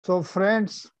So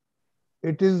friends,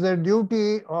 it is the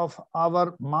duty of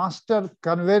our master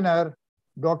convener,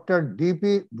 Dr.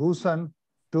 D.P. Bhushan,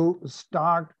 to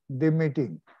start the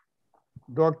meeting.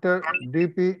 Dr.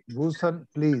 D.P. Bhushan,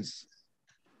 please.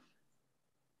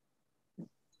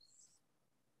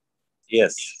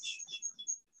 Yes.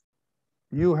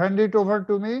 You hand it over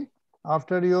to me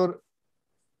after your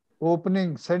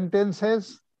opening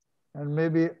sentences, and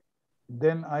maybe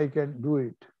then I can do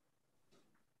it.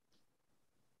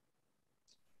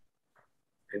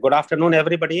 Good afternoon,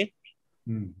 everybody.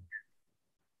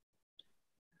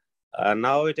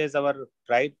 Now it is our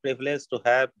pride privilege to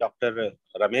have Dr.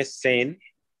 Ramesh Sen,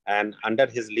 and under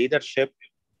his leadership,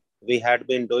 we had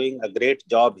been doing a great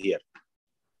job here.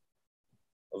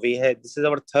 This is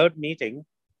our third meeting,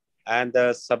 and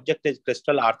the subject is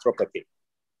crystal arthropathy.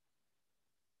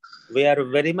 We are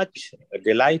very much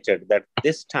delighted that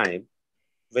this time,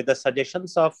 with the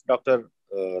suggestions of Dr.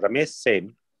 Ramesh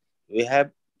Sen, we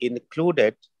have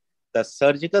included the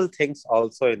surgical things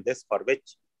also in this, for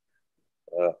which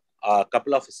a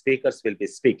couple of speakers will be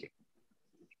speaking.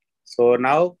 So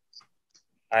now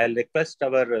I'll request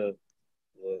our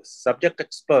subject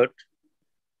expert,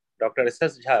 Dr. S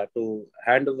Jha, to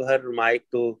hand over her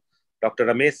mic to Dr.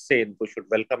 Ramesh Sen, who should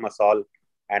welcome us all,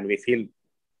 and we feel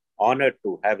honored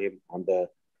to have him on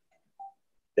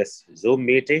this Zoom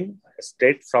meeting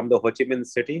straight from the Ho Chi Minh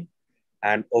City.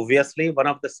 And obviously, one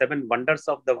of the 7 wonders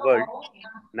of the world,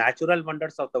 natural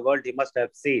wonders of the world, he must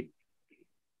have seen.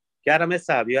 Kya Ramesh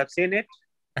Sahab, you have seen it?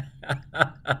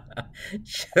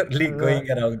 Surely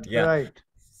going around, yeah. Right.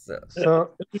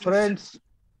 So friends,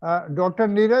 Dr.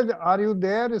 Neeraj, are you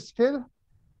there still?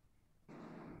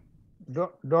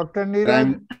 Dr. Neeraj?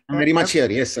 I'm very much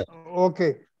here, yes, sir.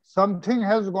 Okay. Something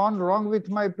has gone wrong with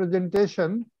my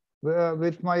presentation,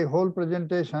 with my whole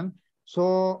presentation.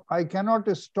 So I cannot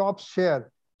stop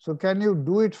share. So can you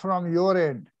do it from your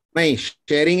end? नहीं,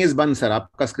 sharing is बंद sir.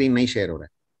 आपका screen नहीं share हो रहा है.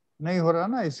 नहीं हो रहा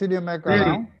ना, इसीलिए मैं कह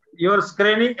रहा हूँ.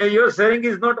 Your sharing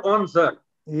is not on, sir.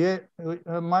 ये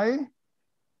my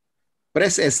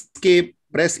press escape,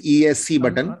 press ESC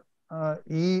button.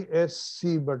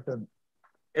 ESC button.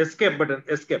 Escape button,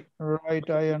 escape. Right,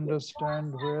 I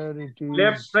understand where it is.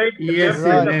 Left side, yes,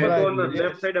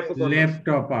 left side upper corner. Left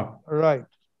top up. Right.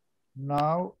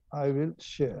 Now I will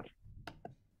share.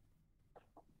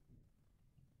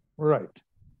 Right.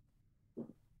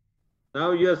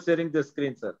 Now you are sharing the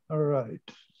screen, sir. All right.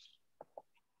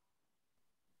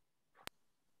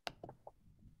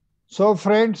 So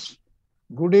friends,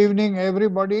 good evening,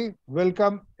 everybody.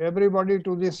 Welcome everybody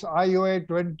to this IOA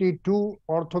 22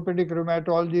 Orthopedic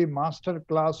Rheumatology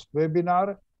Masterclass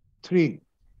Webinar 3.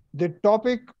 The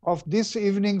topic of this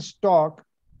evening's talk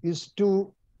is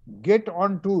to get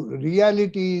onto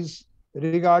realities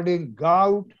regarding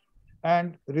gout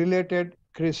and related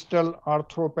crystal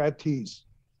arthropathies.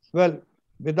 Well,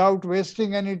 without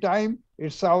wasting any time,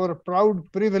 it's our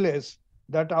proud privilege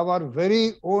that our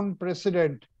very own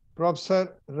president,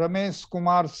 Professor Ramesh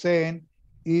Kumar Sen,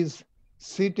 is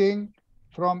sitting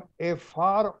from a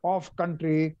far off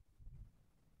country,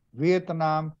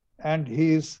 Vietnam, and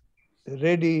he is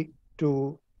ready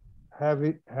to have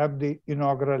the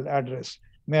inaugural address.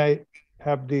 May I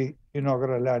have the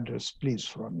inaugural address, please,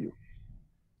 from you?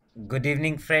 Good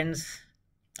evening, friends.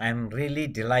 I'm really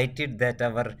delighted that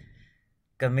our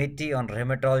Committee on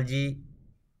Rheumatology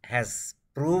has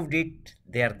proved it.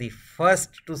 They are the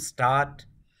first to start,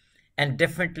 and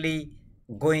definitely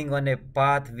going on a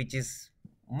path which is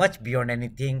much beyond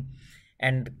anything.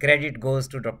 And credit goes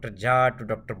to Dr. Jha, to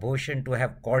Dr. Bhushan, to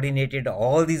have coordinated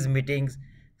all these meetings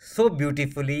so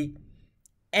beautifully.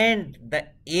 And the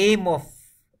aim of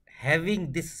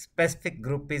having this specific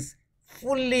group is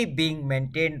fully being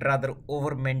maintained, rather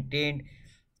over maintained,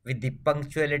 with the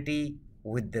punctuality,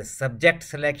 with the subject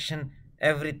selection.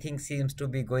 Everything seems to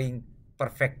be going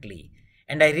perfectly.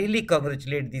 And I really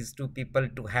congratulate these two people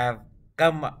to have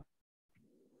come.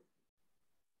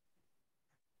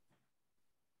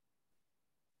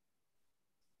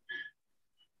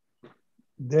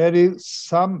 There is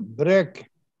some break.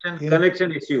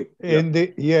 Connection issue. In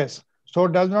the, yes. So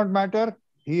it does not matter.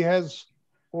 He has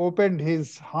opened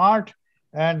his heart,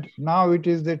 and now it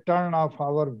is the turn of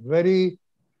our very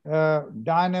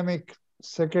dynamic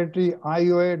Secretary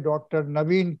IOA, Dr.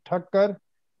 Naveen Thakkar,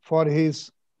 for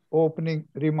his opening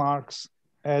remarks,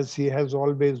 as he has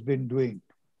always been doing.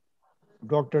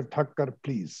 Dr. Thakkar,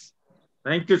 please.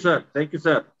 Thank you, sir. Thank you,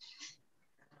 sir.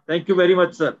 Thank you very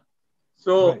much, sir.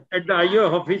 So Right. at the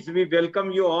IOA office, we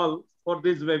welcome you all for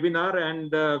this webinar,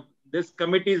 and this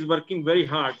committee is working very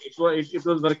hard. It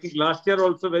was working last year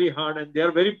also very hard, and they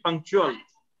are very punctual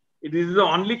It is the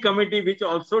only committee which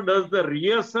also does the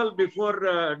rehearsal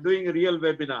before doing real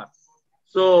webinar.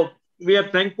 So we are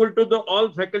thankful to the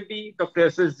all faculty, Dr.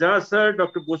 S Jha sir,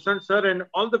 Dr. Bhushan sir, and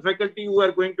all the faculty who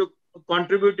are going to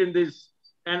contribute in this.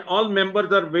 And all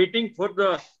members are waiting for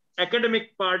the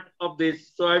academic part of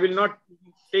this. So I will not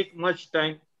take much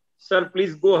time. Sir,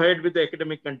 please go ahead with the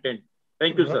academic content.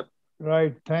 Thank you, sir.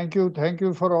 Right. Thank you. Thank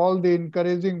you for all the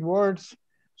encouraging words.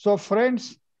 So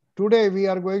friends, today we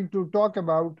are going to talk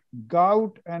about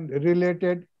gout and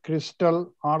related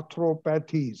crystal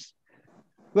arthropathies.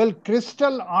 Well,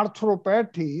 crystal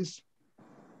arthropathies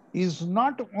is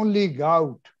not only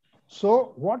gout.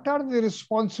 So what are the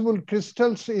responsible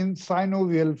crystals in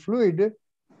synovial fluid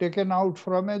taken out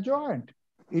from a joint?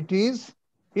 It is,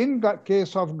 in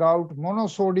case of gout,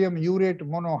 monosodium urate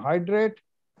monohydrate,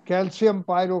 calcium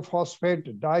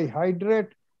pyrophosphate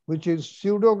dihydrate, which is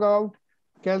pseudogout,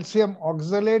 calcium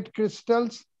oxalate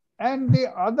crystals, and the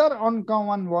other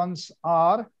uncommon ones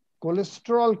are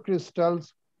cholesterol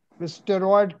crystals,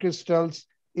 steroid crystals,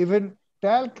 even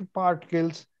talc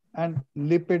particles and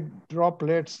lipid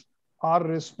droplets are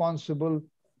responsible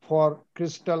for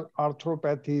crystal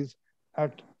arthropathies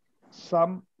at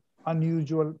some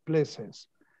unusual places.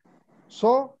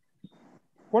 So,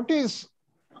 what is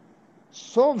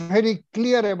so very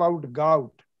clear about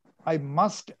gout, I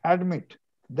must admit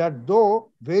that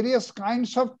though various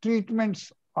kinds of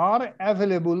treatments are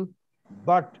available,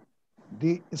 but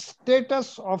the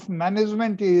status of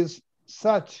management is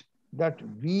such that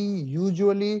we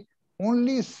usually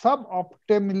only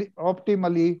suboptimally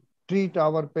treat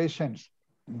our patients,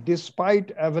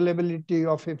 despite availability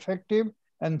of effective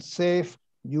and safe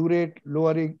urate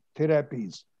lowering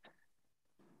therapies.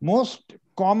 Most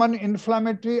common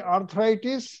inflammatory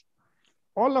arthritis,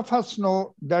 all of us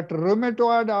know that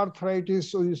rheumatoid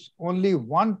arthritis is only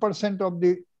 1% of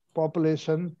the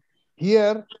population.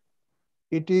 Here,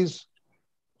 it is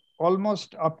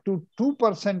almost up to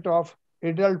 2% of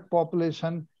adult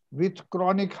population with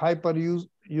chronic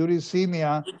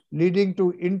hyperuricemia leading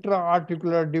to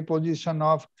intra-articular deposition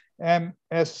of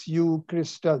MSU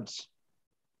crystals.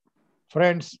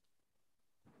 Friends,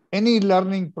 any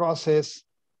learning process,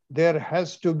 there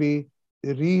has to be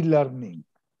relearning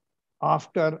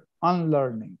after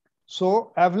unlearning.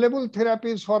 So available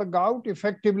therapies for gout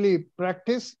effectively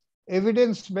practice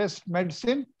evidence-based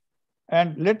medicine,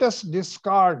 and let us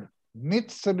discard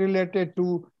myths related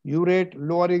to urate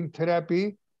lowering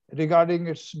therapy regarding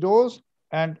its dose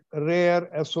and rare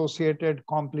associated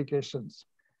complications.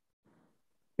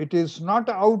 It is not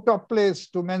out of place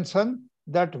to mention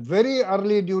that very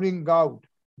early during gout,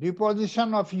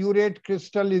 deposition of urate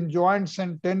crystal in joints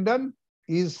and tendon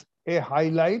is a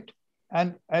highlight,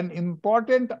 and an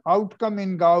important outcome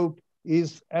in gout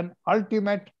is an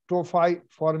ultimate tophi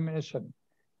formation.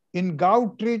 In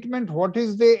gout treatment, what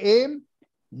is the aim?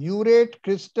 Urate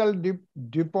crystal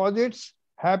deposits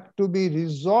have to be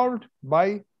resolved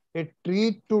by a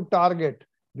treat to target.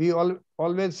 We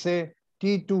always say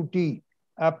T2T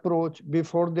approach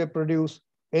before they produce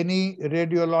any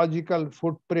radiological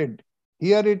footprint.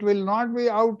 Here it will not be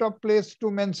out of place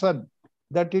to mention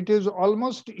that it is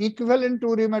almost equivalent to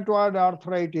rheumatoid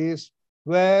arthritis,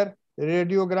 where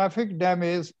radiographic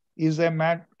damage is a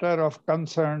matter of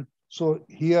concern. So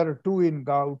here too in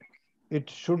gout, it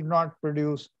should not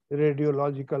produce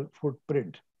radiological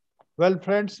footprint. Well,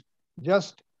 friends,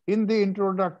 just in the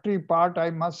introductory part,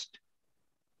 I must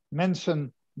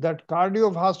mention that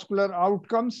cardiovascular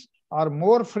outcomes are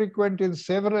more frequent in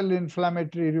several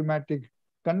inflammatory rheumatic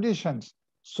conditions.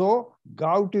 So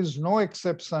gout is no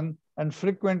exception and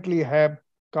frequently have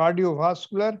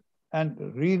cardiovascular and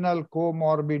renal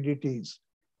comorbidities.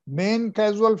 Main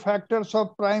causal factors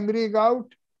of primary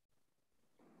gout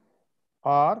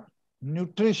are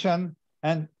nutrition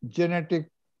and genetic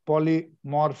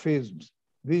polymorphisms.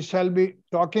 We shall be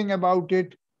talking about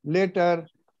it later.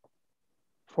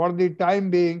 For the time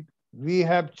being, we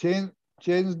have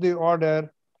changed the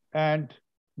order, and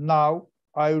now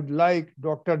I would like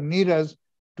Dr. Neeraj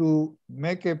to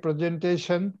make a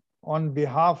presentation on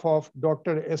behalf of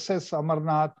Dr. S.S.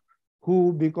 Amarnath,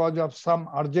 who, because of some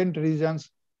urgent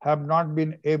reasons, have not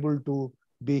been able to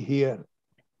be here.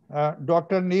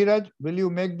 Dr. Neeraj, will you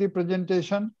make the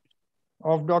presentation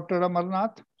of Dr.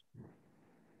 Amarnath?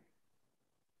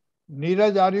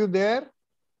 Neeraj, are you there?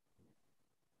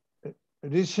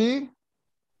 Rishi?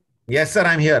 Yes, sir,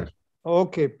 I'm here.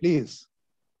 Okay, please.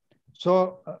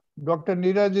 So, Dr.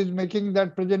 Neeraj is making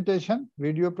that presentation,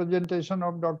 video presentation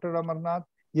of Dr. Amarnath.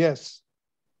 Yes.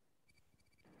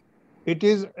 It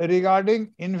is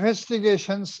regarding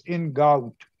investigations in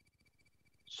gout.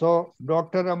 So,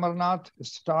 Dr. Amarnath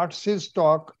starts his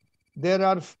talk. There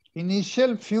are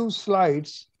initial few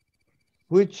slides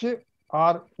which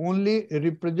are only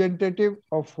representative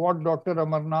of what Dr.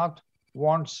 Amarnath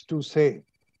wants to say.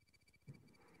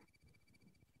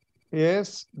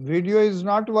 Yes, video is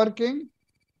not working.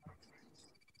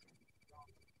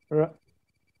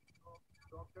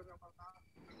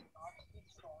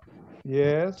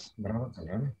 Yes.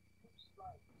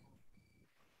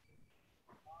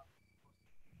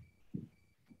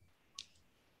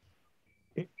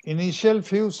 Initial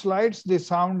few slides, the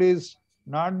sound is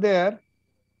not there.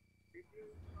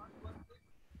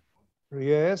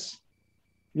 Yes.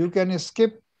 You can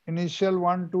skip initial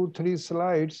 1, 2, 3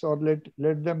 slides or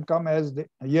let them come as they.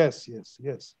 Yes.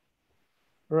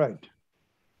 Right.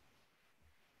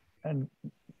 And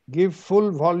give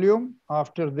full volume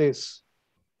after this.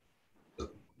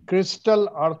 Crystal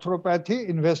arthropathy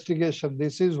investigation.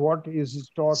 This is what his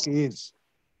talk is.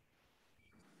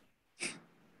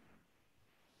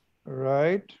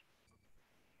 Right.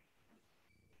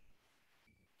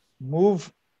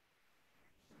 Move.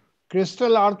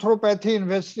 Crystal arthropathy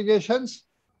investigations.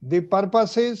 The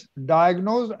purpose is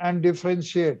diagnose and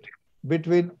differentiate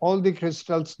between all the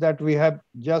crystals that we have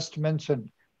just mentioned.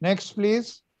 Next,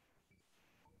 please.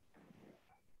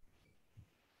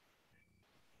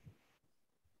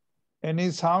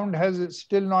 Any sound has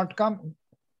still not come.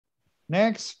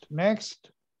 Next.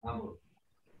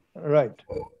 Right.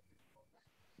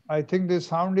 I think the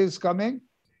sound is coming.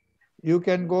 You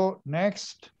can go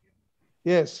next.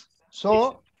 Yes.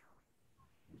 So,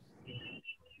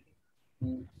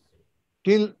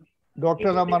 till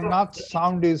Dr. Amarnath's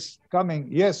sound is coming.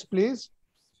 Yes, please.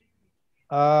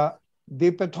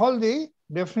 The pathology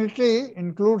definitely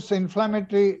includes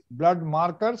inflammatory blood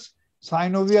markers,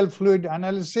 synovial fluid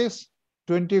analysis,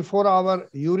 24-hour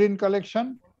urine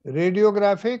collection,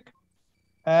 radiographic,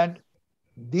 and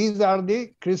these are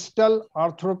the crystal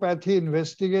arthropathy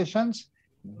investigations.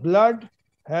 Blood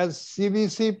has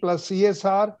CBC plus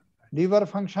ESR, liver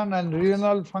function and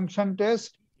renal function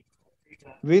test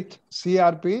with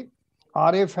CRP,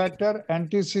 RA factor,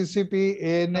 anti-CCP,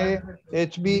 ANA,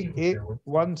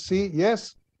 HbA1c.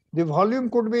 Yes, the volume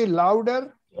could be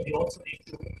louder. We also need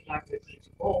to elaborate a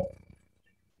little more.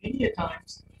 Many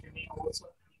times, you may also.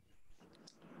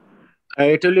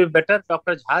 It will be better,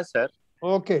 Dr. Jha, sir.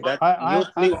 Okay,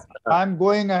 I'm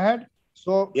going ahead.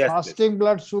 So, yes, fasting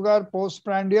blood sugar,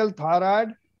 postprandial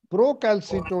thyroid,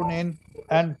 procalcitonin,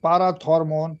 and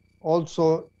parathormone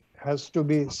also has to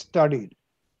be studied.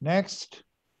 Next.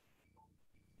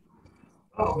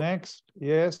 Next,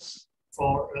 yes.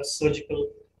 For a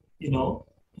surgical,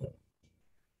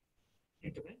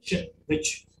 intervention,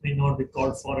 which may not be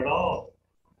called for at all.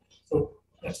 So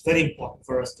that's very important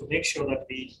for us to make sure that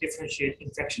we differentiate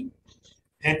infection.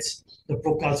 Hence, the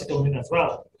procalcitonin as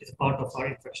well is part of our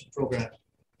infection program.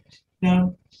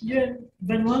 Now,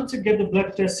 when once you get the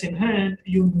blood tests in hand,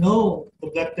 you know the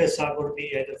blood tests are going to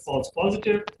be either false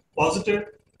positive, false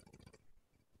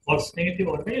negative,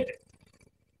 or negative.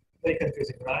 Very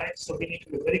confusing, right? So we need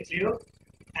to be very clear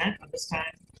and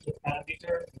understand the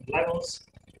parameter, the levels,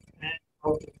 and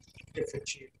how to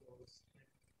differentiate those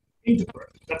and interpret.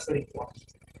 That's very important.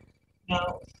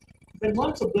 Now, when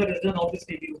once the blood is done,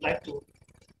 obviously we would like to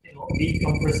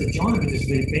decompress the joint, which is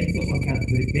very painful, sometimes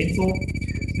very painful.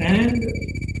 And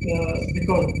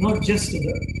because not just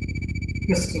the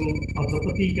crystal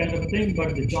arthropathy kind of a thing,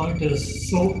 but the joint is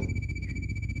so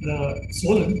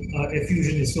swollen,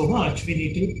 effusion is so much, we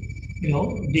need to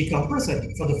decompress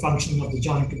it for the function of the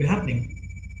joint to be happening.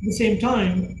 At the same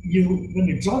time, when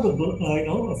you draw the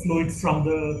fluid from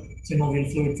the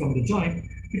synovial fluid from the joint,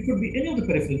 it could be any of the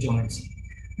peripheral joints,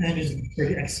 and it's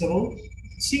pretty accessible.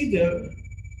 See the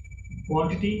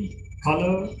quantity,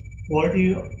 color,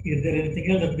 quality, is there anything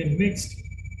else that's been mixed,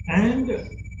 and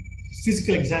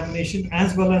physical examination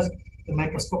as well as the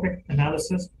microscopic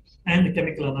analysis and the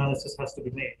chemical analysis has to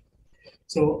be made.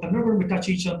 So I'm not going to touch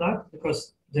each on that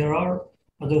because there are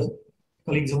other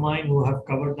colleagues of mine who have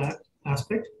covered that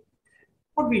aspect.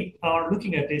 What we are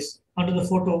looking at is under the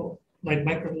photo, light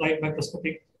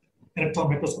microscopic, electron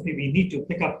microscopy, we need to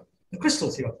pick up the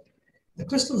crystals here. The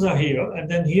crystals are here, and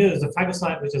then here is the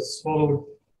phagocyte which has swallowed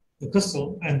the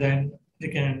crystal, and then we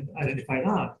can identify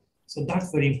that. So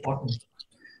that's very important.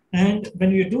 And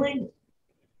when we're doing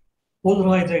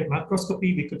polarized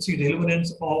microscopy, we could see the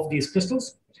luminance of these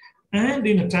crystals. And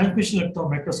in a transmission electron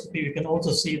microscopy, we can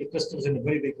also see the crystals in a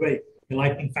very big way, in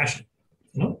lightning fashion.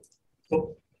 So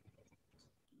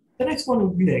the next one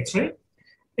would be the X-ray.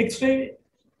 X-ray,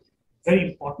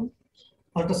 very important.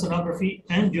 Ultrasonography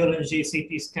and dual energy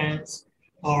CT scans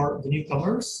are the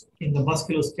newcomers in the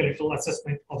musculoskeletal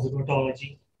assessment of the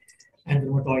rheumatology and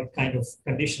rheumatoid kind of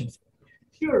conditions.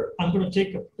 Here, I'm going to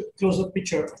take a close-up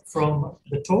picture from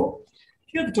the toe.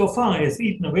 Here, the toe has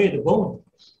eaten away the bone,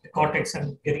 the cortex,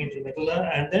 and getting into the medulla.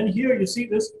 And then here you see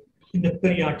this in the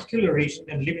periarticular region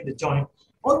and leaving the joint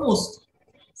almost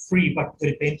free but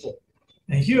very painful.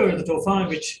 And here, the toe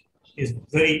which is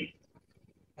very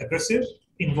aggressive,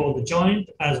 involve the joint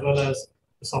as well as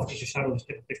the soft tissue shadow, which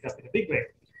can be picked up in a big way.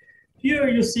 Here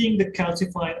you're seeing the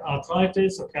calcified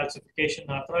arthritis or calcification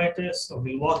arthritis or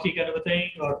Milwaukee kind of a thing,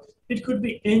 or it could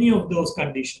be any of those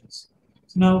conditions.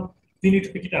 So now we need to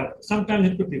pick it up. Sometimes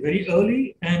it could be very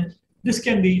early, and this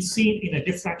can be seen in a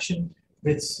diffraction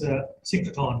with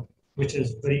synchrotron, which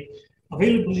is very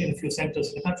available in a few centers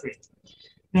in the country.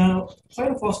 Now,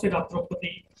 pyrophosphate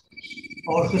arthropathy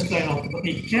or crystalline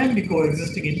arthropathy can be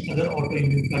coexisting in other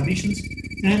autoimmune conditions,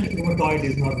 and rheumatoid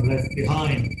is not left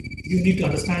behind. You need to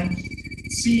understand,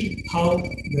 see how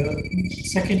the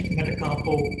second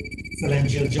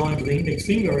metacarpophalangeal joint of the index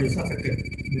finger is affected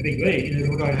in a big way in a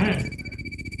rheumatoid hand.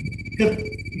 Hip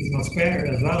is not spared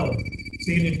as well,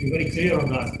 so you need to be very clear on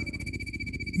that.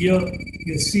 Here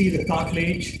you see the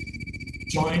cartilage,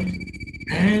 joint,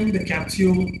 and the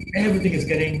capsule. Everything is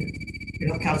getting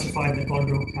calcified, the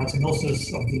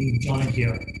chondrocalcinosis of the joint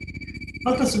here.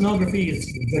 Ultrasonography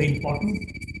is very important,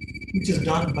 which is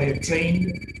done by a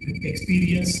trained,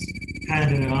 experienced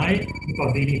hand and an eye,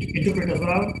 because they need to interpret as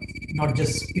well, not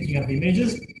just picking up the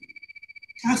images.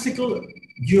 Classical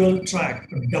dual track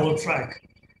or double track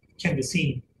can be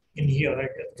seen in here, right?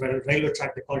 Railway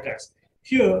track, they call it as.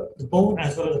 Here, the bone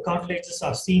as well as the cartilages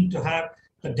are seen to have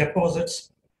the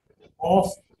deposits of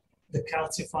the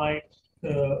calcified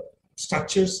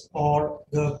structures or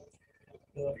the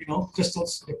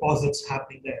crystals deposits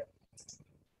happening there.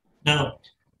 Now,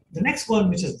 the next one,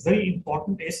 which is very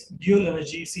important, is dual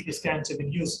energy CT scans have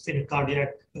been used in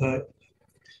cardiac,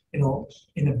 in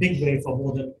a big way for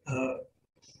more than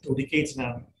 2 decades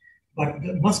now. But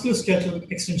the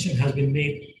musculoskeletal extension has been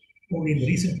made only in the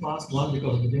recent past, one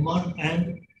because of the demand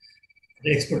and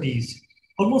the expertise.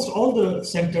 Almost all the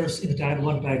centers in the Tier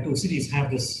 1, Tier 2 cities have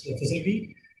this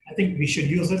facility. I think we should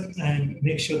use it and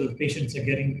make sure that the patients are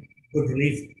getting good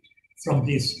relief from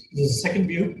these. This is a second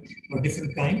view, or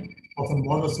different kind of a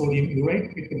monosodium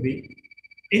urate. It could be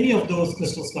any of those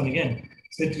crystals coming in.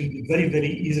 So it will be very, very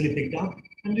easily picked up,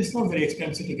 and it's not very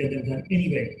expensive to get them done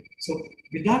anyway. So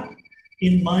with that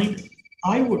in mind,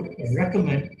 I would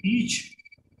recommend each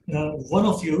one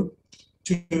of you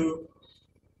to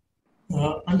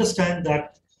understand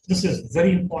that this is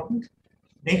very important.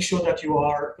 Make sure that you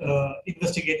are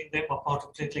investigating them as part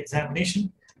of clinical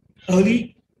examination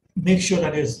early. Make sure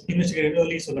that is investigated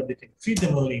early so that they can treat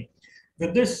them early.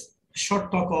 With this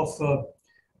short talk of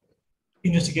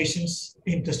investigations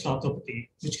in crystal arthropathy,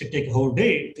 which can take a whole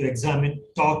day to examine,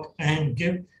 talk, and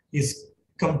give, is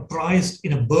comprised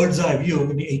in a bird's eye view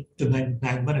in 8 to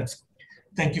 9 minutes.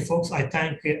 Thank you, folks. I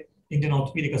thank Indian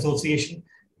Orthopaedic Association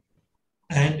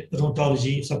and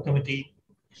Rheumatology Subcommittee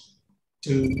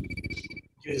to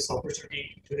give this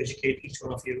opportunity to educate each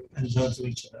one of you and learn from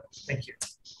each other. Thank you.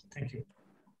 Thank you.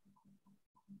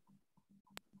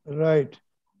 Right.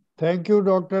 Thank you,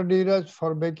 Dr. Neeraj,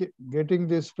 for getting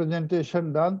this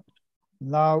presentation done.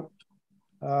 Now,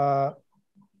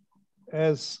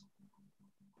 as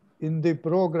in the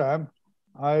program,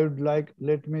 I would like,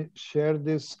 let me share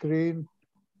this screen.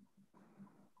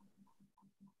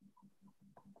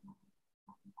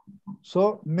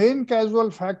 So, main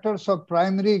causal factors of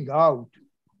primary gout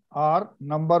are,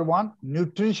 number 1,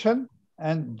 nutrition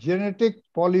and genetic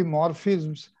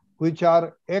polymorphisms, which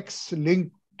are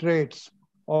X-linked traits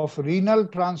of renal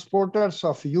transporters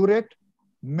of urate.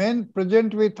 Men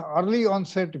present with early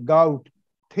onset gout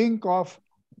think of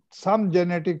some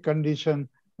genetic condition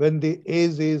when the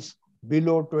age is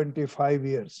below 25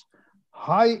 years.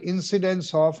 High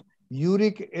incidence of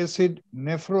uric acid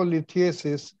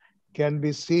nephrolithiasis can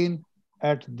be seen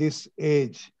at this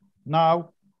age.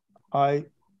 Now, I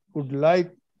would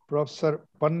like Professor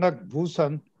Pannag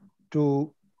Bhushan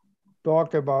to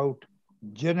talk about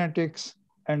genetics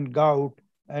and gout,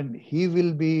 and he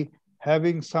will be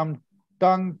having some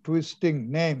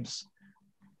tongue-twisting names.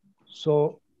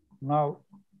 So now,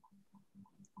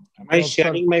 am I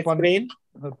sharing my screen?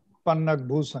 Pannag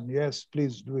Bhushan, yes,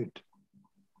 please do it.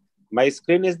 My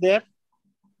screen is there?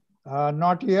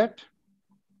 Not yet.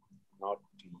 Not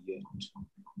yet.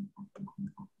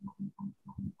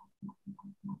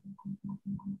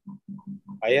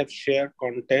 I have shared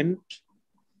content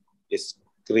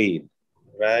screen,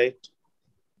 right?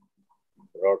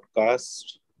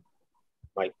 Broadcast,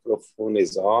 microphone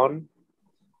is on,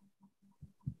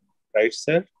 right,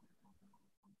 sir?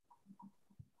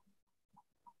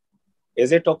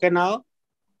 Is it okay now?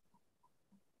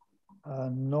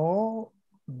 No.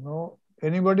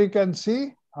 Anybody can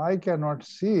see? I cannot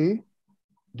see.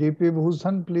 DP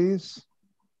Bhushan, please.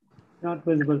 Not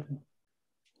visible.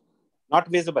 Not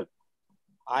visible.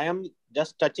 I am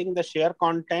just touching the share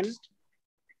content.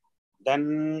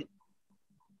 Then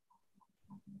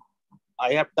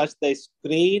I have touched the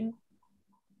screen.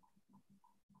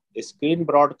 Screen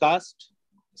broadcast.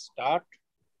 Start.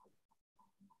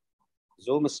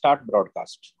 Zoom start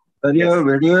broadcast. Sir, your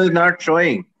video is not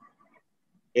showing.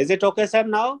 Is it okay, sir,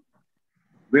 now?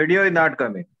 Video is not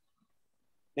coming.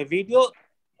 The video.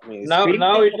 Now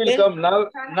it will come.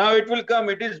 Now it will come.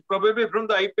 It is probably from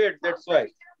the iPad. That's why.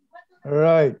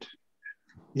 Right.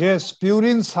 Yes,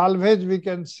 purine salvage we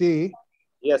can see.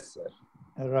 Yes, sir.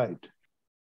 Right.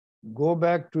 Go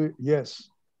back to, yes.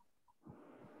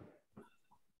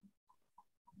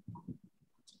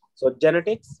 So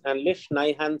genetics and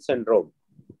Lish-Nyhan syndrome.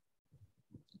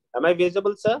 Am I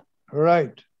visible, sir?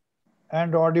 Right.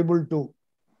 And audible too.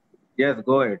 Yes,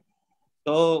 go ahead.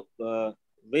 So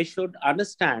we should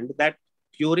understand that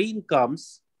purine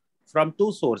comes from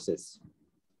two sources,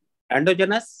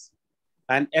 endogenous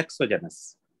and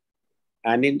exogenous.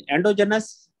 And in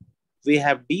endogenous, we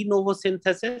have de novo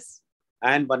synthesis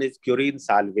and one is purine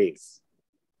salvage.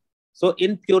 So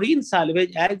in purine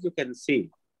salvage, as you can see,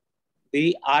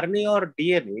 the RNA or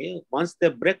DNA, once they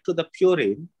break to the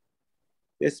purine,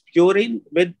 this purine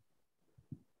with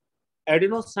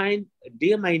adenosine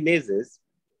deaminases,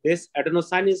 this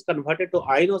adenosine is converted to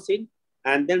inosine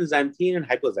and then xanthine and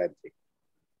hypoxanthine.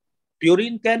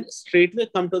 Purine can straightway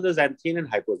come to the xanthine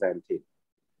and hypoxanthine.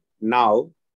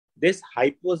 Now, this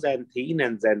hypoxanthine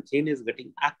and xanthine is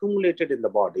getting accumulated in the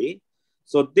body.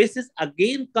 So this is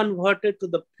again converted to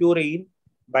the purine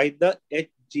by the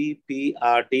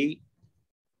HGPRT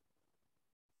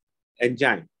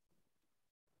enzyme.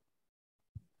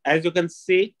 As you can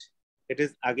see it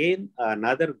is again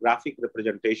another graphic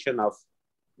representation of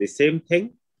the same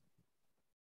thing.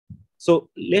 So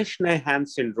Lish-Nyhan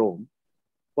syndrome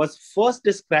was first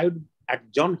described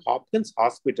at Johns Hopkins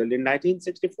Hospital in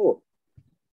 1964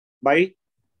 by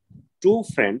two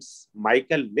friends,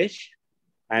 Michael Lish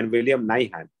and William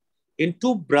Nyhan, in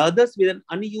two brothers with an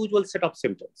unusual set of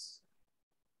symptoms.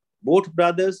 Both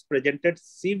brothers presented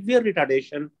severe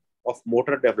retardation of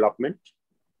motor development,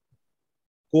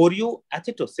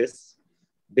 chorioathetosis,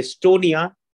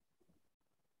 dystonia,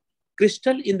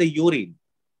 crystal in the urine,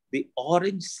 the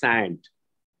orange sand,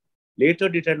 later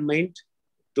determined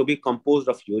to be composed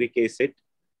of uric acid,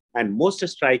 and most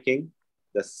striking,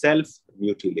 the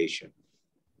self-mutilation.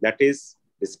 That is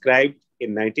described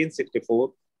in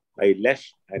 1964 by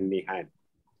Lish and Nyhan.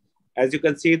 As you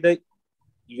can see, the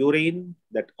urine,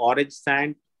 that orange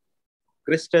sand,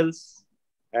 crystals,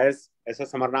 as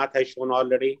SS Amarnath has shown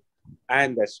already,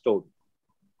 and the stone.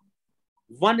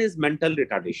 One is mental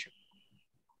retardation.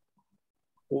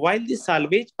 While the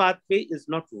salvage pathway is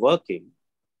not working,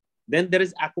 then there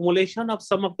is accumulation of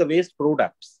some of the waste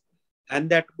products and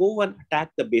that go and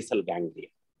attack the basal ganglia.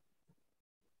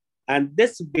 And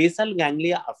this basal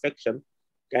ganglia affection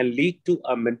can lead to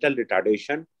a mental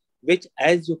retardation, which,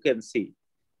 as you can see,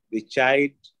 the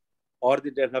child or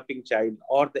the developing child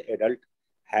or the adult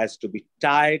has to be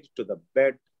tied to the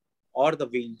bed or the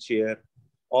wheelchair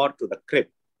or to the crib.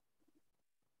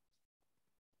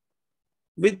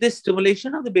 With the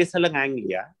stimulation of the basal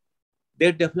ganglia,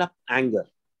 they develop anger.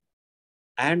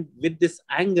 And with this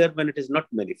anger, when it is not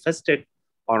manifested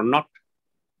or not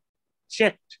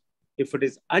checked, if it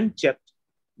is unchecked,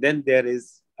 then there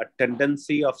is a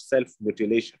tendency of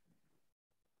self-mutilation.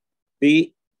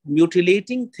 The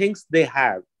mutilating things they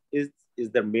have is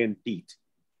their main teeth.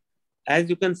 As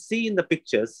you can see in the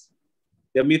pictures,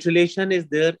 the mutilation is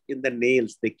there in the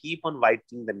nails. They keep on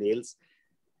whitening the nails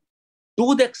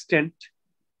to the extent,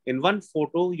 in one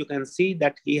photo, you can see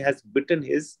that he has bitten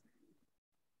his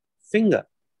finger.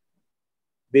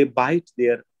 They bite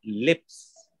their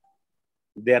lips,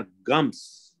 their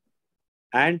gums,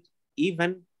 and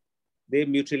even they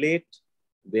mutilate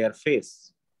their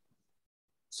face.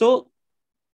 So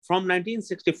from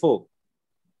 1964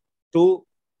 to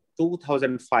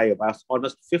 2005,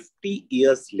 almost 50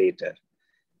 years later,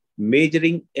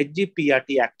 measuring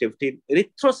HGPRT activity in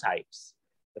erythrocytes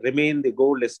remain the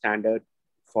gold standard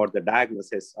for the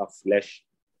diagnosis of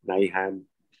Lish-Nyhan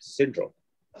syndrome.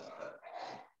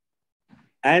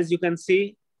 As you can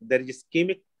see, there is a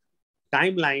schematic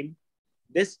timeline.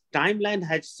 This timeline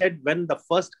has said when the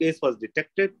first case was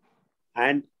detected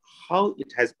and how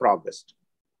it has progressed.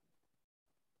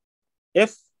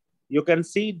 If you can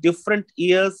see different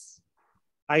years,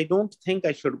 I don't think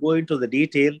I should go into the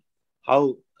detail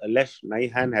how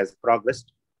Lish-Nyhan has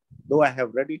progressed, though I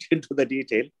have read it into the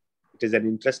detail. It It is an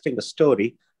interesting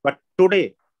story. But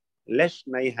today,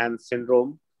 Lesch-Nyhan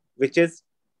syndrome, which is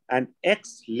an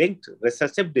X-linked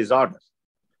recessive disorder.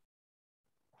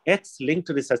 X-linked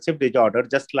recessive disorder,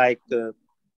 just like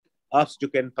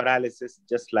Erbs-Duchenne paralysis,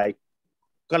 just like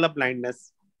color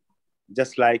blindness,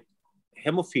 just like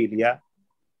hemophilia,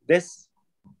 this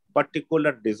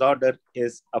particular disorder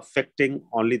is affecting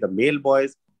only the male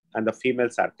boys and the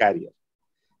females are carrier.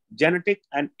 Genetic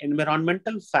and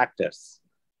environmental factors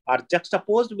are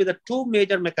juxtaposed with the two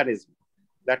major mechanisms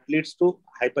that leads to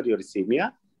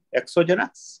hyperuricemia,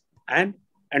 exogenous and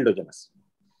endogenous.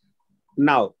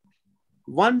 Now,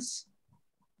 once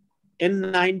in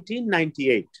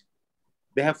 1998,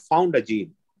 they have found a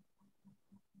gene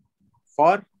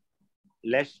for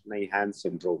Lesch-Nyhan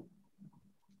syndrome.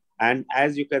 And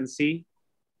as you can see,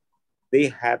 they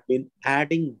have been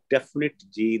adding definite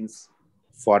genes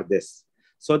for this.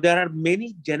 So there are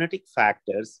many genetic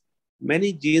factors,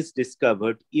 many genes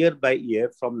discovered year by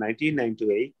year from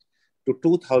 1998 to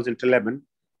 2011.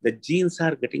 The genes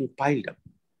are getting piled up.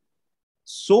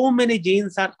 So many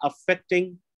genes are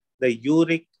affecting the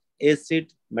uric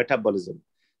acid metabolism.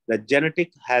 The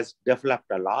genetic has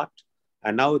developed a lot,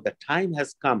 and now the time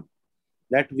has come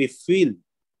that we feel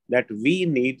that we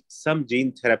need some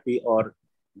gene therapy or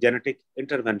genetic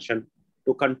intervention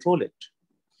to control it.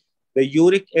 The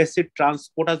uric acid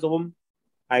transportosome,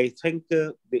 I think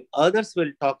the others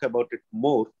will talk about it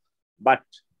more, but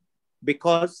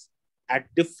because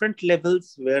at different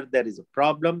levels where there is a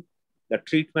problem, the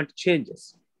treatment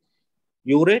changes.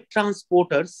 Urate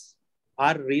transporters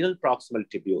are renal proximal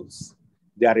tubules.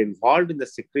 They are involved in the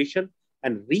secretion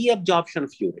and reabsorption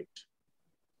of urate.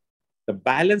 The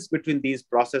balance between these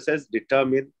processes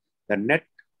determine the net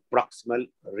proximal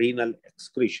renal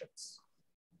excretions.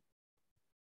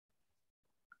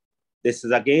 This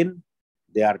is again,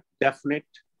 they are definite,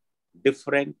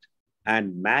 different,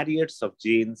 and myriads of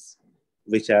genes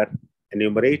which are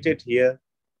enumerated here.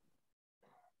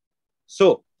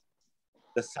 So,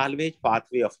 the salvage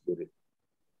pathway of urine.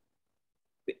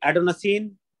 The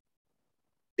adenosine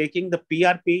taking the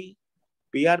PRP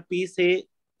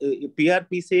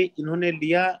से इन्होंने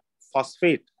लिया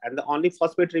phosphate, and the only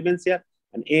phosphate remains here,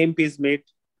 and AMP is made.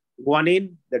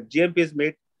 Guanine, the GMP is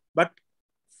made, but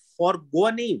for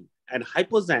guanine and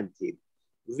hypoxanthine,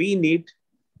 we need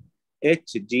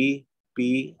HGPRT.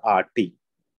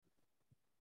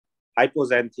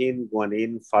 Hypoxanthine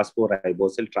guanine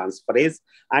phosphoribosyl transferase,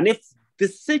 and if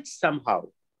this is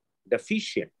somehow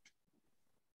deficient,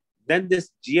 then this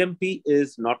GMP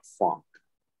is not formed.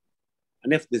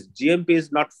 And if this GMP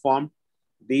is not formed,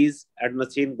 these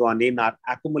adenosine guanine are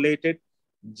accumulated.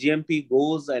 GMP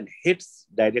goes and hits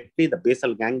directly the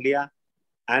basal ganglia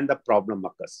and the problem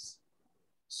occurs.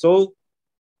 So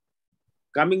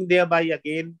coming thereby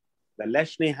again, the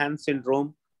Lesch-Nyhan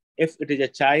syndrome, if it is a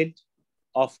child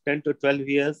of 10 to 12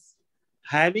 years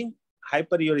having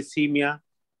hyperuricemia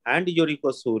and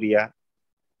uricosuria,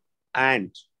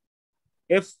 and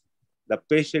if the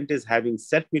patient is having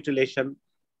self-mutilation,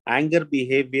 anger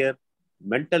behavior,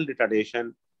 mental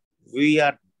retardation, we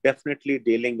are definitely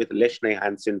dealing with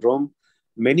Lesch-Nyhan syndrome.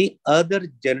 Many other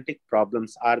genetic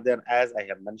problems are there, as I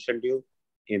have mentioned you,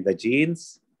 in the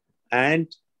genes,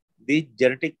 and these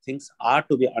genetic things are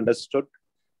to be understood.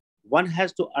 One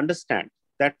has to understand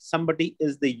that somebody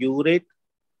is the urate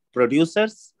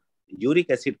producers, uric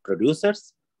acid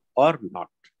producers, or not.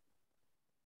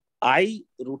 I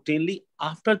routinely,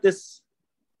 after this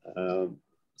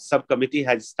subcommittee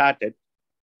has started,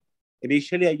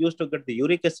 initially I used to get the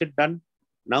uric acid done.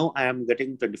 Now I am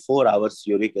getting 24 hours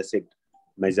uric acid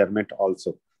measurement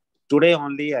also. Today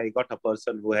only I got a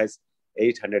person who has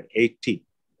 880,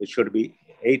 which should be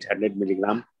 800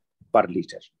 milligram per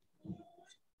liter.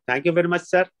 Thank you very much,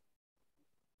 sir.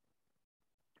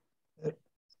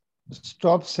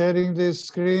 Stop sharing the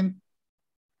screen.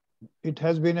 It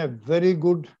has been a very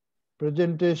good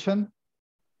presentation.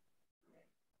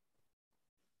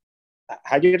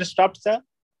 Have you stopped, sir?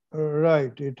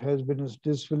 Right, it has been.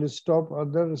 This will stop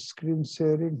other screen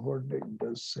sharing. What it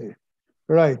does say.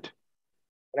 Right.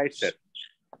 Right, sir.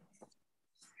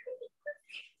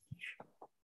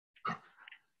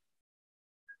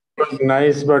 It was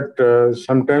nice, but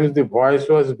sometimes the voice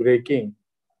was breaking.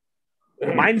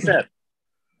 Mine, sir.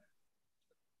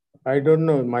 I don't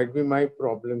know. It might be my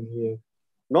problem here.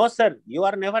 No, sir. You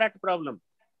are never at problem.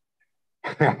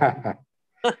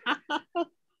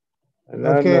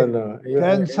 No.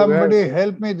 Can somebody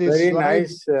help me? This very slide,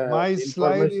 nice. my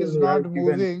slide is not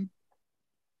moving.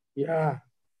 Yeah.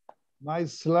 My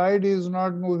slide is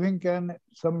not moving. Can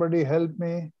somebody help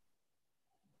me?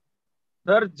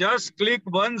 Sir, just click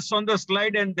once on the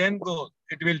slide and then go.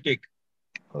 It will take.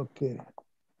 Okay.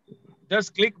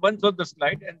 Just click once on the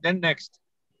slide and then next.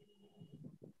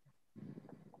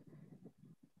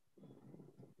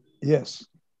 Yes.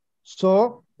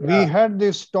 So we had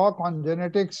this talk on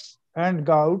genetics and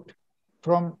gout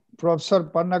from Professor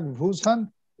Pannag Bhushan,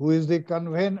 who is the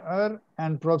convener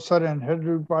and professor and head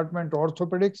department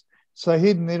orthopedics,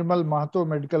 Sahid Nirmal Mahato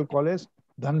Medical College,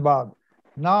 Dhanbad.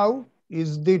 Now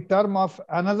is the term of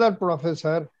another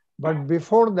professor, but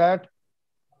before that,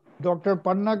 Dr.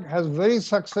 Pannag has very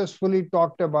successfully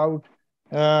talked about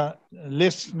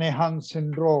Lis-Nehan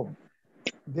syndrome.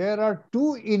 There are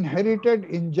two inherited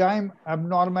enzyme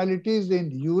abnormalities in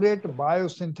urate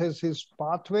biosynthesis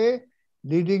pathway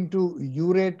leading to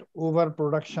urate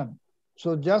overproduction.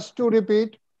 So just to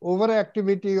repeat,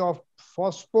 overactivity of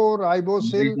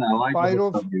phosphoribosyl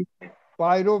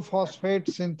pyrophosphate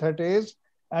synthetase,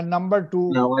 and number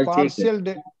two,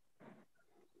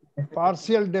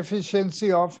 partial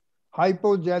deficiency of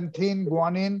hypoxanthine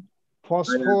guanine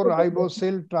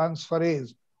phosphoribosyl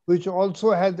transferase, which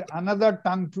also has another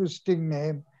tongue-twisting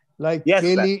name like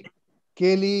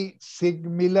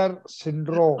Kelly-Sigmiller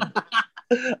syndrome.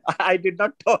 I did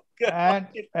not talk. And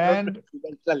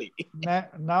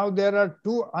now there are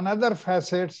another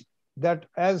facets that,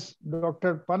 as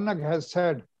Dr. Pannag has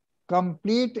said,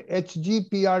 complete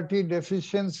HGPRT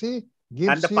deficiency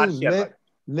gives you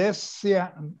less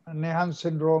Nehan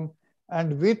syndrome,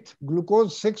 and with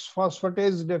glucose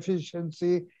 6-phosphatase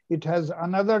deficiency, it has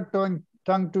another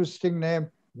tongue-twisting name,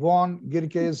 von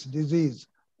Gierke's disease.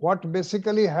 What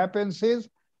basically happens is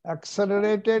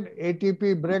accelerated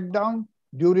ATP breakdown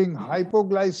during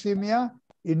hypoglycemia,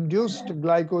 induced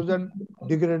glycogen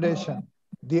degradation.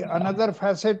 The another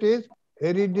facet is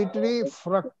hereditary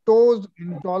fructose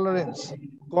intolerance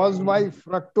caused by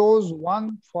fructose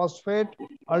 1-phosphate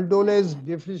aldolase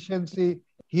deficiency.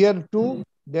 Here too,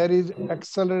 there is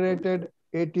accelerated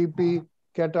ATP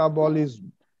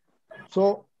catabolism.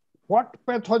 So, what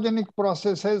pathogenic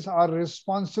processes are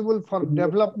responsible for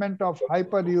development of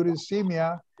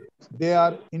hyperuricemia? They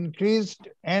are increased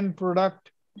end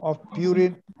product of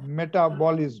purine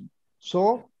metabolism.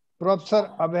 So, Professor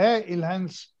Abhay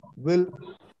Elhence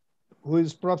who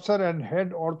is professor and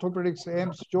head orthopedics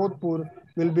AIMS Jodhpur,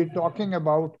 will be talking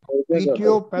about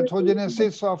PTO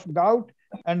pathogenesis of gout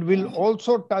and will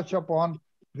also touch upon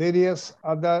various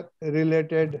other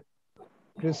related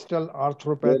crystal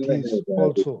arthropathies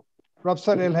also.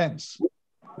 Professor Elhence.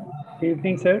 Good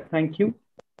evening, sir. Thank you.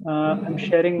 I'm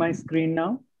sharing my screen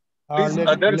now. Please,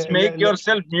 others, make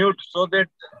yourself mute so that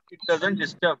it doesn't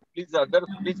disturb. Please, others,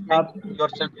 please make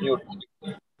yourself mute.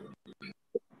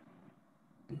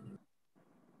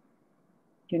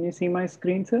 Can you see my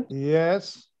screen, sir?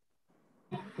 Yes.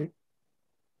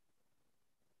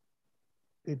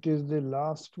 It is the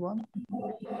last one.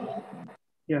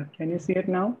 Yeah, can you see it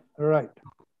now? Right.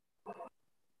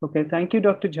 Okay, thank you,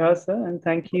 Dr. Jha, sir, and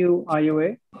thank you,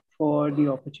 IOA, for the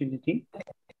opportunity.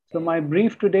 So my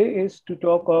brief today is to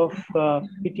talk of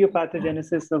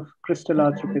etiopathogenesis of crystal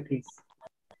arthropathies,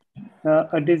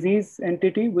 a disease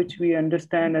entity which we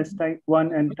understand as type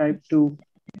 1 and type 2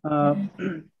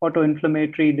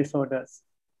 autoinflammatory disorders.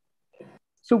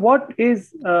 So what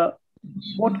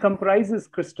comprises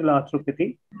crystal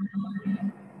arthropathy?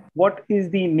 What is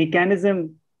the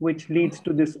mechanism which leads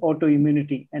to this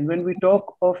autoimmunity? And when we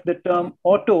talk of the term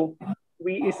auto,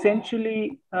 we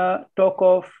essentially talk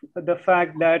of the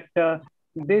fact that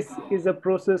this is a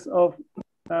process of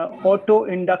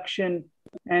auto-induction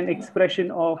and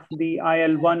expression of the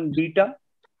IL-1 beta,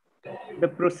 the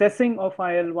processing of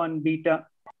IL-1 beta,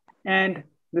 and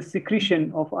the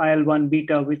secretion of IL-1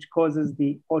 beta, which causes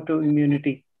the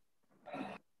autoimmunity.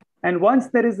 And once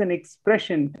there is an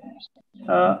expression,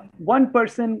 one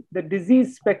person, the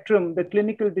disease spectrum, the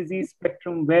clinical disease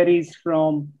spectrum varies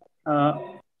from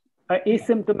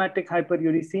asymptomatic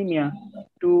hyperuricemia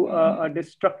to a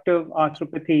destructive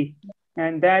arthropathy.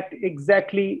 And that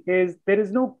exactly is, there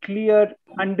is no clear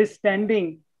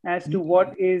understanding as to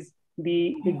what is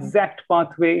the exact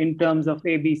pathway in terms of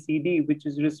ABCD, which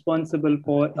is responsible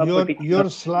for a particular... Your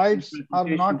slides are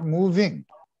not moving.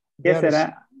 Yes,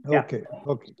 sir. Okay,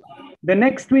 okay. The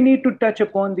next, we need to touch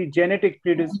upon the genetic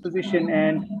predisposition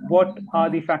and what are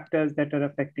the factors that are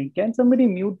affecting. Can somebody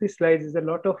mute the slides? There's a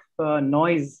lot of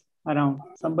noise around.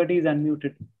 Somebody is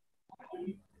unmuted.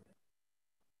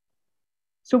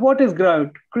 So what is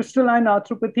gout? Crystalline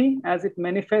arthropathy, as it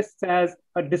manifests as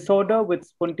a disorder with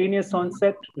spontaneous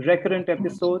onset, recurrent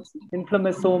episodes,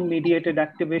 inflammasome-mediated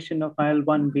activation of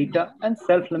IL-1 beta, and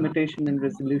self-limitation and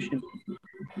resolution.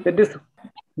 The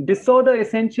disorder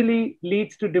essentially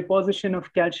leads to deposition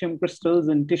of calcium crystals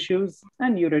in tissues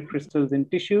and urate crystals in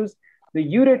tissues, The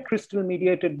urate crystal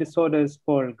mediated disorder is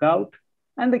called gout,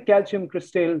 and the calcium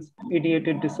crystals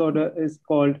mediated disorder is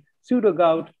called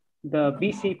pseudogout, the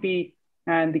BCP,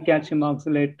 and the calcium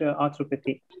oxalate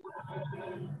arthropathy.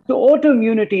 So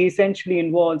autoimmunity essentially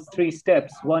involves three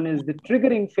steps. One is the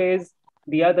triggering phase,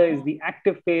 the other is the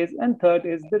active phase, and third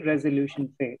is the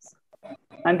resolution phase.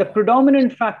 And the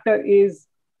predominant factor is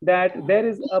that there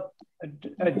is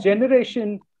a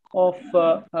generation of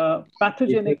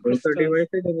pathogenic crystals.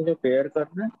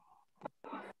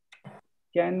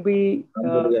 Can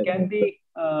the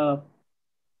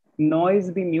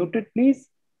noise be muted, please?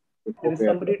 There is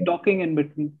somebody talking in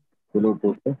between.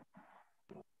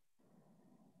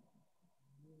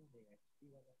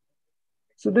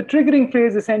 So the triggering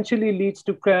phase essentially leads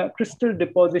to crystal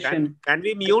deposition. Can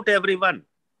we mute everyone?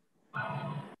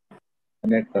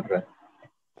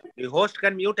 The host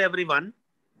can mute everyone,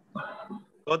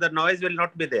 so the noise will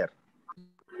not be there.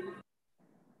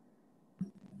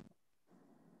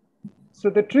 So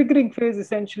the triggering phase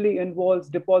essentially involves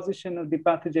deposition of the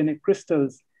pathogenic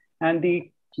crystals, and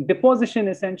the deposition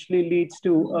essentially leads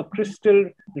to a crystal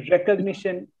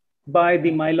recognition by the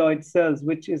myeloid cells,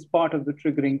 which is part of the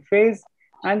triggering phase.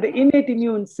 And the innate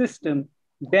immune system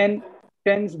then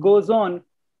goes on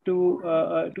to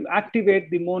activate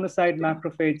the monocyte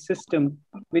macrophage system,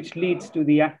 which leads to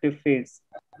the active phase.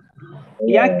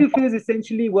 The active phase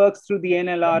essentially works through the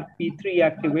NLRP3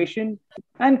 activation,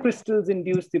 and crystals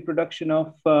induce the production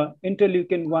of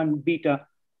interleukin-1 beta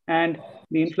and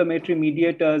the inflammatory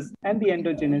mediators and the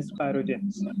endogenous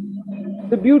pyrogens.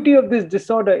 The beauty of this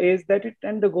disorder is that it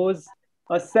undergoes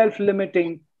a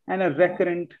self-limiting and a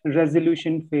recurrent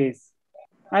resolution phase.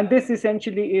 And this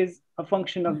essentially is a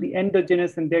function of the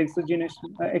endogenous and the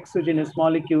exogenous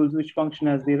molecules, which function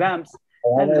as the ramps,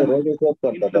 and the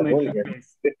inflammatory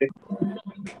phase.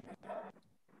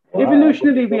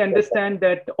 Evolutionarily, we understand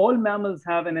that all mammals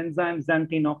have an enzyme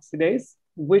xanthine oxidase,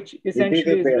 which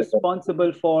essentially is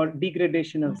responsible for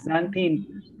degradation of xanthine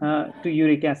to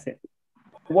uric acid.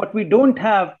 What we don't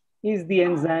have is the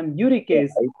enzyme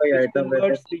uricase, which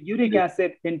converts the uric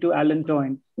acid into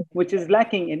allantoin, which is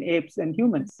lacking in apes and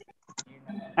humans.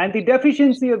 And the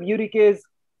deficiency of uricase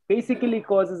basically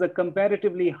causes a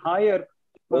comparatively higher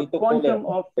quantum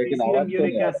of serum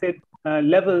uric acid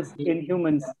levels in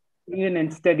humans, even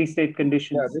in steady state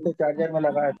conditions.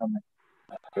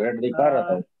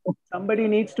 Somebody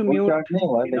needs to mute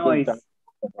the noise.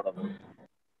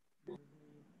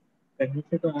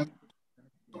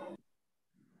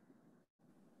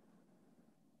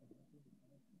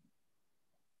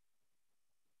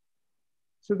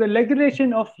 So the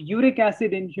regulation of uric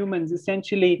acid in humans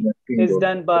essentially is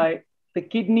done by the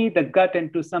kidney, the gut,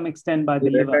 and to some extent by the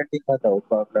liver.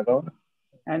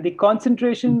 And the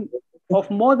concentration of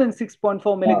more than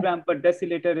 6.4 milligram per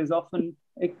deciliter is often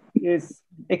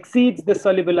exceeds the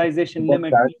solubilization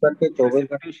limit of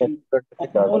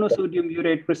monosodium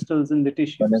urate crystals in the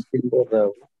tissues.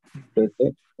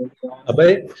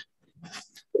 Abhay,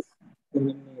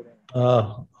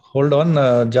 hold on.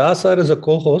 Jha sir is a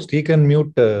co-host. He can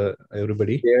mute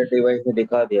everybody.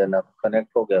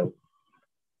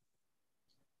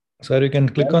 Sir, you can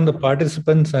click on the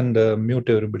participants and mute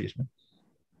everybody.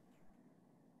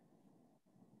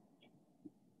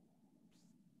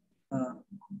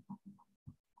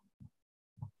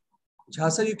 Jha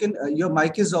sir, you can, your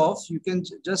mic is off. You can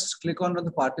just click on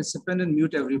the participant and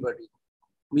mute everybody.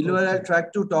 Meanwhile, I'll try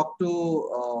to talk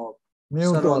to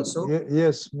mute sir all. also.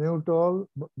 Yes, mute all.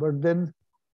 But then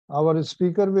our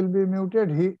speaker will be muted.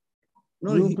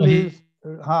 You please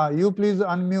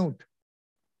unmute.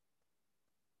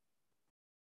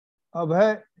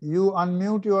 Abhay, you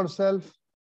unmute yourself.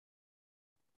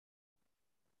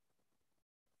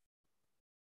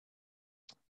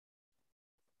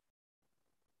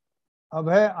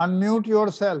 Abhay, unmute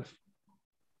yourself.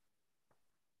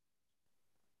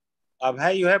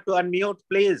 Abhay, you have to unmute,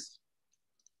 please.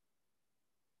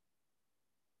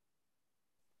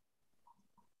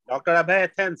 Dr. Abhay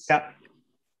Elhence. Yeah.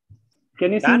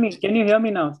 Can you see me? Can you hear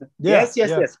me now, sir? Yes,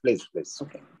 please.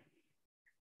 Okay.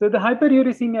 So the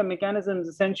hyperuricemia mechanisms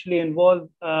essentially involve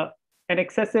an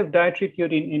excessive dietary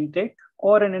purine intake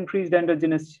or an increased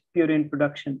endogenous purine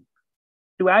production.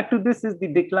 To add to this is the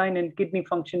decline in kidney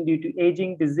function due to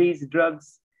aging, disease,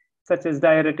 drugs such as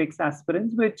diuretics,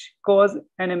 aspirins, which cause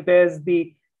and impairs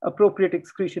the appropriate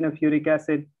excretion of uric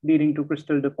acid, leading to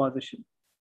crystal deposition.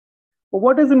 But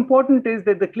what is important is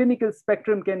that the clinical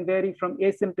spectrum can vary from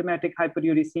asymptomatic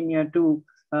hyperuricemia to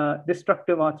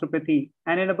destructive arthropathy.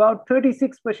 And in about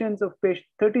 36%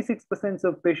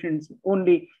 of patients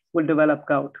only will develop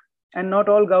gout. And not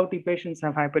all gouty patients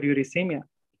have hyperuricemia.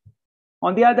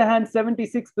 On the other hand,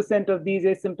 76% of these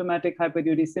asymptomatic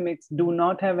hyperuricemics do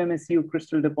not have MSU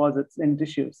crystal deposits in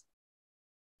tissues.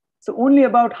 So only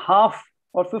about half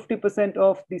or 50%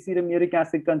 of the serum uric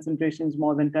acid concentrations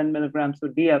more than 10 milligrams per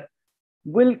DF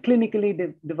will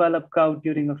clinically develop gout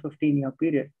during a 15-year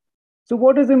period. So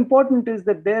what is important is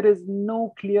that there is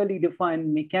no clearly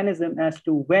defined mechanism as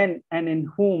to when and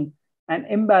in whom an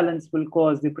imbalance will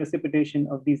cause the precipitation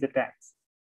of these attacks,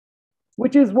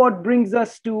 which is what brings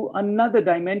us to another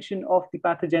dimension of the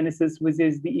pathogenesis, which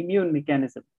is the immune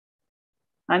mechanism.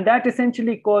 And that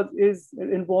essentially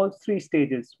involves three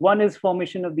stages. One is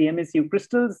formation of the MSU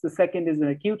crystals, the second is an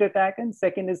acute attack, and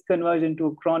second is conversion to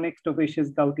a chronic staphylococcus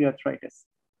gouty arthritis.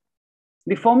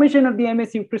 The formation of the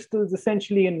MSU crystals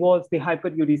essentially involves the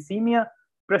hyperuricemia,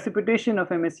 precipitation of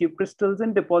MSU crystals,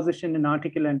 and deposition in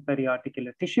articular and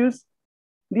periarticular tissues.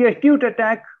 The acute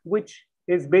attack, which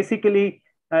is basically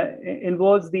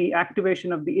involves the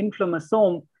activation of the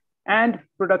inflammasome and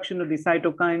production of the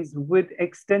cytokines with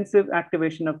extensive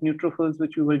activation of neutrophils,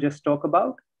 which we will just talk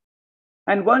about.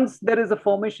 And once there is a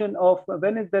formation of,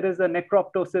 when there is a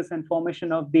necroptosis and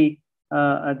formation of the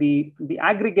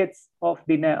aggregates of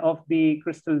the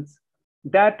crystals,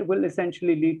 that will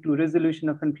essentially lead to resolution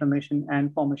of inflammation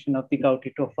and formation of the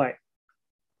gouty tophi.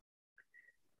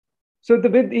 So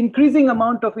with increasing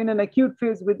amount of in an acute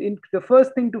phase, the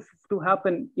first thing to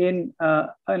happen in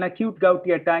an acute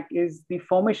gouty attack is the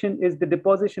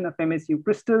deposition of MSU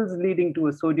crystals, leading to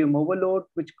a sodium overload,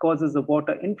 which causes a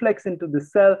water influx into the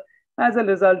cell. As a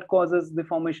result, causes the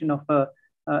formation of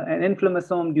an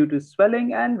inflammasome due to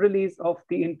swelling and release of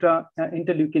the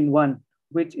interleukin-1,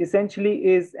 which essentially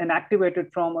is an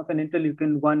activated form of an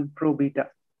interleukin-1 pro-beta.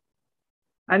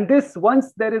 And this,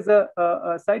 once there is a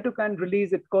cytokine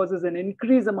release, it causes an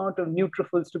increased amount of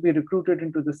neutrophils to be recruited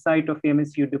into the site of the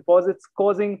MSU deposits,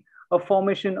 causing a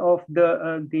formation of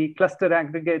the cluster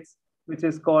aggregates, which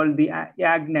is called the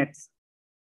agnets.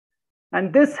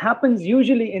 And this happens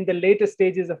usually in the later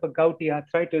stages of a gouty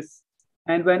arthritis,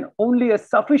 and when only a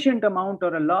sufficient amount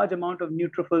or a large amount of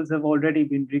neutrophils have already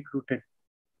been recruited.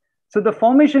 So the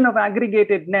formation of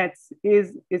aggregated nets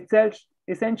is itself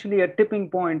essentially a tipping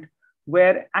point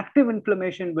where active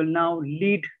inflammation will now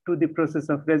lead to the process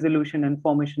of resolution and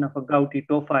formation of a gouty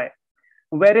tophi,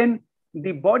 wherein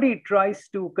the body tries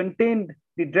to contain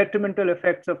the detrimental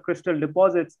effects of crystal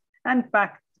deposits and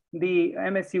pack the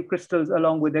MSU crystals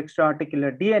along with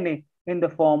extra-articular DNA in the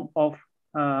form of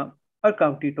a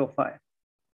gouty tophi.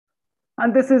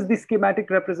 And this is the schematic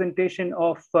representation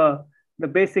of the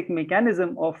basic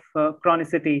mechanism of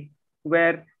chronicity,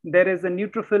 where there is a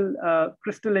neutrophil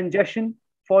crystal ingestion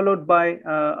followed by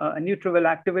a neutrophil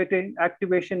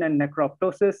activation and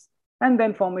necroptosis, and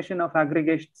then formation of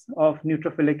aggregates of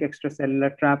neutrophilic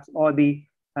extracellular traps or the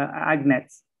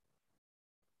agnets.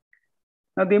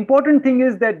 Now, the important thing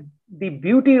is that the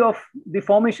beauty of the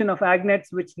formation of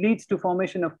agnets, which leads to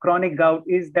formation of chronic gout,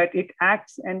 is that it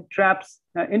acts and traps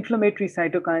inflammatory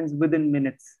cytokines within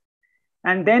minutes.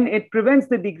 And then it prevents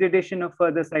the degradation of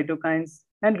further cytokines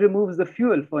and removes the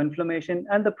fuel for inflammation,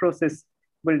 and the process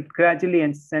will gradually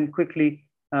and quickly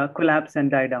collapse and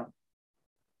die down.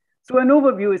 So an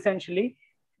overview, essentially,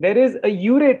 there is a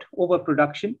urate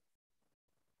overproduction,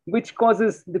 which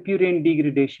causes the purine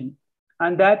degradation.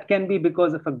 And that can be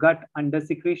because of a gut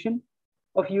undersecretion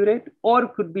of urate, or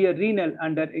could be a renal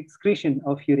underexcretion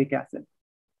of uric acid.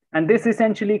 And this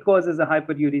essentially causes a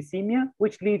hyperuricemia,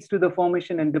 which leads to the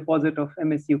formation and deposit of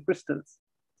MSU crystals.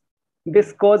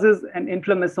 This causes an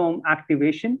inflammasome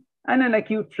activation and an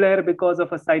acute flare because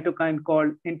of a cytokine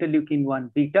called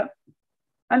interleukin-1 beta.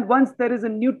 And once there is a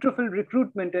neutrophil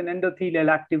recruitment and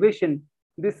endothelial activation,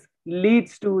 this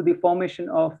leads to the formation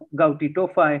of gouty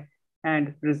tophi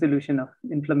and resolution of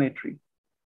inflammatory.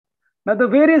 Now, the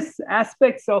various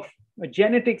aspects of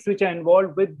genetics which are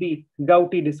involved with the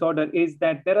gouty disorder is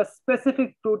that there are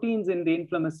specific proteins in the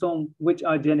inflammasome which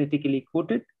are genetically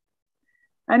coded.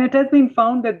 And it has been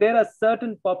found that there are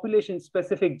certain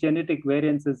population-specific genetic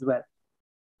variants as well.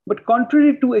 But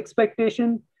contrary to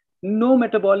expectation, no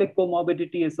metabolic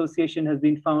comorbidity association has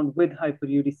been found with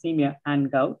hyperuricemia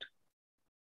and gout.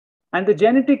 And the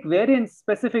genetic variants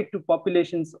specific to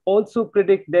populations also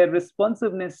predict their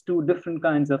responsiveness to different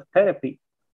kinds of therapy.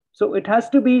 So it has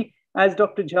to be, as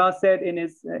Dr. Jha said in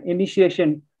his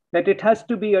initiation, that it has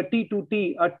to be a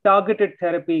T2T, a targeted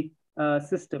therapy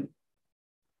system.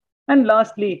 And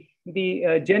lastly,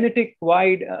 the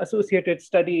genetic-wide associated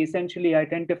study essentially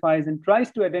identifies and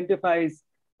tries to identify,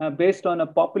 based on a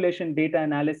population data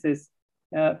analysis,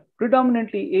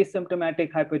 predominantly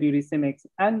asymptomatic hyperuricemics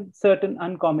and certain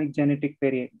uncommon genetic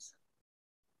variants.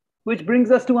 Which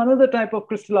brings us to another type of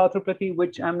crystal arthropathy,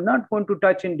 which I'm not going to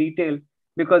touch in detail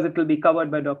because it will be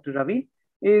covered by Dr. Ravi,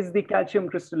 is the calcium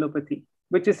crystallopathy,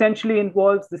 which essentially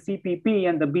involves the CPP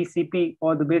and the BCP,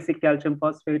 or the basic calcium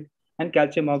phosphate and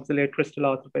calcium oxalate crystal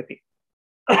arthropathy.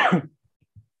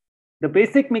 The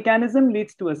basic mechanism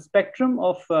leads to a spectrum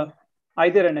of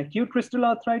either an acute crystal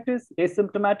arthritis,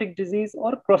 asymptomatic disease,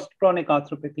 or chronic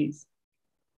arthropathies.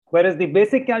 Whereas the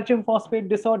basic calcium phosphate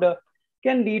disorder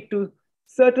can lead to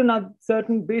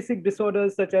certain basic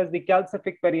disorders such as the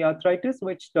calcific periarthritis,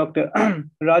 which Dr.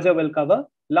 Raja will cover,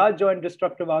 large joint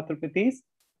destructive arthropathies,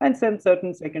 and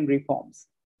certain secondary forms.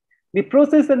 The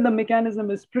process and the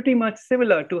mechanism is pretty much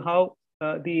similar to how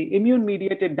the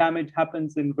immune-mediated damage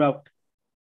happens in gout.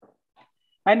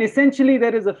 And essentially,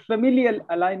 there is a familial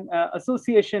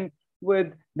association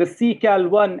with the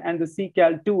CCAL1 and the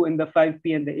CCAL2 in the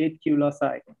 5P and the 8Q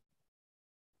loci.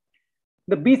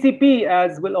 The BCP,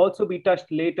 as will also be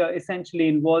touched later, essentially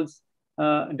involves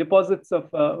deposits of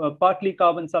partly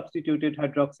carbon substituted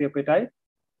hydroxyapatite,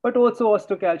 but also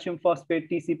osteocalcium phosphate,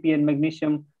 TCP, and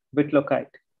magnesium bitlocite.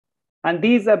 And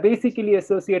these are basically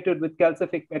associated with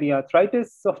calcific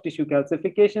periarthritis, soft tissue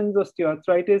calcifications,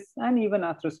 osteoarthritis, and even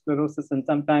atherosclerosis, and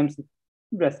sometimes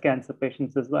breast cancer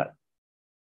patients as well.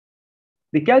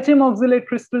 The calcium oxalate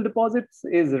crystal deposits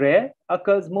is rare,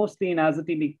 occurs mostly in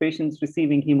azotemic patients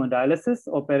receiving hemodialysis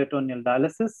or peritoneal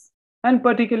dialysis, and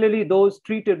particularly those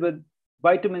treated with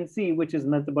vitamin C, which is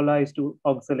metabolized to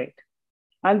oxalate.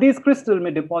 And these crystals may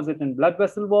deposit in blood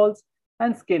vessel walls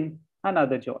and skin and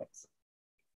other joints.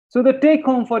 So the take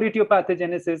home for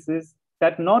etiopathogenesis is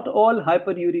that not all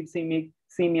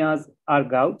hyperuricemias are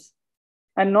gouts,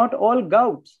 and not all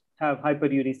gouts have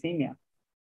hyperuricemia.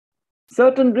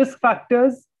 Certain risk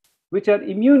factors, which are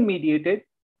immune mediated,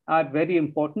 are very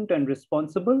important and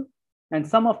responsible, and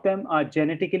some of them are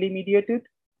genetically mediated,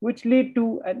 which lead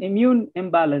to an immune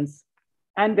imbalance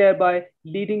and thereby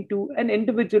leading to an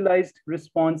individualized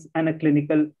response and a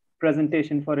clinical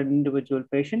presentation for an individual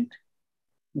patient.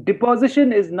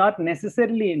 Deposition is not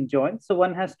necessarily in joints, so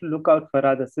one has to look out for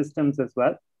other systems as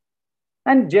well.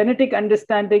 And genetic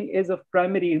understanding is of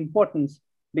primary importance,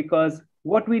 because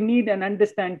what we need and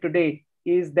understand today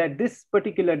is that this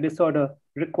particular disorder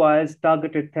requires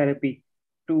targeted therapy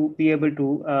to be able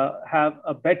to have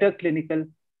a better clinical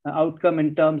outcome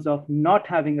in terms of not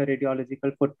having a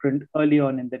radiological footprint early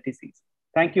on in the disease.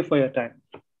 Thank you for your time.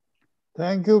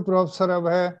 Thank you, Professor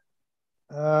Abhay.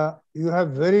 You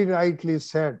have very rightly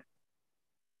said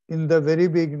in the very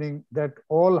beginning that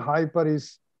all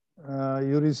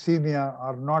hyperuricemia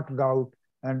are not gout,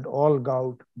 and all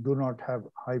gout do not have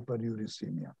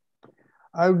hyperuricemia.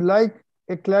 I would like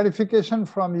a clarification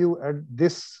from you at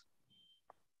this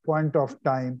point of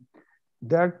time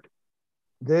that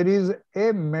there is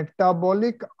a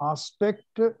metabolic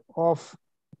aspect of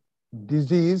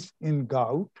disease in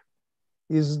gout.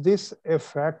 Is this a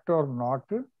fact or not?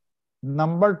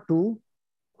 Number two,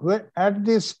 at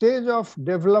the stage of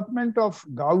development of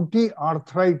gouty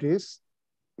arthritis,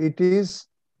 it is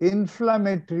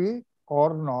inflammatory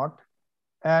or not?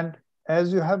 And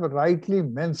as you have rightly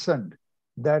mentioned,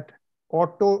 that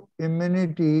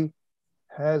autoimmunity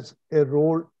has a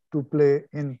role to play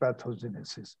in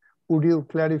pathogenesis. Would you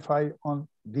clarify on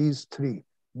these three?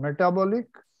 Metabolic?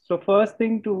 So first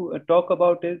thing to talk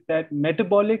about is that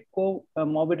metabolic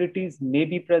comorbidities may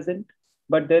be present,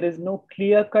 but there is no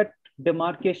clear-cut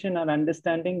demarcation or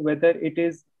understanding whether it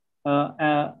is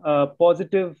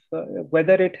positive,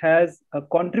 whether it has a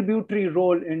contributory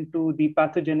role into the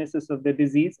pathogenesis of the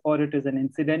disease, or it is an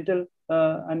incidental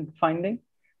finding.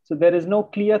 So there is no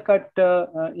clear-cut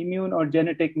immune or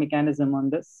genetic mechanism on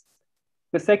this.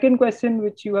 The second question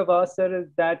which you have asked, sir, is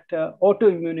that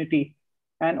autoimmunity.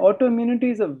 And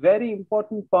autoimmunity is a very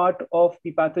important part of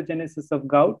the pathogenesis of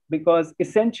gout, because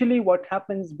essentially what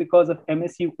happens because of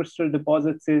MSU crystal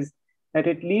deposits is that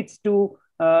it leads to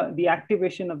the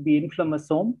activation of the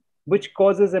inflammasome, which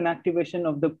causes an activation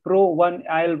of the pro-1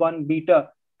 IL-1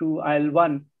 beta to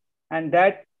IL-1. And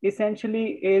that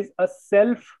essentially is a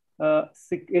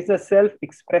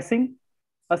self-expressing,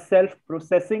 a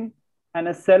self-processing, and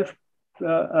a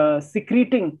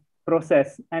self-secreting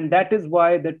process. And that is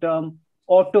why the term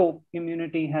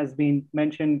autoimmunity has been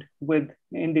mentioned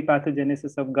in the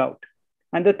pathogenesis of gout.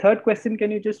 And the third question,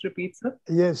 can you just repeat, sir?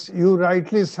 Yes, you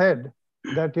rightly said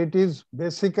that it is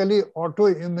basically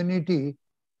autoimmunity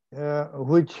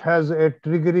which has a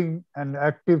triggering and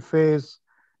active phase.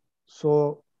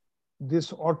 So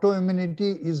this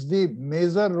autoimmunity is the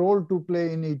major role to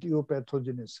play in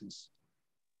etiopathogenesis.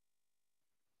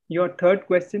 Your third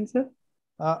question, sir?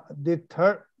 The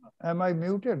third, am I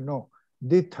muted? No.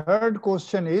 The third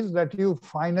question is that you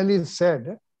finally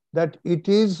said that it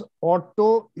is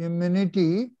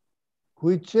autoimmunity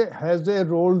which has a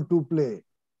role to play.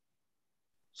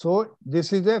 So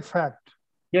this is a fact.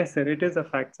 Yes, sir. It is a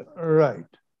fact, sir. Right.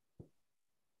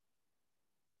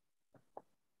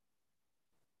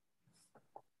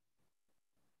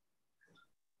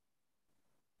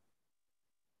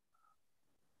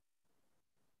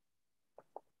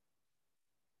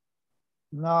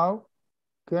 Now,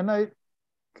 can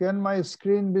my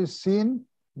screen be seen?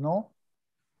 No?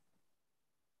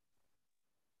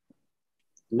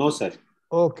 No, sir.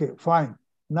 Okay, fine.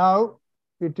 Now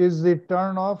it is the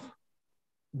turn of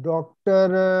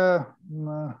Dr.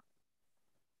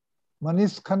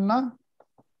 Manish Khanna.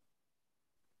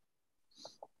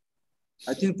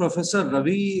 I think Professor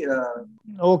Ravi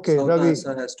okay, Sauhta Ravi.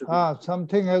 sir has to be.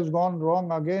 Something has gone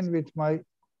wrong again with my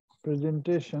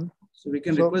presentation. So we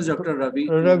can request Dr. Ravi.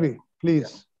 Ravi,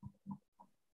 please.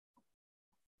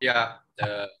 Yeah.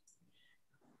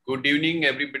 Good evening,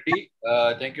 everybody.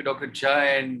 Thank you, Dr.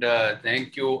 Jha, and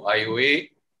thank you, IOA.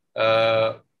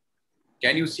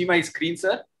 Can you see my screen,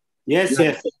 sir? Yes,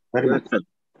 yes, very much.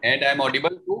 And I'm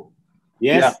audible too?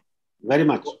 Yes, very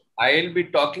much. I'll be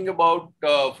talking about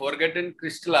forgotten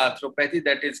crystal arthropathy,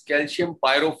 that is calcium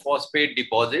pyrophosphate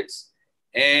deposits.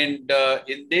 And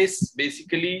in this,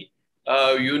 basically,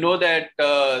 you know that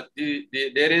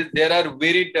there are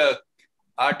varied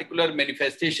articular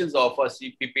manifestations of a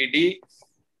CPPD.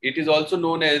 It is also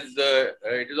known as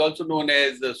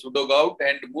pseudo gout,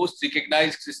 and most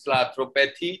recognized crystal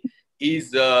arthropathy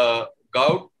is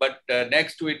gout, but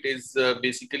next to it is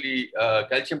basically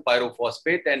calcium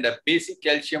pyrophosphate, and basic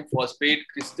calcium phosphate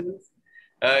crystals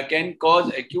can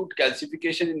cause acute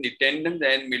calcification in the tendons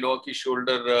and Milwaukee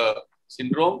shoulder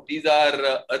syndrome. These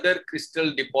are other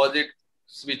crystal deposits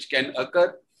which can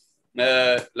occur,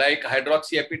 like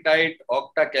hydroxyapatite,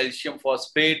 octacalcium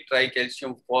phosphate,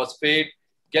 tricalcium phosphate,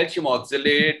 calcium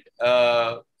oxalate,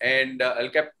 and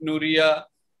alkapnuria,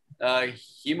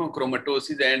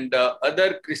 hemochromatosis, and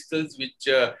other crystals which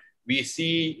we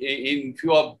see in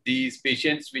few of these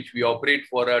patients which we operate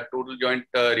for a total joint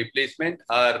replacement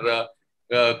are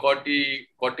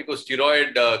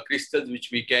corticosteroid crystals which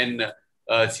we can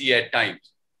see at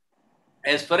times.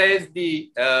 As far as the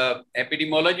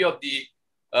epidemiology of the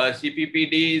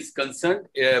CPPD is concerned,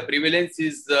 prevalence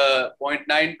is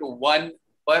 0.9 to 1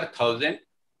 per 1,000,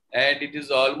 and it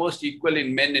is almost equal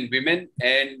in men and women.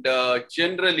 And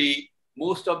generally,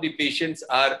 most of the patients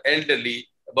are elderly,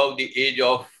 above the age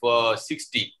of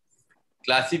 60.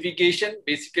 Classification,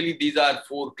 basically, these are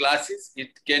 4 classes. It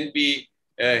can be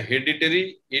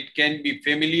hereditary, it can be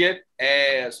familiar,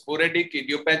 sporadic,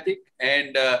 idiopathic,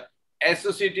 and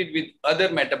associated with other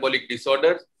metabolic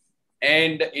disorders.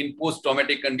 And in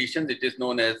post-traumatic conditions, it is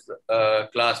known as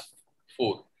class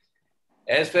 4.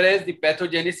 As far as the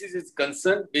pathogenesis is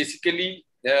concerned, basically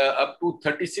up to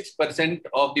 36%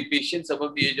 of the patients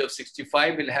above the age of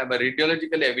 65 will have a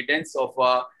radiological evidence of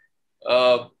a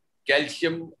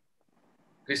calcium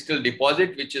crystal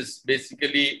deposit, which is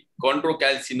basically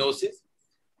chondrocalcinosis.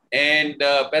 And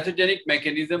pathogenic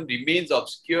mechanism remains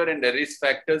obscure, and the risk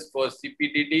factors for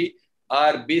CPDD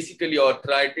are basically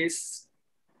arthritis,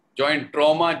 joint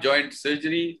trauma, joint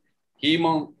surgery,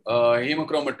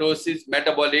 hemochromatosis,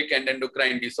 metabolic and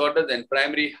endocrine disorders, and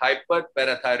primary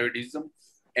hyperparathyroidism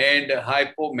and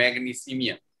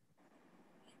hypomagnesemia.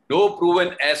 No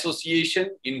proven association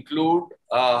include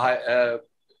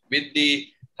with the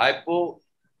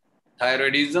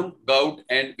hypothyroidism, gout,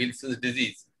 and Wilson's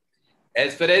disease.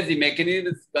 As far as the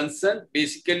mechanism is concerned,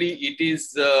 basically it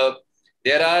is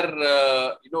there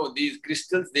are these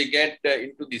crystals, they get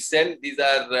into the cell. These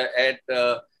are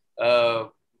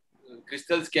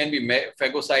crystals can be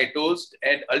phagocytosed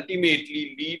and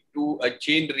ultimately lead to a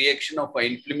chain reaction of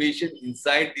inflammation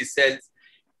inside the cells,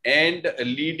 and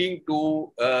leading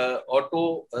to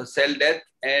auto cell death,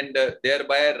 and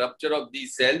thereby a rupture of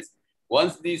these cells.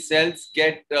 Once these cells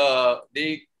get,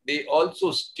 they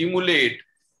also stimulate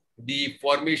the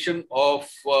formation of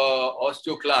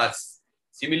osteoclasts.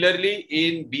 Similarly,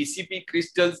 in BCP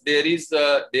crystals, there is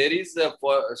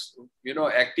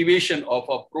activation of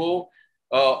a pro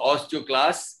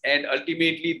osteoclasts, and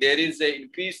ultimately there is an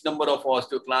increased number of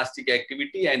osteoclastic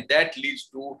activity, and that leads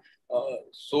to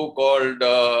so-called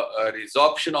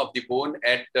resorption of the bone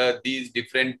at these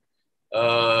different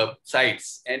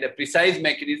sites. And a precise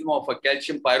mechanism of a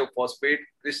calcium pyrophosphate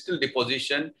crystal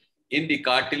deposition in the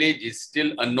cartilage is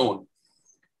still unknown.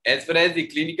 As far as the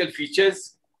clinical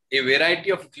features, a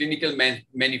variety of clinical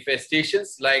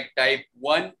manifestations like type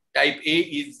 1, type A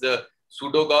is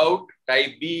pseudogout.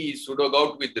 Type B is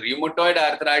pseudogout with rheumatoid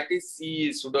arthritis. C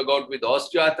is pseudogout with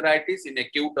osteoarthritis in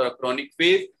acute or chronic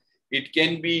phase. It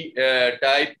can be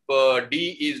type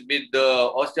D is with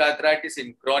osteoarthritis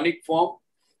in chronic form.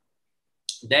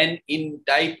 Then in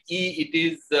type E, it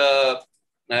is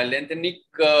lengthenic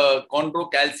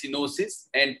chondrocalcinosis,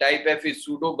 and type F is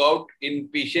pseudogout in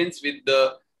patients with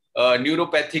the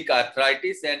neuropathic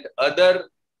arthritis, and other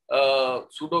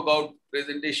pseudogout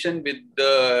presentation with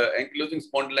the ankylosing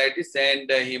spondylitis and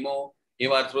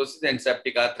hemarthrosis and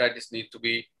septic arthritis need to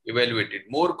be evaluated.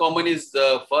 More common is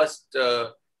the first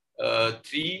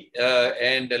three,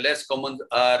 and less common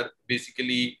are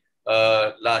basically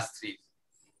last three.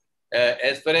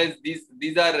 As far as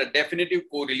these are definitive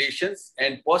correlations,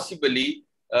 and possibly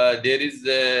there is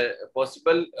a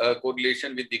possible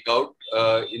correlation with the gout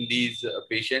in these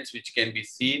patients, which can be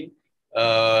seen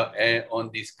on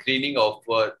the screening of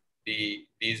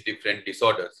these different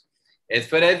disorders. As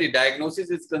far as the diagnosis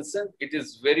is concerned, it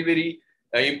is very, very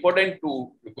important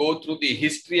to go through the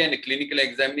history and clinical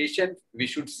examination. We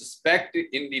should suspect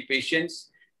in the patients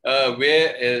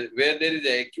where there is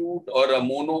a acute or a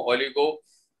mono oligo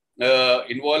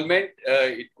involvement.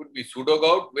 It could be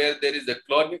pseudogout where there is a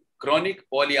chronic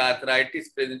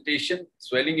polyarthritis presentation,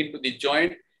 swelling into the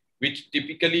joint, which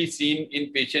typically seen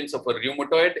in patients of a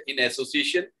rheumatoid in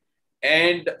association,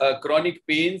 and chronic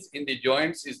pains in the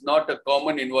joints is not a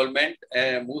common involvement.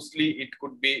 Mostly it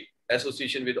could be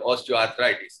association with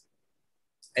osteoarthritis.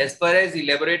 As far as the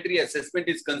laboratory assessment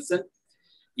is concerned,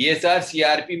 ESR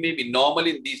CRP may be normal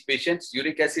in these patients.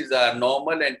 Uric acids are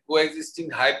normal, and coexisting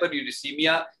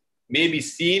hyperuricemia may be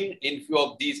seen in few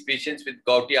of these patients with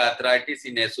gouty arthritis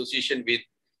in association with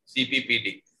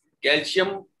CPPD.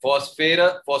 Calcium,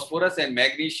 phosphorus and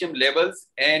magnesium levels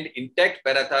and intact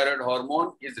parathyroid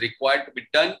hormone is required to be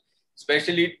done,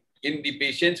 especially in the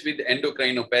patients with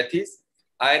endocrinopathies.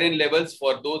 Iron levels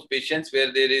for those patients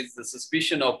where there is the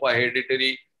suspicion of a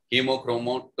hereditary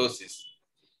hemochromatosis.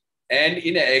 And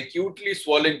in an acutely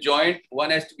swollen joint, one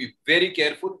has to be very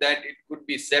careful that it could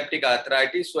be septic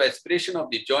arthritis. So aspiration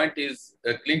of the joint is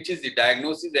clinches the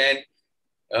diagnosis, and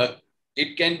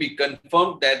it can be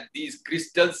confirmed that these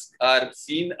crystals are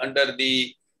seen under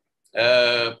the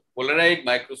Polaroid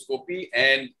microscopy,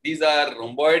 and these are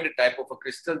rhomboid type of a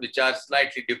crystal which are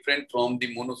slightly different from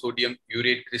the monosodium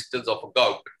urate crystals of a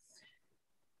gout.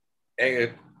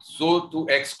 So to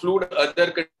exclude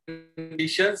other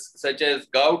conditions such as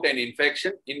gout and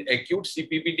infection, in acute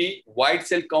CPPD, white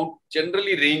cell count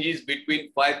generally ranges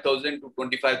between 5,000 to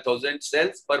 25,000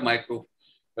 cells per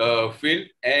microfield,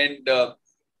 and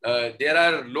there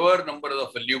are lower numbers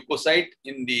of leukocyte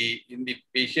in the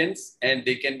patients, and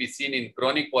they can be seen in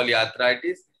chronic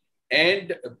polyarthritis,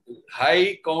 and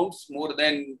high counts more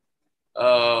than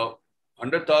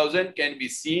 100,000 can be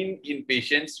seen in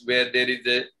patients where there is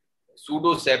a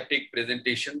pseudoseptic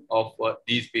presentation of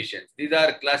these patients. These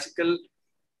are classical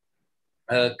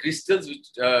crystals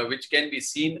which can be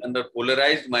seen under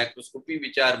polarized microscopy,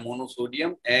 which are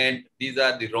monosodium, and these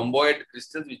are the rhomboid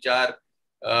crystals which are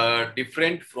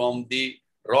different from the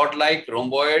rod-like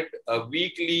rhomboid,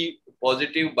 weakly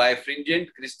positive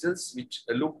bifringent crystals which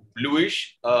look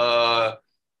bluish, are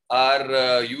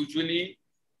usually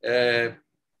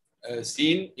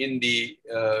seen in the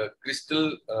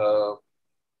crystal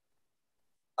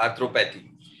arthropathy.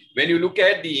 When you look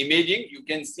at the imaging, you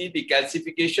can see the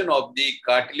calcification of the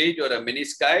cartilage or a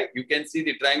menisci. You can see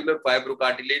the triangular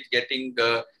fibrocartilage getting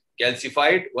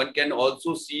calcified. One can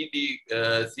also see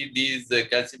these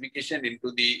calcification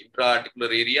into the intra-articular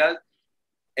areas.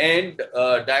 And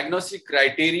diagnostic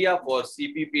criteria for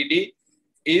CPPD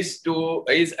is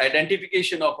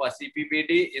identification of a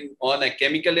CPPD on a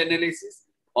chemical analysis,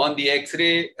 on the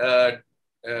X-ray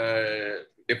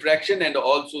diffraction, and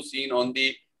also seen on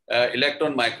the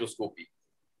electron microscopy.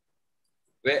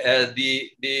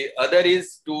 The other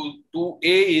is 2A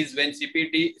is when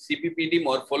CPPD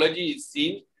morphology is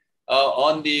seen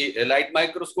on the light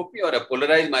microscopy or a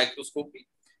polarized microscopy.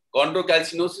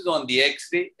 Chondrocalcinosis on the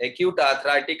X-ray, acute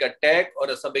arthritic attack or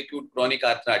a subacute chronic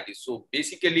arthritis. So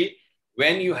basically,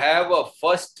 when you have a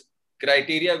first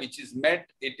criteria which is met,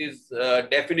 it is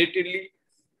definitely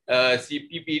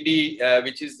CPPD,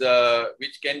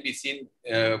 which can be seen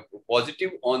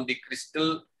positive on the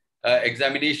crystal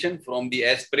examination from the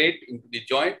aspirate into the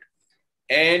joint,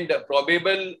 and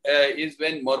probable is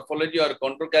when morphology or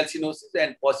chondrocalcinosis,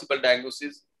 and possible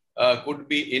diagnosis could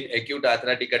be in acute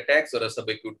arthritic attacks or a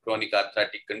subacute chronic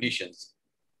arthritic conditions.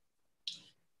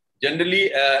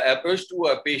 Generally, approach to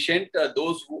a patient,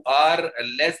 those who are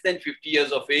less than 50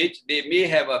 years of age, they may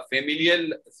have a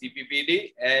familial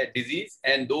CPPD disease,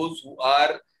 and those who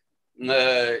are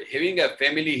having a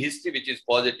family history which is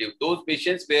positive. Those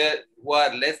patients who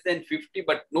are less than 50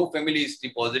 but no family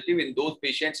history positive, in those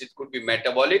patients it could be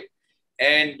metabolic,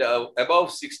 and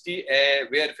above 60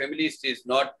 where family history is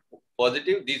not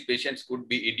positive, these patients could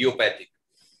be idiopathic.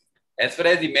 As far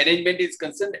as the management is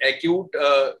concerned, acute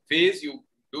phase, you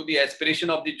do the aspiration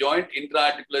of the joint.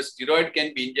 Intra-articular steroid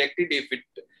can be injected if it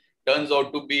turns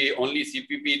out to be only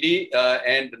CPPD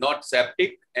and not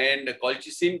septic, and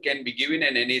colchicine can be given,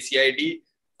 and NaCID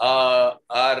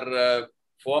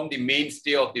form the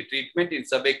mainstay of the treatment. In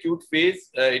subacute phase,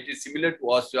 it is similar to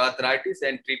osteoarthritis,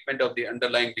 and treatment of the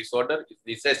underlying disorder is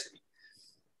necessary.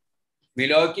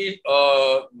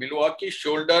 Milwaukee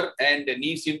shoulder and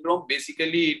knee syndrome,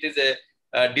 basically it is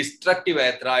a destructive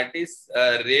arthritis,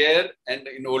 rare and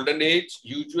in olden age,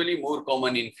 usually more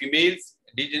common in females.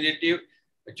 Degenerative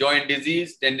joint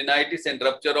disease, tendinitis and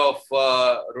rupture of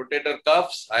rotator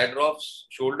cuffs, hydrops,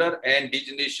 shoulder, and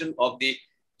degeneration of the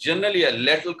generally a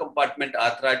lateral compartment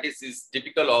arthritis is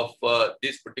typical of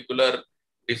this particular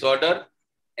disorder.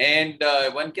 And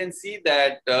one can see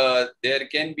that there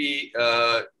can be,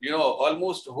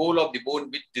 almost whole of the bone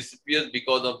which disappears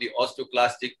because of the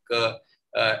osteoclastic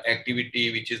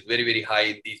activity, which is very, very high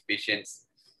in these patients.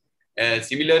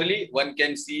 Similarly, one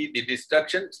can see the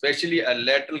destruction, especially a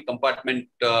lateral compartment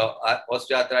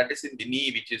osteoarthritis in the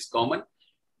knee, which is common.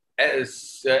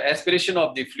 Aspiration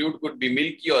of the fluid could be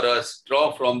milky or a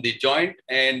straw from the joint,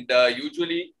 and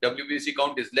usually WBC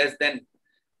count is less than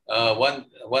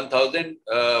 1,000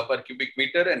 per cubic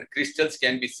meter, and crystals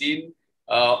can be seen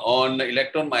on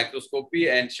electron microscopy,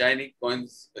 and shiny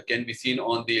coins can be seen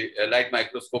on the light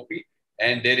microscopy,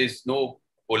 and there is no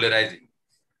polarizing.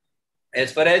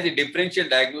 As far as the differential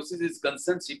diagnosis is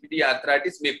concerned, CPD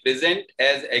arthritis may present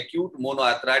as acute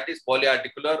monoarthritis,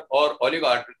 polyarticular or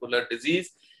oligoarticular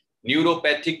disease,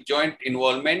 neuropathic joint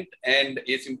involvement, and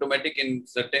asymptomatic in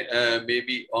certain,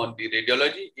 maybe on the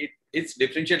radiology. Its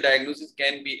differential diagnosis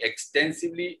can be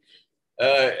extensively,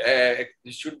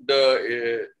 should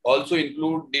also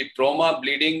include the trauma,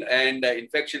 bleeding, and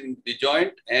infection in the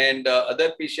joint, and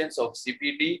other patients of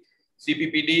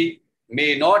CPPD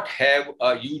may not have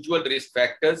usual risk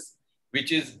factors,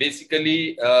 which is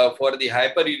basically for the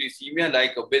hyperuricemia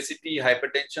like obesity,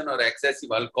 hypertension, or excessive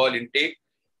alcohol intake,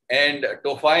 and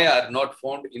tophi are not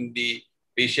found in the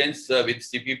patients with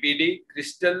CPPD.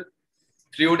 Crystal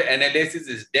fluid analysis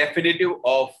is definitive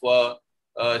of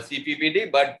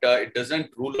CPPD, but it doesn't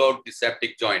rule out the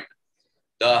septic joint.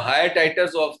 The higher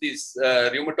titers of this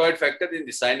rheumatoid factor in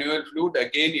the synovial fluid,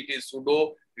 again, it is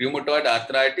pseudo rheumatoid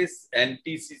arthritis.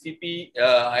 Anti-CCP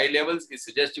high levels is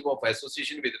suggestive of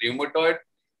association with rheumatoid,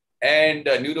 and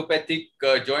neuropathic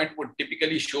joint would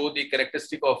typically show the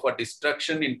characteristic of a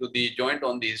destruction into the joint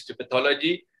on the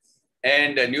histopathology.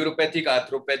 And neuropathic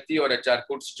arthropathy or a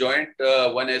Charcot's joint,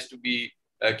 one has to be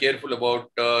careful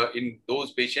about in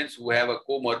those patients who have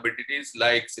comorbidities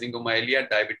like syringomyelia,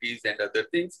 diabetes, and other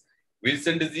things.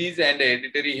 Wilson disease and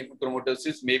hereditary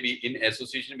hemochromatosis may be in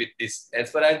association with this.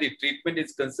 As far as the treatment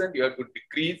is concerned, you have to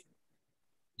decrease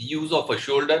the use of a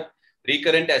shoulder.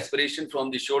 Recurrent aspiration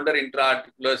from the shoulder.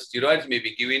 Intra-articular steroids may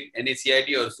be given.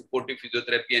 NaCID or supportive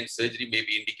physiotherapy and surgery may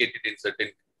be indicated in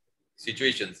certain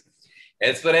situations.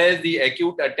 As far as the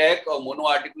acute attack or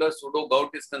monoarticular pseudo-gout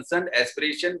is concerned,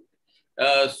 aspiration.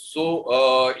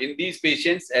 In these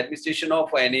patients, administration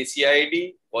of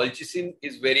NaCID, colchicine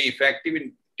is very effective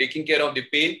in taking care of the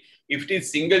pain. If it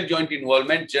is single joint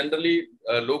involvement, generally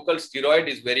local steroid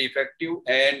is very effective,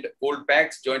 and cold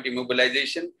packs, joint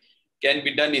immobilization can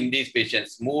be done in these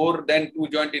patients. More than 2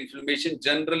 joint inflammation,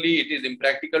 generally it is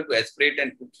impractical to aspirate,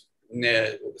 and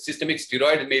systemic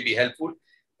steroid may be helpful.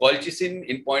 Colchicine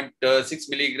in 0.6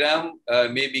 milligram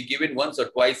may be given once or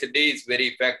twice a day, is very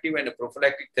effective, and a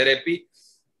prophylactic therapy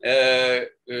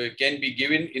can be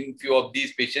given in few of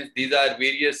these patients. These are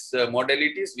various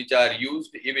modalities which are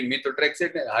used. Even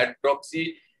methotrexate and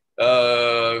hydroxy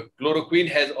chloroquine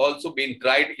has also been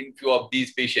tried in few of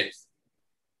these patients.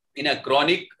 In a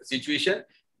chronic situation,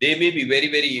 they may be very,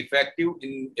 very effective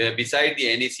in beside the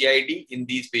NaCID in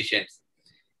these patients.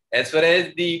 As far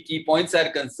as the key points are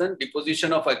concerned,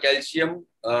 deposition of a calcium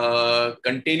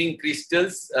containing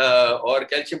crystals or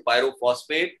calcium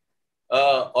pyrophosphate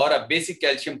or a basic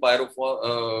calcium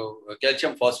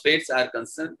phosphates are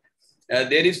concerned.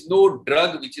 There is no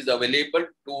drug which is available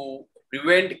to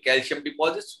prevent calcium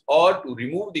deposits or to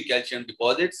remove the calcium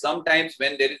deposits. Sometimes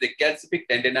when there is a calcific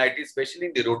tendinitis, especially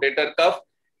in the rotator cuff,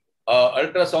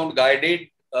 ultrasound guided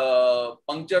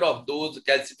puncture of those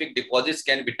calcific deposits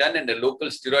can be done, and a local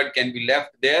steroid can be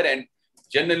left there, and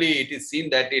generally it is seen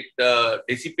that it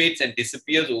dissipates and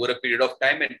disappears over a period of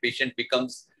time, and patient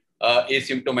becomes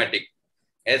asymptomatic.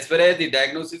 As far as the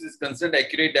diagnosis is concerned,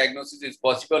 accurate diagnosis is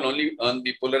possible only on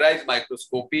the polarized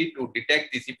microscopy to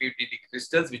detect the CPPD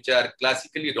crystals, which are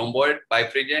classically rhomboid,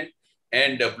 bifurcant,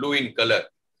 and blue in color.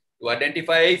 To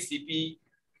identify BCP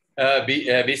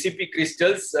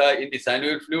crystals in the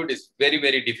synovial fluid is very,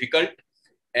 very difficult.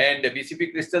 And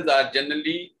BCP crystals are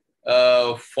generally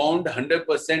found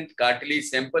 100% cartilage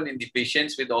sample in the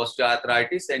patients with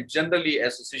osteoarthritis, and generally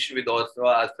association with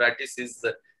osteoarthritis is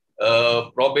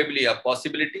probably a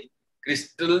possibility.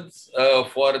 Crystals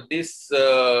for this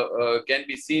can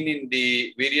be seen in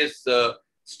the various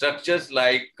structures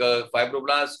like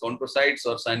fibroblasts, chondrocytes,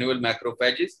 or synovial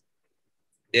macrophages.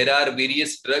 There are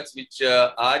various drugs which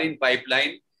are in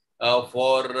pipeline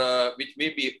which may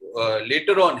be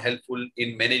later on helpful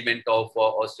in management of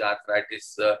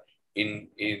osteoarthritis in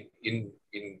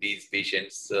these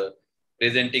patients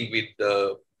presenting with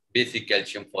basic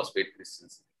calcium phosphate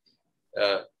crystals.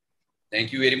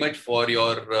 Thank you very much for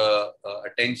your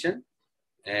attention,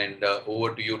 and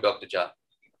over to you, Dr. Jha.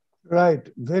 Right,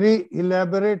 very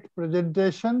elaborate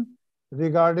presentation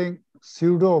regarding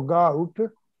pseudo gout.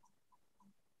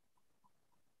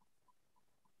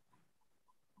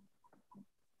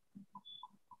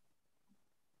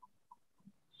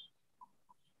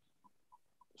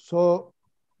 So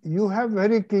you have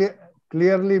very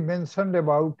clearly mentioned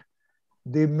about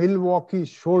the Milwaukee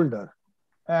shoulder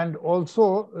and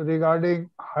also regarding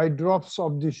hydrops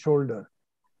of the shoulder.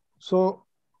 So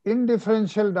in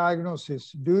differential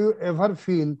diagnosis, do you ever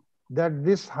feel that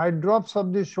this hydrops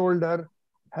of the shoulder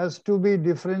has to be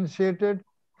differentiated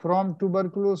from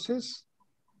tuberculosis?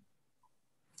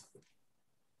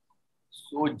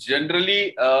 So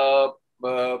generally,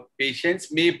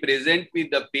 patients may present with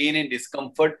the pain and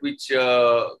discomfort which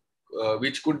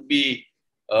could be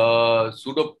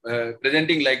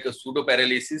presenting like a pseudo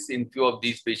paralysis in few of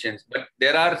these patients. But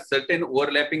there are certain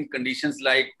overlapping conditions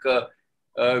like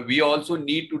we also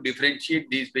need to differentiate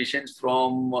these patients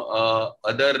from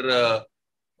other.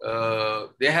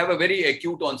 They have a very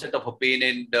acute onset of a pain,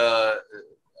 and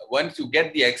once you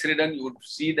get the X-ray done, you would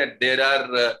see that there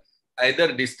are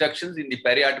either destructions in the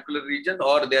periarticular region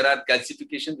or there are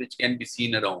calcifications which can be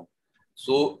seen around.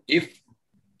 So if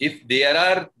there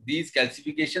are these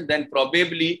calcifications, then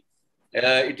probably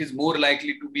it is more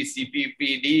likely to be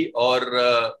CPPD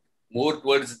or more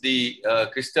towards the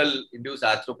crystal-induced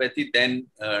arthropathy than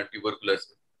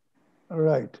tuberculosis.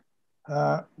 Right.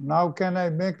 Now can I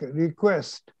make a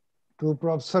request to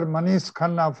Professor Manish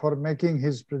Khanna for making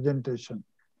his presentation?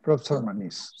 Professor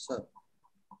Manish. Sir.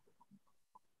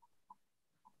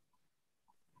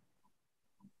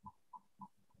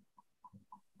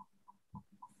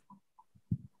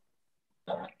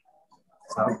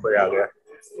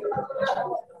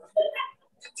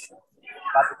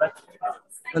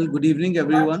 Well, good evening,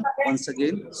 everyone, once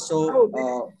again.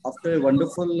 So, after a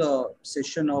wonderful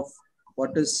session of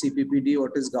what is CPPD,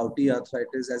 what is gouty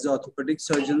arthritis, as orthopedic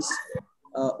surgeons,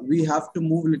 we have to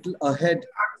move a little ahead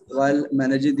while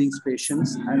managing these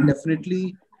patients. And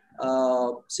definitely,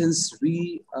 since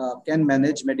we can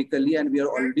manage medically and we are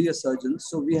already a surgeon,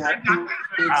 so we have to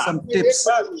take some tips.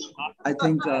 I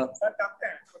think,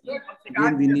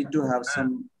 again, we need to have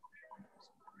some.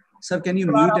 Sir, can you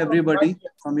mute everybody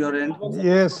from your end?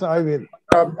 Yes, I will.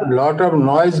 A lot of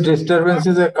noise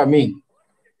disturbances are coming.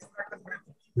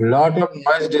 Lot of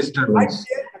noise disturbance.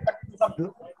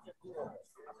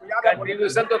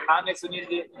 Contribution तो था नहीं Sunil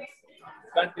ji,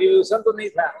 contribution तो नहीं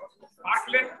था.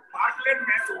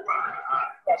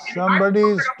 Somebody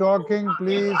is talking,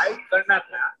 please. करना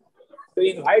था तो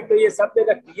invite तो ये सब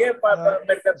जगह किए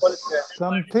medical college.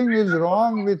 Something is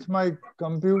wrong with my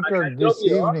computer this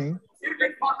evening.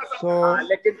 So is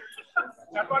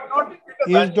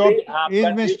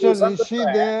Mr. Rishi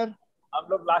there? हम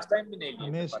लोग लास्ट टाइम भी नहीं लिए.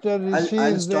 Mr. Rishi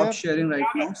I'll is stop there. sharing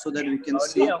right now so that we can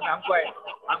see.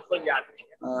 हमको याद नहीं.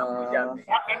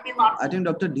 I think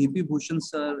Dr. DP Bhushan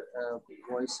sir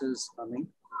voice is coming.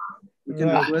 We can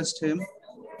request him.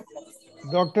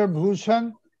 Dr.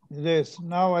 Bhushan, yes.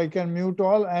 Now I can mute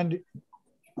all, and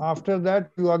after that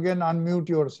you again unmute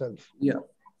yourself. Yeah.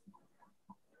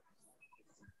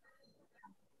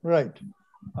 Right.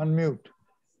 Unmute.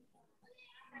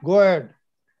 Go ahead.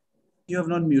 You have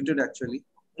not muted actually.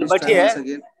 But here, once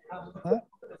again.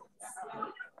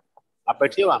 आप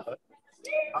बैठिए वहाँ पर.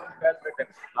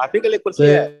 आप ही के लिए कुर्सी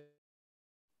है.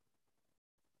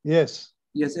 Yes.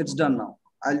 Yes, it's done now.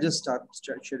 I'll just start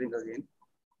sharing again.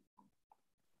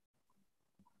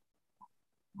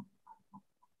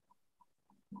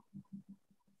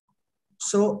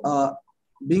 So,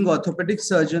 being orthopedic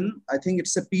surgeon, I think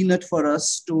it's a peanut for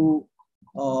us to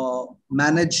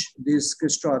manage this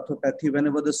crystalorthopathy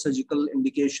whenever the surgical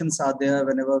indications are there,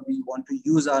 whenever we want to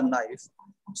use our knife.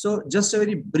 So just a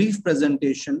very brief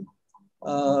presentation.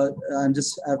 I've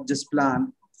just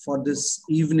planned for this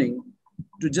evening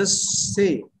to just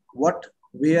say what,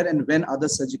 where, and when are the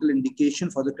surgical indication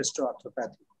for the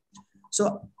crystalorthopathy.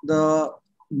 So the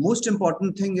most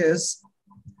important thing is,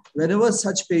 whenever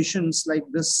such patients like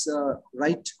this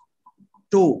right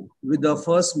toe with the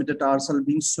first metatarsal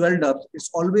being swelled up, it's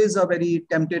always a very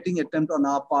tempting attempt on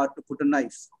our part to put a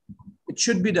knife. It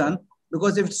should be done,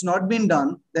 because if it's not been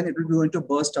done, then it will be going to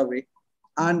burst away.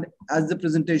 And as the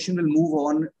presentation will move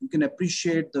on, you can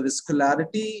appreciate the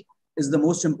viscolarity is the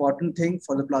most important thing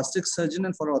for the plastic surgeon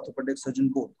and for orthopedic surgeon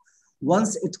both.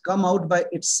 Once it come out by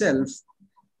itself,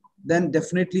 then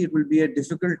definitely it will be a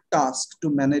difficult task to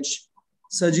manage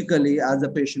surgically, as the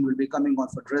patient will be coming on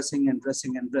for dressing and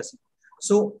dressing and dressing.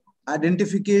 So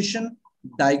identification,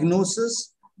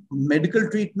 diagnosis, medical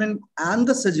treatment, and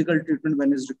the surgical treatment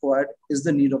when is required is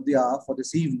the need of the hour for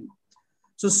this evening.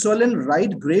 So swollen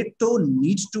right great toe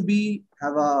needs to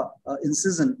have a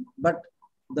incision, but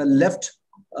the left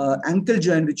ankle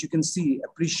joint, which you can see,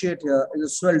 appreciate here,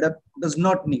 is swelled up, does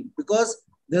not need, because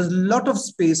there's a lot of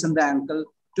space in the ankle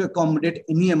to accommodate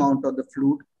any amount of the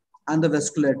fluid, and the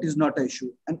vascularity is not an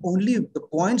issue. And only the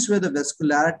points where the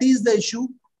vascularity is the issue,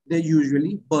 they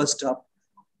usually burst up,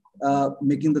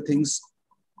 making the things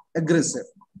aggressive.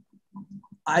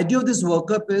 Idea of this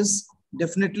workup is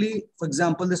definitely, for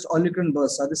example, this olecranon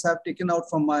bursa. This I've taken out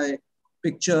from my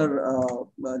picture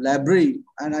library,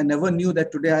 and I never knew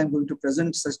that today I'm going to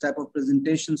present such type of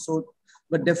presentation. So,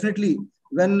 but definitely,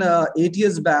 when 8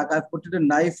 years back, I put a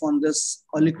knife on this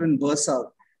olecranon bursa,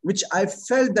 which I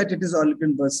felt that it is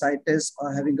olecranon bursitis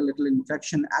or having a little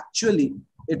infection. Actually,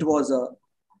 it was a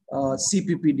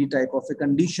CPPD type of a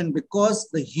condition, because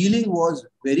the healing was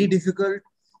very difficult.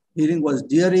 Healing was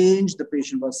deranged. The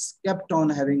patient was kept on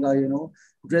having a,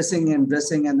 dressing and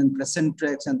then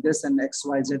Placentrex and this and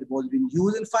XYZ was being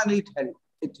used, and finally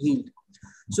it healed.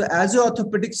 So as an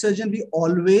orthopedic surgeon, we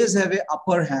always have an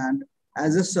upper hand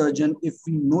as a surgeon if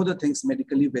we know the things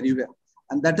medically very well.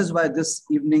 And that is why this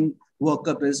evening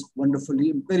workup is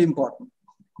wonderfully very important.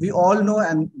 We all know,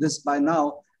 and this by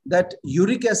now, that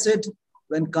uric acid,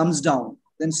 when comes down,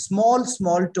 then small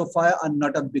tophi are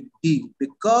not a big deal,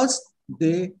 because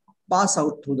they pass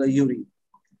out through the urine.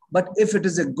 But if it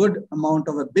is a good amount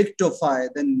of a big tophi,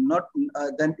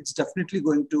 then it's definitely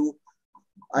going to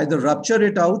either rupture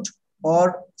it out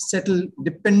or settle,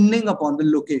 depending upon the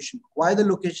location. Why the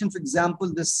location? For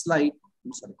example, this slide,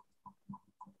 I'm sorry.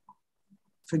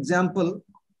 For example,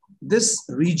 this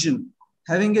region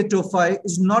having a tophi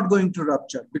is not going to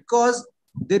rupture, because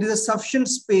there is a sufficient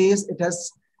space. It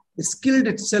has skilled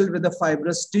itself with the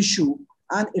fibrous tissue,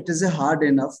 and it is hard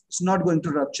enough. It's not going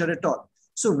to rupture at all.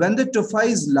 So when the tophi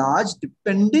is large,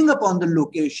 depending upon the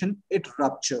location, it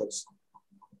ruptures.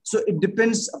 So it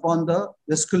depends upon the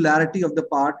vascularity of the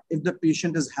part. If the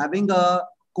patient is having a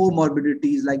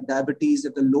comorbidities like diabetes,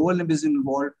 if the lower limb is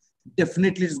involved,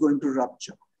 definitely it's going to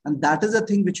rupture. And that is the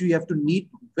thing which we have to need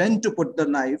when to put the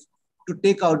knife to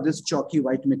take out this chalky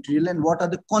white material, and what are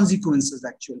the consequences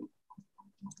actually.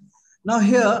 Now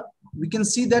here we can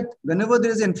see that whenever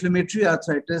there is inflammatory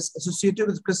arthritis associated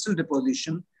with crystal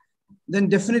deposition, then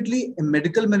definitely a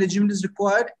medical management is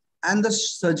required and the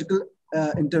surgical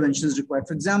intervention is required.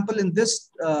 For example, in this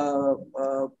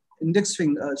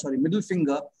middle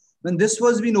finger, when this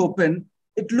was being opened,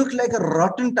 it looked like a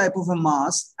rotten type of a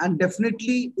mass. And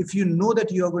definitely, if you know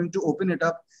that you are going to open it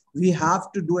up, we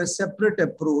have to do a separate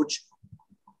approach,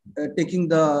 taking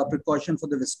the precaution for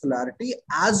the viscolarity,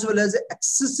 as well as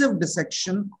excessive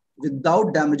dissection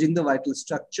without damaging the vital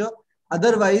structure.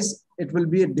 Otherwise, it will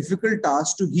be a difficult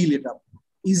task to heal it up.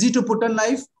 Easy to put a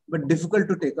knife, but difficult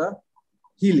to take a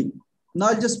healing. Now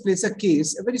I'll just place a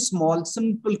case, a very small,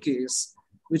 simple case,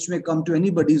 which may come to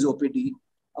anybody's OPD.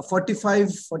 A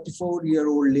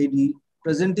 44-year-old lady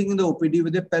presenting in the OPD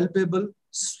with a palpable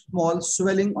small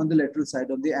swelling on the lateral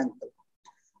side of the ankle.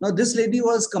 Now this lady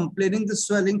was complaining the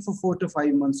swelling for 4 to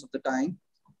 5 months of the time,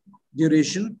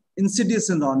 duration, insidious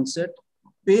in onset.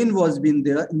 Pain was being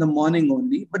there in the morning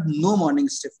only, but no morning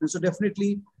stiffness. So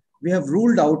definitely we have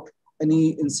ruled out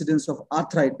any incidence of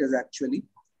arthritis actually.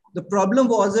 The problem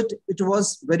was that it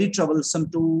was very troublesome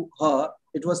to her.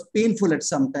 It was painful at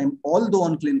some time, although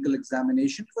on clinical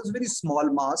examination, it was very small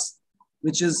mass,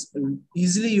 which is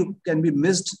easily can be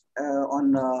missed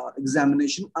on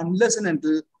examination unless and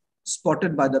until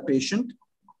spotted by the patient.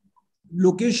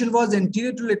 Location was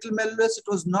anterior to lateral malleolus. It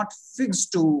was not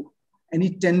fixed to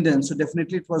any tendon. So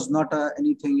definitely it was not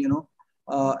anything,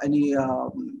 any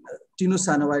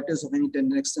tenosynovitis of any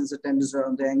tendon extensor tendons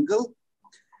around the ankle.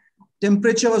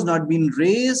 Temperature was not being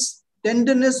raised.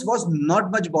 Tenderness was not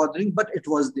much bothering, but it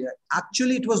was there.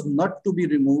 Actually, it was not to be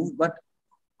removed, but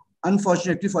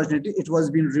unfortunately, fortunately, it was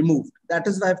being removed. That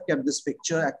is why I've kept this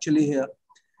picture actually here.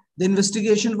 The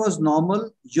investigation was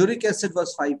normal. Uric acid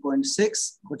was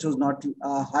 5.6, which was not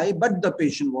high, but the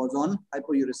patient was on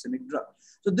hypouricemic drug.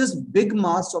 So this big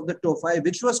mass of the tophi,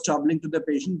 which was troubling to the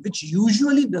patient, which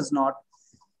usually does not,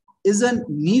 is a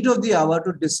need of the hour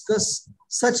to discuss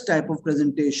such type of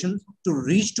presentation to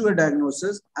reach to a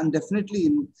diagnosis. And definitely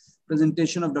in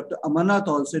presentation of Dr. Amarnath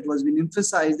also, it was being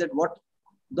emphasized that what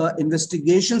the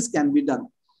investigations can be done.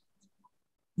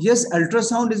 Yes,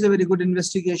 ultrasound is a very good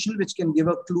investigation, which can give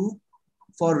a clue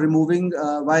for removing,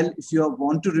 while if you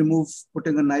want to remove,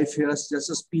 putting a knife here, it's just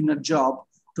a peanut job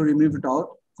to remove it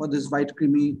out for this white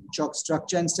creamy chalk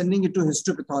structure, and sending it to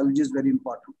histopathology is very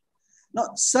important. Now,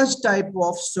 such type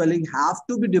of swelling have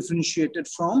to be differentiated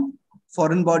from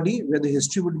foreign body where the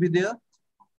history would be there.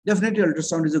 Definitely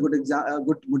ultrasound is a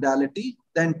good modality.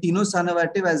 Then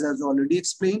tenosynovitis, as I've already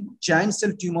explained, giant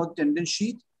cell tumor tendon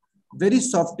sheath, very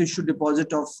soft tissue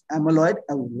deposit of amyloid,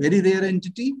 a very rare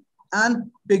entity,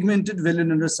 and pigmented velar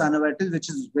synovitis, which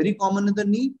is very common in the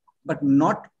knee, but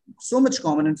not so much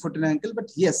common in foot and ankle, but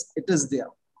yes, it is there.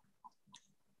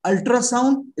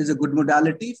 Ultrasound is a good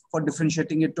modality for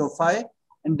differentiating a tophi,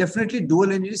 and definitely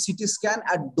dual energy CT scan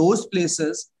at those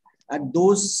places, at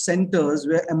those centers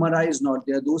where MRI is not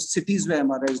there, those cities where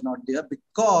MRI is not there,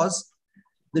 because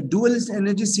the dual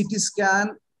energy CT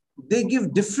scan, they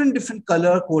give different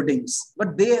color codings,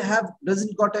 but they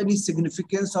doesn't got any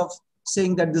significance of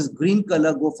saying that this green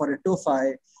color go for a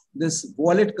tophi, this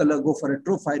violet color go for a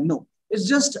tophi. No, it's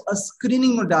just a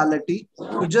screening modality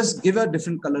to just give a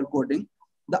different color coding.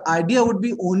 The idea would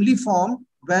be only formed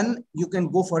when you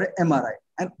can go for an MRI,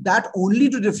 and that only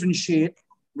to differentiate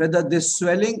whether this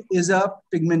swelling is a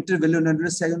pigmented velar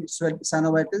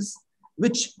synovitis,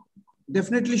 which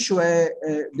definitely show a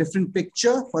different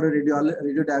picture for a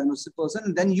radio diagnostic person.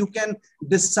 And then you can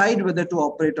decide whether to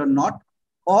operate or not,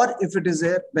 or if it is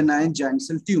a benign giant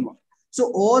cell tumor.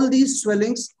 So all these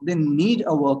swellings, they need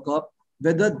a workup,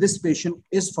 whether this patient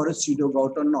is for a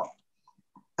pseudogout or not.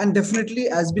 And definitely,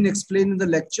 as been explained in the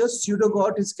lecture,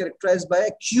 pseudogout is characterized by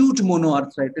acute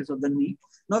monoarthritis of the knee.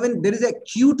 Now, when there is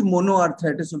acute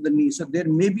monoarthritis of the knee, so there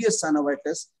may be a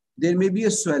synovitis, there may be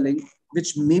a swelling,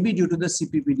 which may be due to the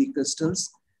CPPD crystals.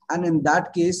 And in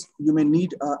that case, you may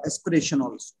need aspiration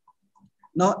also.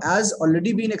 Now, as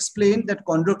already been explained, that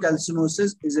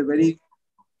chondrocalcinosis is a very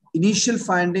initial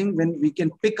finding when we can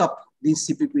pick up these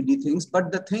CPPD things.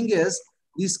 But the thing is,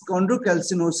 these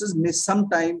chondrocalcinosis may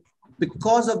sometime,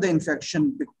 because of the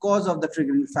infection, because of the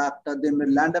triggering factor, they may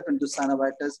land up into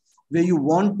synovitis where you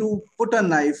want to put a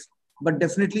knife, but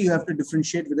definitely you have to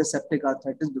differentiate with a septic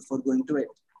arthritis before going to it.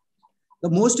 The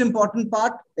most important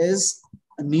part is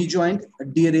a knee joint, a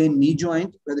DRA knee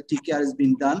joint where the TKR has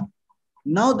been done.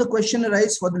 Now the question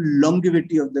arises for the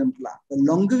longevity of the implant. The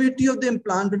longevity of the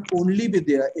implant will only be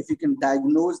there if you can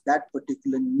diagnose that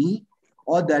particular knee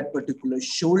or that particular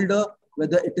shoulder,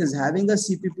 whether it is having a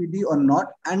CPPD or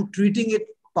not, and treating it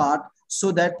part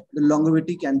so that the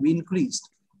longevity can be increased.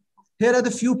 Here are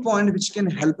the few points which can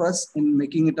help us in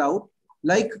making it out.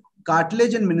 Like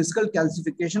cartilage and meniscal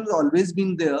calcification has always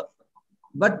been there.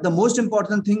 But the most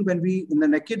important thing when we, in the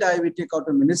naked eye, we take out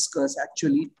a meniscus,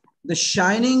 actually, the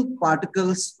shining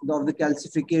particles of the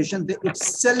calcification, they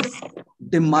itself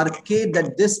demarcate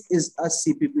that this is a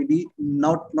CPPD,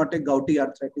 not a gouty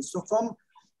arthritis. So from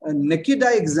a naked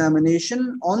eye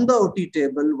examination on the OT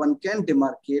table, one can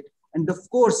demarcate. And of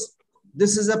course,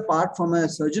 this is a part from a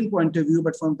surgeon point of view,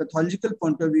 but from a pathological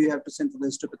point of view, you have to send for the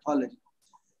histopathology.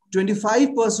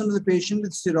 25% of the patient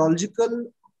with serological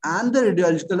and the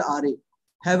radiological RA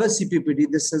have a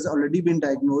CPPD. This has already been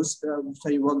diagnosed,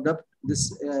 worked up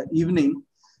this evening.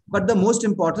 But the most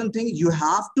important thing, you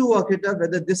have to work it out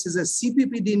whether this is a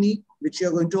CPPD knee, which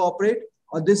you're going to operate,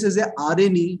 or this is a RA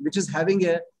knee, which is having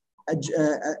a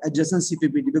adjacent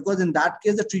CPPD, because in that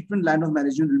case, the treatment line of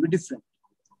management will be different.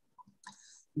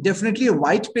 Definitely a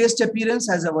white paste appearance,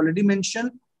 as I've already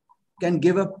mentioned, can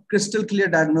give a crystal clear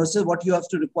diagnosis. What you have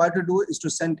to require to do is to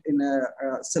send in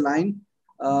a saline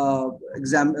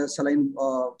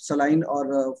saline,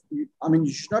 or I mean,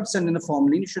 you should not send in a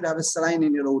formalin. You should have a saline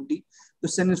in your OT to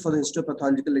send it for the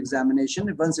histopathological examination.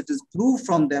 And once it is proved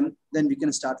from them, then we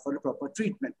can start for a proper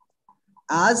treatment.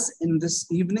 As in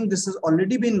this evening, this has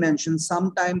already been mentioned.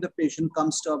 Sometime the patient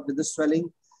comes to up with the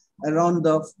swelling around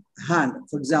the hand,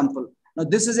 for example. Now,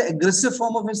 this is an aggressive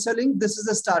form of swelling. This is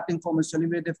a starting form of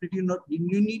swelling where definitely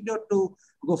you need not to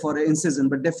go for an incision,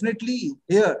 but definitely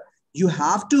here You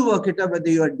have to work it out whether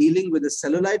you are dealing with a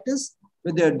cellulitis,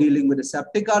 whether you're dealing with a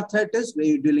septic arthritis, whether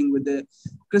you're dealing with a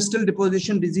crystal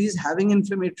deposition disease, having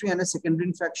inflammatory and a secondary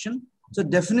infection. So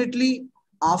definitely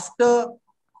after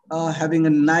having a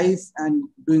knife and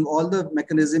doing all the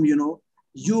mechanism,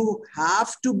 you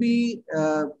have to be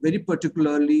very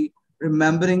particularly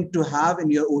remembering to have in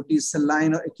your OT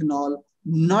saline or ethanol,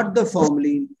 not the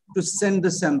formalin, to send the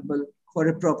sample for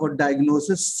a proper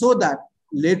diagnosis so that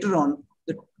later on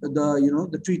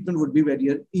the treatment would be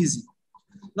very easy.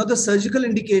 Now, the surgical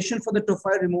indication for the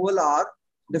tophi removal are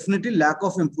definitely lack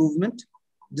of improvement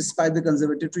despite the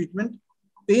conservative treatment,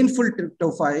 painful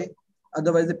tophi,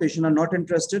 otherwise the patient are not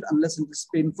interested unless it is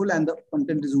painful and the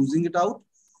content is oozing it out,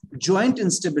 joint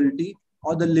instability,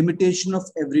 or the limitation of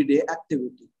everyday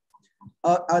activity.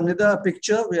 Another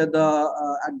picture where at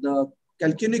the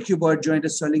calcaneal cuboid joint, a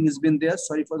swelling has been there.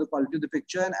 Sorry for the quality of the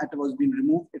picture, and it was being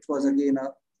removed. It was again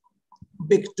a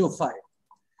big tophi.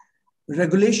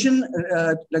 Regulations,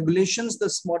 the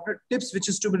smarter tips which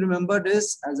is to be remembered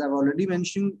is, as I've already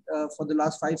mentioned for the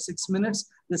last 5-6 minutes,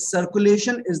 the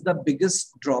circulation is the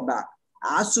biggest drawback.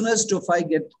 As soon as tophi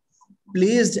get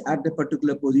placed at a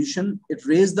particular position, it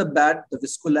raises the bed, the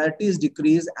viscolarity is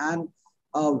decreased, and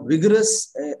a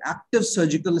vigorous active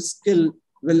surgical skill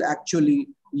will actually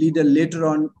lead a later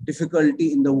on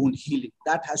difficulty in the wound healing.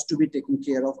 That has to be taken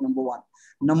care of, number one.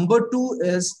 Number two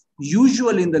is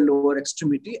usually in the lower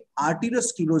extremity,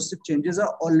 arteriosclerotic changes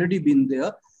are already been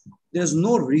there. There's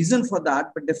no reason for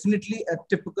that, but definitely a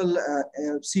typical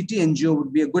CT angio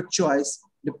would be a good choice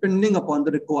depending upon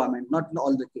the requirement, not in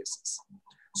all the cases.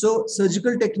 So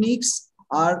surgical techniques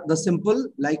are the simple,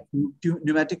 like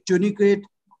pneumatic tourniquet,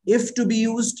 if to be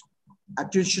used.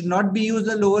 Actually, it should not be used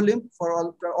in the lower limb for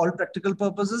all practical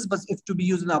purposes, but if to be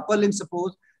used in the upper limb,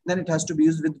 suppose, then it has to be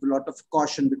used with a lot of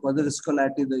caution because the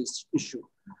viscolarity is the issue.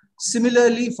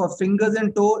 Similarly, for fingers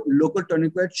and toe, local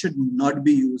tourniquet should not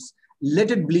be used.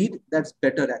 Let it bleed, that's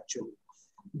better actually.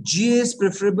 GA is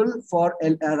preferable for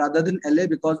rather than LA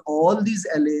because all these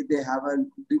LA, they have a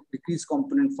decreased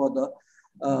component for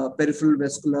the peripheral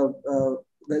vascular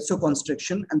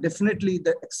vasoconstriction, and definitely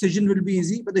the excision will be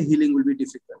easy, but the healing will be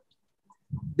difficult.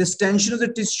 Distension of the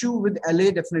tissue with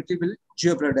LA definitely will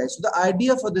jeopardize. So the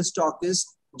idea for this talk is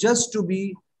just to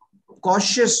be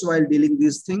cautious while dealing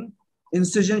these things.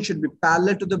 Incision should be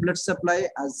parallel to the blood supply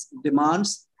as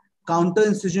demands. Counter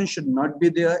incision should not be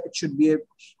there. It should be a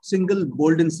single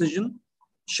bold incision.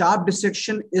 Sharp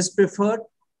dissection is preferred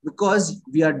because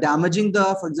we are damaging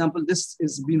the, for example, this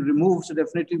is being removed. So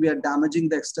definitely we are damaging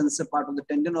the extensor part of the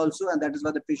tendon also. And that is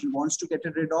why the patient wants to get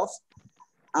it rid of.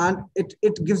 And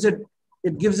it gives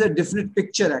a different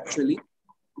picture actually.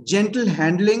 Gentle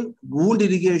handling, wound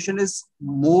irrigation is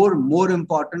more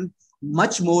important,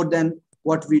 much more than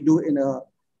what we do in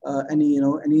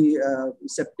any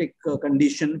septic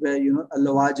condition where a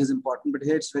lavage is important. But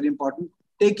here it's very important,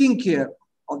 taking care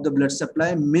of the blood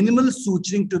supply, minimal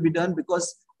suturing to be done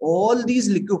because all these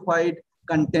liquefied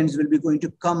contents will be going to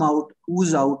come out,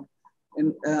 ooze out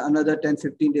in another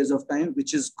 10-15 days of time,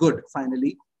 which is good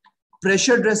finally.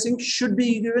 Pressure dressing should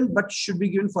be given, but should be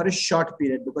given for a short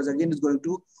period because again, it's going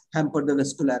to hamper the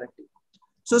vascularity.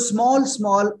 So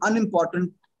small,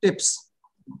 unimportant tips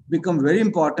become very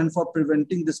important for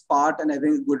preventing this part and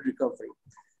having a good recovery.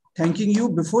 Thanking you.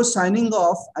 Before signing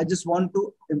off, I just want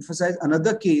to emphasize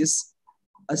another case,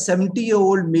 a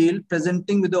 70-year-old male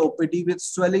presenting with the OPD with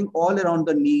swelling all around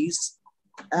the knees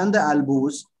and the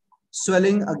elbows,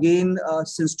 swelling again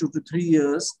since 2 to 3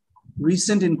 years,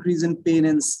 recent increase in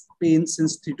pain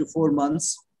since 3 to 4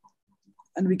 months.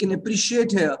 And we can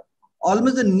appreciate here,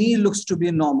 almost the knee looks to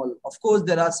be normal. Of course,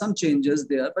 there are some changes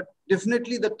there, but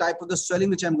definitely the type of the swelling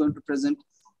which I'm going to present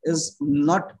is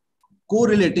not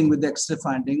correlating with the X-ray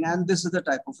finding. And this is the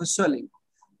type of a swelling.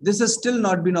 This has still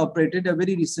not been operated, a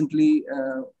very recently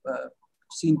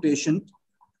seen patient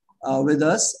with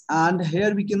us. And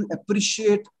here we can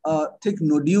appreciate thick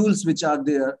nodules which are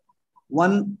there.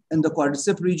 One in the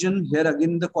quadricep region, here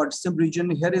again in the quadricep region,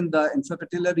 here in the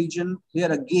infrapatellar region,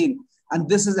 here again. And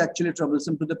this is actually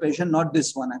troublesome to the patient, not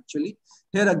this one actually.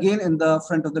 Here again in the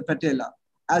front of the patella.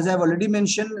 As I've already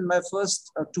mentioned in my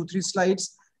first 2-3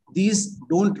 slides, these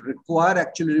don't require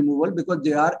actually removal because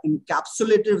they are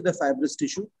encapsulated with the fibrous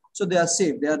tissue. So they are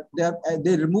safe.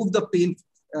 They remove the pain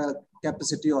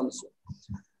capacity also.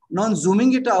 Now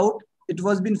zooming it out, it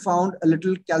was been found a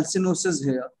little calcinosis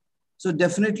here. So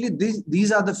definitely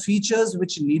these are the features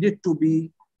which needed to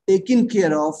be taken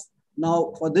care of.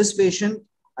 Now for this patient,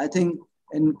 I think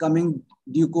in coming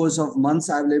due course of months,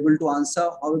 I will be able to answer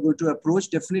how we're going to approach.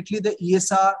 Definitely the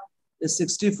ESR is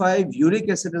 65, uric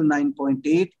acid is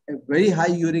 9.8, a very high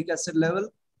uric acid level.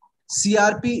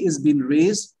 CRP is being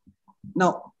raised.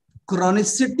 Now,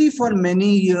 chronicity for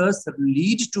many years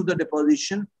leads to the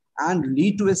deposition and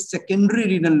lead to a secondary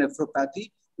renal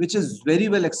nephropathy, which is very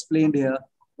well explained here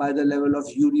by the level of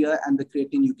urea and the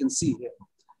creatine you can see here.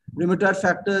 Rheumatoid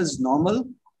factor is normal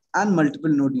and multiple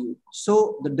nodule.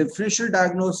 So the differential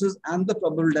diagnosis and the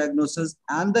probable diagnosis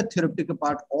and the therapeutic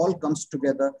part all comes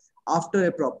together after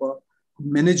a proper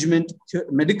management,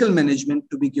 medical management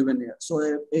to be given here.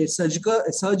 So a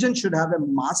surgeon should have a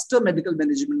master medical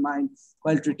management mind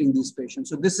while treating these patients.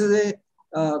 So this is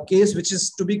a case which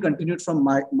is to be continued from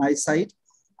my side.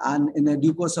 And in a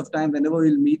due course of time, whenever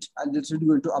we'll meet, I'm literally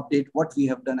going to update what we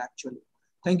have done actually.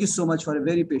 Thank you so much for a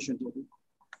very patient hearing.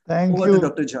 Thank Over you. to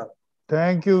Dr. Jha.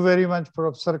 Thank you very much,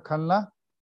 Professor Khanna.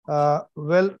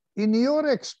 Well, in your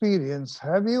experience,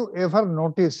 have you ever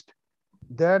noticed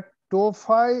that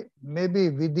tophi may be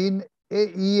within a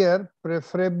year,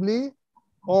 preferably,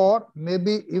 or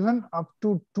maybe even up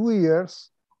to 2 years,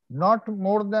 not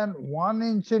more than 1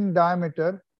 inch in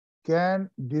diameter, can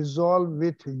dissolve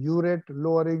with urate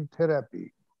lowering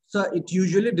therapy? So it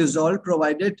usually dissolves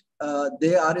provided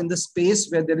they are in the space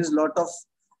where there is a lot of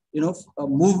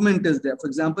movement is there. For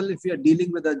example, if you are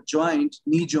dealing with a joint,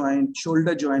 knee joint,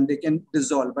 shoulder joint, they can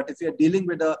dissolve. But if you are dealing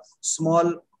with a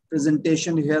small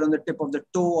presentation here on the tip of the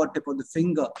toe or tip of the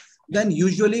finger, then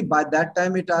usually by that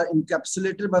time it are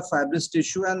encapsulated by fibrous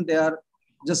tissue and they are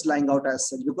just lying out as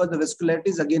such, because the vascularity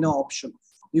is again an option.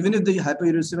 Even if the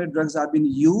hyperuricemic drugs are being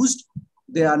used,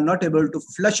 they are not able to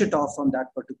flush it off from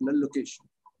that particular location.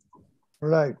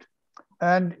 Right.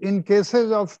 And in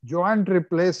cases of joint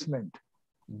replacement,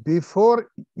 before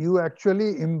you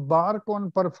actually embark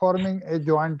on performing a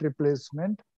joint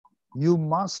replacement, you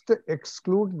must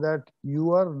exclude that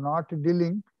you are not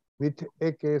dealing with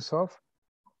a case of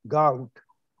gout,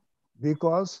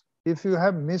 because if you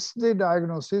have missed the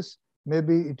diagnosis,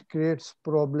 maybe it creates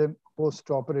problem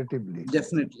post-operatively.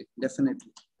 Definitely,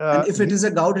 definitely. And if it is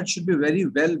a gout, it should be very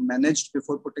well managed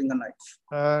before putting a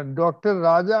knife. Dr.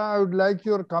 Raja, I would like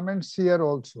your comments here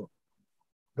also.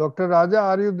 Dr. Raja,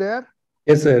 are you there?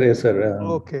 Yes, sir. Yes, sir.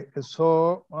 Okay.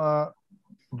 So,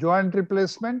 joint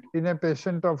replacement in a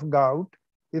patient of gout,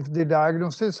 if the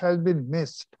diagnosis has been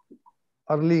missed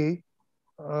early,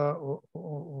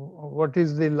 what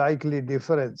is the likely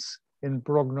difference in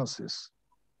prognosis?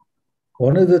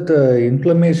 One is that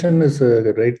inflammation is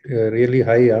really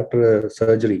high after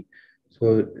surgery.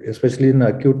 So especially in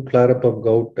acute flare-up of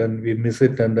gout, and we miss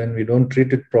it and then we don't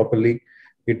treat it properly,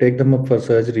 we take them up for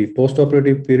surgery.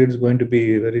 Post-operative period is going to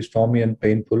be very stormy and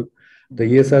painful. The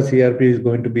ESR CRP is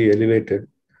going to be elevated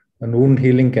and wound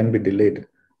healing can be delayed.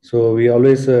 So we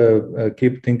always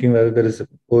keep thinking whether there is a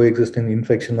coexisting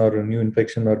infection or a new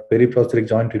infection or periprosthetic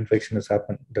joint infection has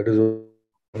happened. That is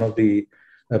one of the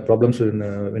problems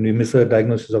when we miss a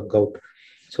diagnosis of gout.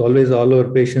 So always all our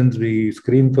patients, we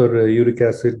screen for uric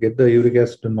acid, get the uric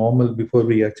acid to normal before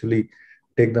we actually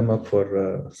take them up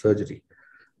for surgery.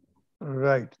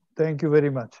 Right. Thank you very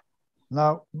much.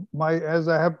 Now, as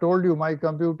I have told you, my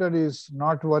computer is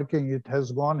not working. It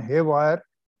has gone haywire.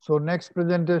 So next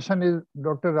presentation is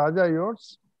Dr. Raja,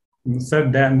 yours? Sir,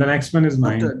 the next one is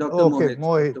mine. Dr. Okay,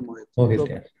 Mohit. Mohit. So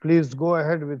yeah. Please go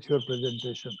ahead with your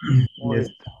presentation. Mohit. Yes.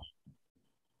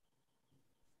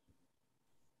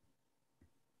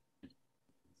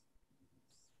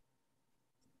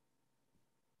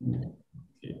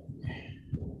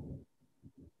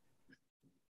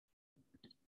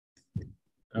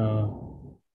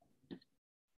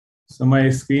 So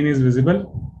my screen is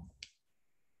visible.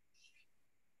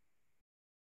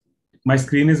 My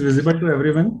screen is visible to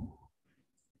everyone.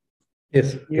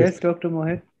 Yes. Yes, Dr.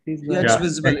 Mohit. Please go ahead. Yeah, it's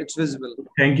visible. It's visible.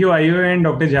 Thank you, IOA and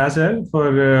Dr. Jha sir,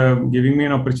 for giving me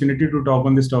an opportunity to talk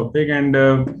on this topic. And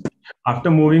after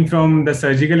moving from the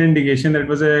surgical indication, that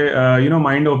was a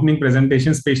mind-opening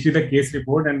presentation, especially the case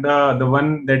report and the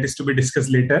one that is to be discussed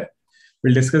later.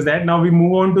 We'll discuss that. Now we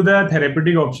move on to the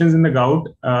therapeutic options in the gout,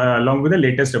 along with the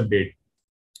latest update.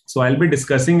 So I'll be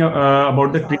discussing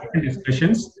about the treatment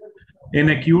discussions in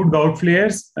acute gout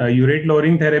flares, urate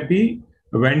lowering therapy,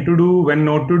 when to do, when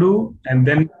not to do, and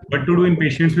then what to do in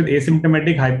patients with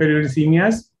asymptomatic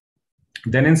hyperuricemias.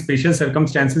 Then in special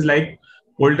circumstances like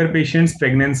older patients,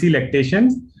 pregnancy,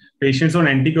 lactation, patients on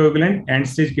anticoagulant,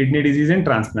 end-stage kidney disease, and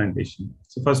transplantation.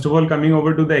 So first of all, coming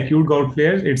over to the acute gout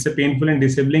flares, it's a painful and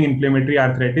disabling inflammatory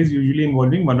arthritis, usually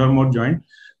involving one or more joints.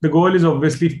 The goal is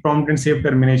obviously prompt and safe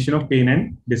termination of pain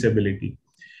and disability.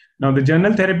 Now, the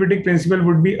general therapeutic principle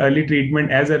would be early treatment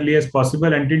as early as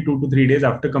possible until 2 to 3 days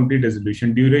after complete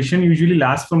resolution. Duration usually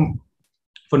lasts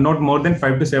for not more than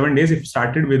 5 to 7 days if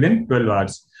started within 12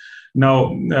 hours. Now,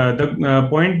 the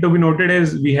point to be noted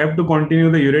is we have to continue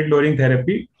the urate lowering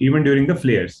therapy even during the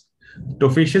flares.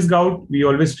 Tophaceous gout, we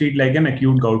always treat like an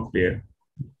acute gout flare.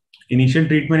 Initial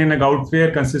treatment in a gout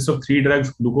flare consists of 3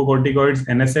 drugs, glucocorticoids,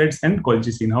 NSAIDs, and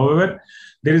colchicine. However,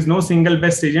 there is no single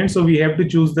best agent, so we have to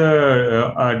choose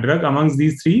the drug amongst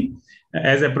these 3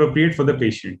 as appropriate for the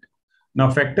patient. Now,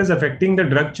 factors affecting the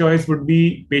drug choice would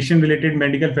be patient-related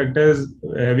medical factors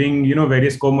having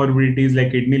various comorbidities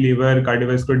like kidney, liver,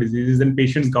 cardiovascular diseases, and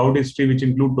patient's gout history, which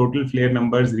include total flare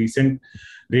numbers, recent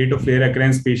rate of flare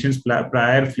occurrence, patient's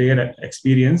prior flare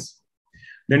experience.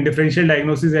 Then differential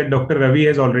diagnosis that Dr. Ravi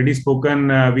has already spoken,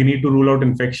 we need to rule out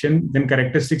infection. Then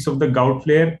characteristics of the gout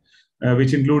flare,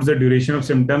 which includes the duration of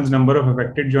symptoms, number of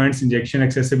affected joints, injection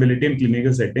accessibility, and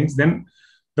clinical settings. Then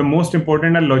the most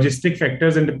important are logistic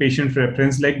factors and the patient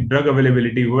preference, like drug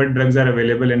availability, what drugs are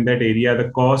available in that area, the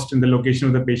cost and the location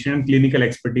of the patient, and clinical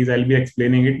expertise. I'll be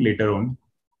explaining it later on.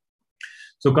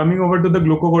 So coming over to the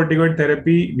glucocorticoid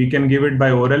therapy, we can give it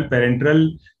by oral,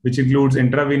 parenteral, which includes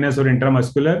intravenous or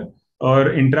intramuscular,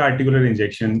 or intra-articular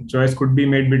injection. Choice could be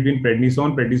made between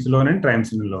prednisone, prednisolone, and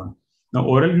triamcinolone. Now,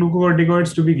 oral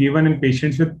glucocorticoids to be given in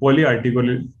patients with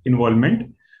polyarticular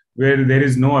involvement, where there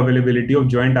is no availability of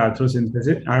joint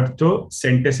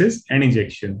arthrocentesis and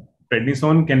injection.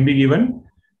 Prednisone can be given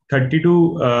 30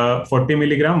 to 40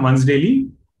 milligram once daily,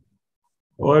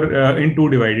 or in 2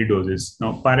 divided doses.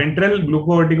 Now, parenteral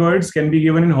glucocorticoids can be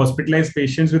given in hospitalized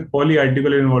patients with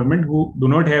polyarticular involvement who do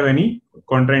not have any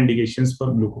contraindications for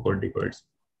glucocorticoids.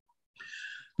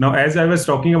 Now, as I was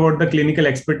talking about the clinical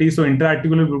expertise, so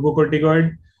intraarticular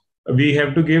glucocorticoid, we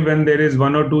have to give when there is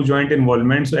 1 or 2 joint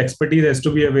involvement. So expertise has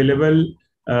to be available.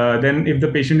 Then if the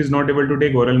patient is not able to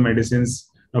take oral medicines,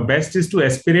 now best is to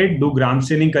aspirate, do gram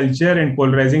staining culture and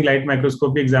polarizing light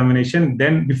microscopy examination,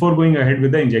 then before going ahead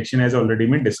with the injection, as already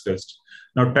been discussed.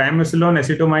 Now, triamcinolone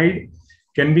acetamide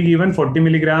can be given 40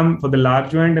 milligram for the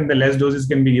large joint, and the less doses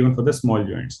can be given for the small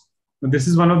joints. Now, this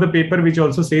is one of the paper which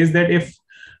also says that if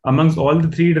amongst all the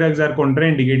 3 drugs are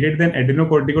contraindicated, then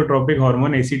adrenocorticotropic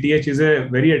hormone ACTH is a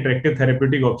very attractive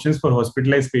therapeutic option for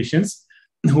hospitalized patients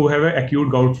who have an acute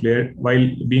gout flare while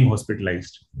being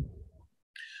hospitalized.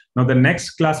 Now, the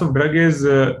next class of drug is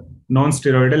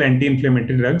non-steroidal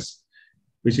anti-inflammatory drugs,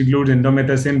 which includes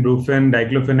indomethacin, brufen,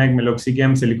 diclofenac,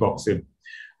 meloxicam, celecoxib.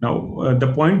 Now,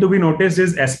 the point to be noticed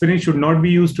is aspirin should not be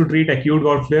used to treat acute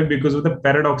gout flare because of the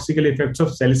paradoxical effects of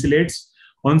salicylates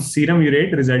on serum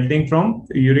urate resulting from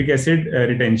uric acid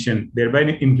retention, thereby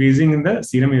increasing in the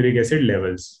serum uric acid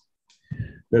levels.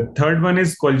 The third one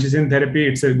is colchicine therapy.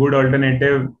 It's a good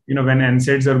alternative, when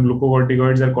NSAIDs or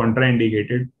glucocorticoids are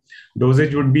contraindicated.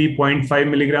 Dosage would be 0.5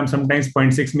 milligram, sometimes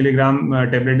 0.6 milligram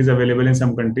tablet is available in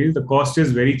some countries. The cost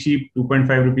is very cheap,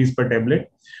 2.5 rupees per tablet.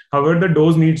 However, the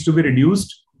dose needs to be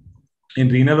reduced in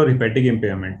renal or hepatic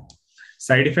impairment.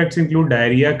 Side effects include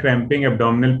diarrhea, cramping,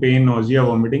 abdominal pain, nausea,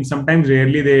 vomiting. Sometimes,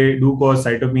 rarely, they do cause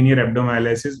cytopenia,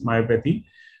 rhabdomyolysis, myopathy,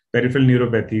 peripheral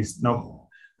neuropathies. Now,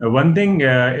 one thing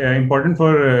important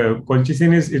for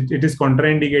colchicine is it is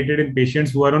contraindicated in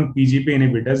patients who are on PGP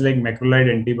inhibitors like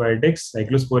macrolide antibiotics,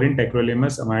 cyclosporin,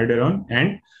 tacrolimus, amiodarone,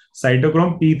 and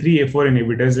cytochrome P3A4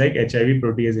 inhibitors like HIV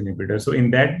protease inhibitors. So in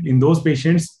those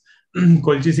patients,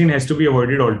 colchicine has to be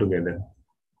avoided altogether.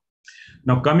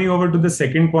 Now, coming over to the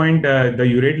second point, the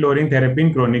urate lowering therapy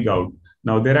in chronic gout.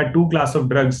 Now, there are 2 classes of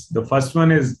drugs. The first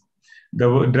one is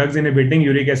the drugs inhibiting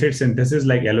uric acid synthesis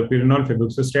like allopurinol,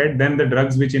 febuxostat, then the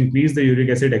drugs which increase the uric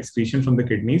acid excretion from the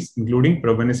kidneys, including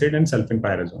probenecid and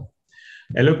sulfenpyrazole.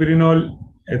 Allopurinol,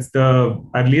 it's the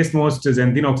earliest most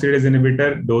xanthine oxidase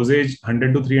inhibitor, dosage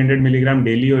 100 to 300 milligram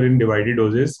daily or in divided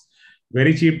doses.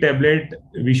 Very cheap tablet.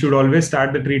 We should always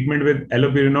start the treatment with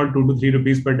allopurinol 2 to 3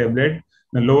 rupees per tablet.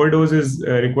 The lower dose is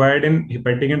required in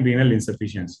hepatic and renal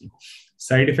insufficiency.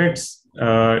 Side effects.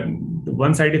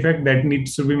 One side effect that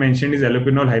needs to be mentioned is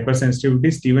allopurinol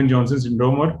hypersensitivity, Stevens-Johnson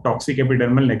syndrome, or toxic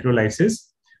epidermal necrolysis,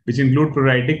 which include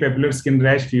pruritic papular skin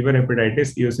rash, fever,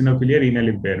 hepatitis, eosinophilia, renal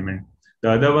impairment.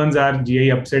 The other ones are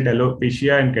GI upset,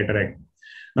 alopecia, and cataract.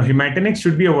 Now, hematinics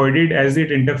should be avoided as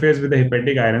it interferes with the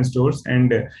hepatic iron stores,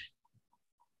 and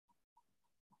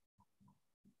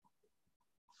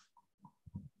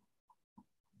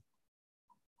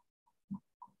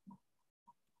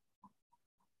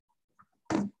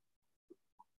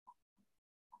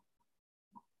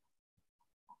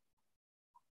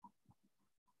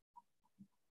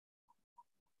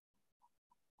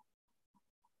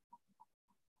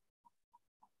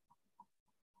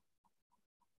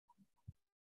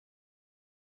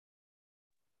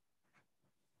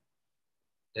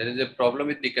there is a problem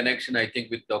with the connection, I think,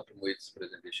 with Dr. Mohit's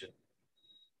presentation.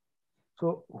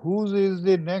 So, whose is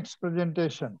the next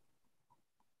presentation?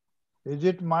 Is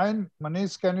it mine?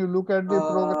 Manish, can you look at the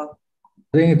program?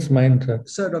 I think it's mine, sir.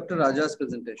 Sir, Dr. Raja's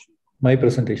presentation. My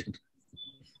presentation.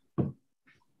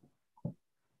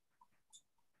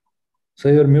 So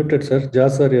you're muted, sir. Jha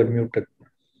sir, you're muted.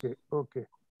 Okay.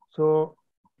 So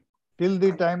till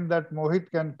the time that Mohit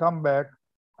can come back,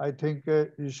 I think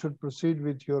you should proceed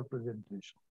with your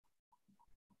presentation.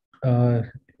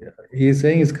 He's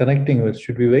saying he's connecting.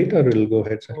 Should we wait or we'll go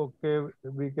ahead, sir? Okay,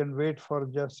 we can wait for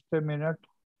just a minute.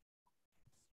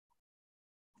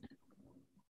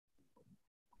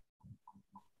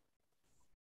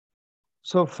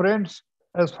 So friends,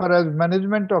 as far as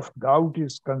management of gout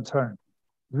is concerned,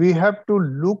 we have to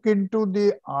look into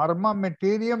the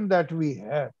armamentarium that we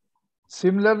have.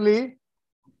 Similarly,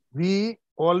 we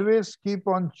always keep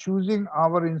on choosing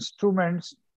our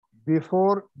instruments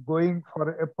before going for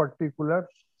a particular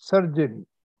surgery.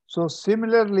 So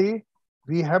similarly,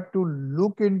 we have to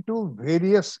look into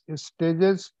various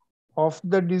stages of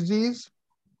the disease,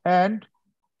 and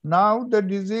now the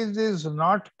disease is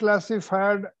not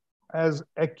classified as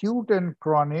acute and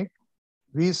chronic.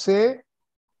 We say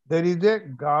there is a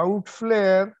gout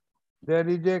flare, there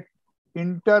is a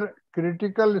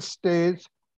intercritical stage,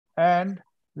 and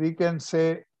we can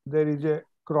say there is a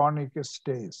chronic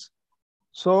stage.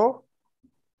 So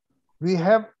we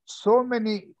have so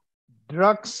many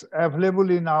drugs available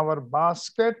in our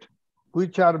basket,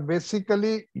 which are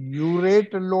basically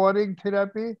urate lowering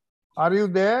therapy. Are you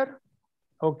there?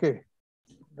 Okay.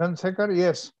 Dhanasekara,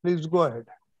 yes, please go ahead.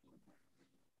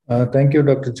 Thank you,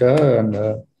 Dr. Jha, and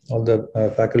all the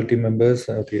faculty members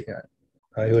of the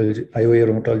IOA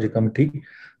Rheumatology Committee.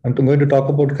 I'm going to talk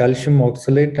about calcium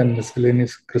oxalate and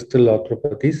miscellaneous crystal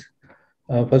arthropathies.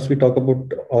 First, we talk about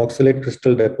oxalate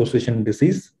crystal deposition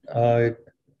disease. This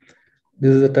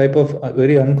is a type of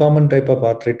very uncommon type of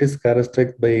arthritis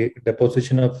characterized by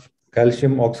deposition of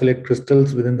calcium oxalate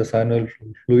crystals within the synovial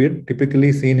fluid,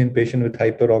 typically seen in patients with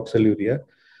hyperoxaluria.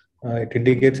 It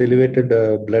indicates elevated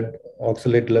blood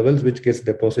oxalate levels, which gets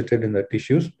deposited in the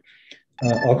tissues.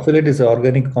 Oxalate is an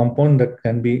organic compound that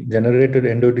can be generated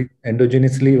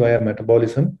endogenously via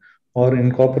metabolism or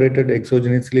incorporated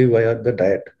exogenously via the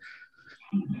diet.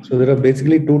 So there are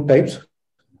basically two types: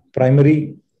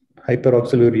 primary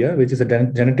hyperoxaluria, which is a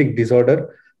genetic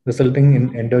disorder resulting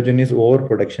in endogenous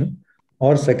overproduction,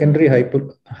 or secondary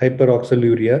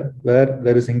hyperoxaluria, where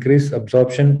there is increased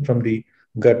absorption from the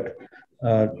gut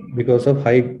because of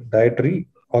high dietary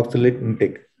oxalate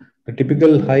intake. The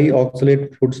typical high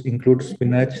oxalate foods include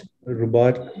spinach,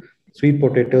 rhubarb, sweet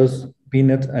potatoes,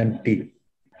 peanuts, and tea.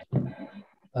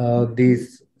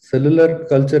 These cellular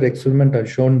culture experiments have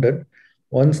shown that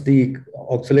once the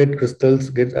oxalate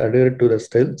crystals get adhered to the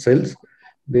cells,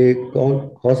 they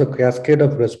cause a cascade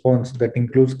of response that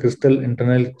includes crystal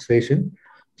internalization,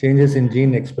 changes in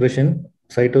gene expression,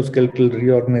 cytoskeletal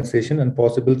reorganization, and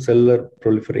possible cellular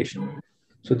proliferation.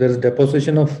 So there is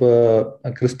deposition of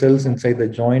crystals inside the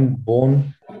joint,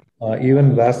 bone,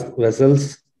 even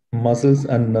vessels, muscles,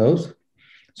 and nerves.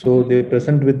 So they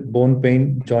present with bone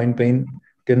pain, joint pain,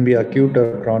 can be acute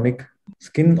or chronic,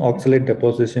 skin oxalate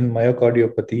deposition,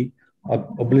 myocardiopathy,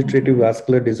 obliterative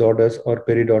vascular disorders, or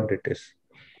periodontitis.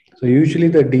 So usually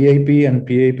the DIP and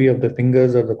PIP of the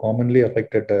fingers are the commonly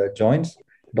affected joints.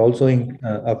 It also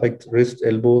affects wrist,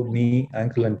 elbow, knee,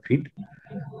 ankle, and feet.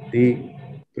 The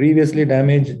previously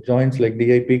damaged joints like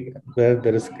DIP, where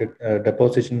there is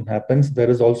deposition happens, there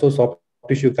is also soft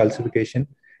tissue calcification.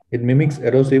 It mimics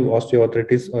erosive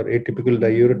osteoarthritis or atypical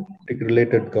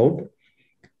diuretic-related gout.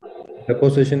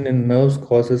 Deposition in nerves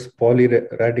causes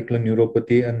polyradicular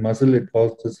neuropathy, and muscle it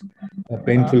causes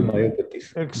painful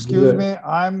myopathies. Excuse me,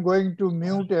 I'm going to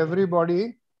mute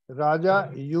everybody.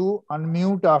 Raja, you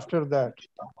unmute after that,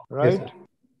 right?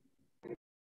 Yes,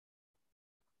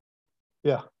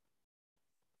 yeah.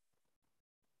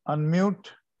 Unmute.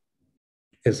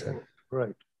 Yes, sir.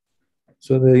 Right.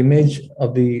 So the image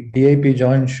of the DIP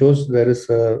joint shows there is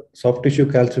a soft tissue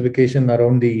calcification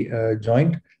around the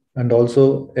joint and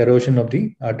also erosion of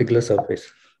the articular surface.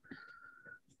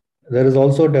 There is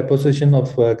also deposition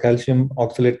of calcium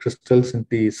oxalate crystals in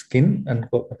the skin and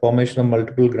formation of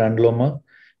multiple granuloma.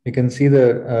 You can see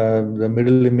the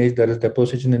middle image, there is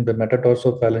deposition in the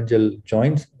metatarsophalangeal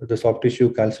joints, the soft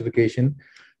tissue calcification.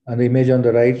 And the image on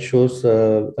the right shows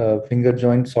finger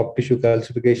joint soft tissue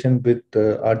calcification with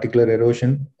articular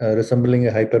erosion resembling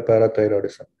a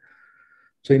hyperparathyroidism.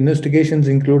 So investigations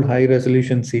include high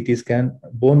resolution CT scan.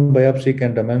 Bone biopsy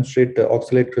can demonstrate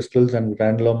oxalate crystals and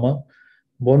granuloma.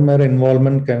 Bone marrow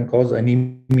involvement can cause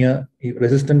anemia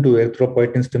resistant to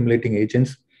erythropoietin stimulating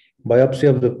agents. Biopsy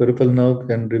of the peripheral nerve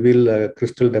can reveal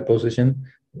crystal deposition.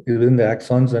 within the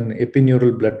axons and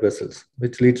epineural blood vessels,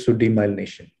 which leads to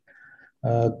demyelination.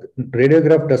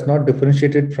 Radiograph does not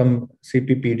differentiate it from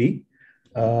CPPD.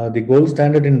 The gold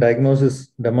standard in diagnosis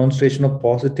demonstration of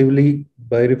positively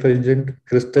birefringent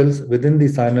crystals within the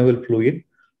synovial fluid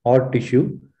or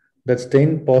tissue that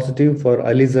stain positive for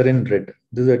alizarin red.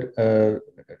 This is a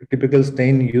typical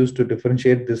stain used to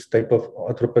differentiate this type of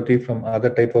arthropathy from other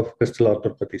type of crystal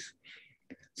arthropathies.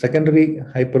 Secondary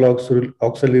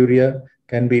hyperoxaluria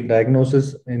can be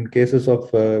diagnosis in cases of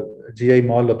GI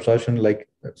malabsorption like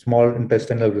small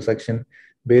intestinal resection,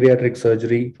 bariatric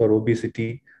surgery for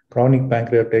obesity, chronic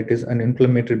pancreatitis, and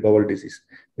inflammatory bowel disease.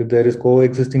 If there is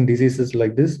coexisting diseases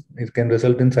like this, it can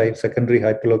result in secondary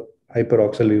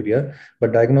hyperoxaluria,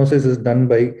 but diagnosis is done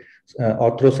by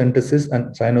arthrocentesis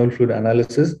and synovial fluid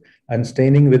analysis and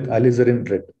staining with alizarin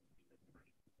red.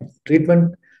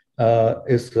 Treatment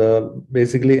is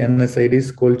basically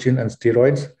NSAIDs, colchicine, and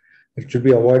steroids. It should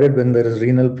be avoided when there is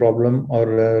renal problem or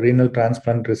renal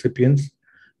transplant recipients.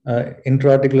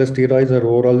 Intra-articular steroids or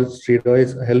oral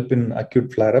steroids help in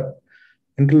acute flare-up.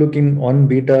 Interleukin-1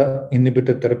 beta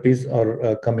inhibitor therapies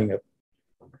are coming up.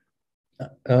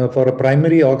 For a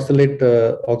primary oxalate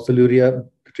oxaluria,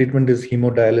 treatment is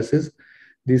hemodialysis.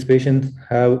 These patients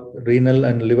have renal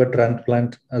and liver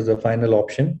transplant as a final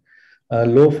option.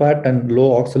 Low fat and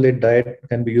low oxalate diet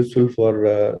can be useful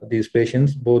for these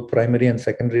patients, both primary and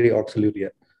secondary oxaluria.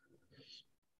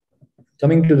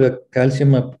 Coming to the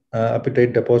calcium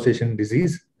appetite deposition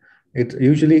disease, it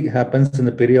usually happens in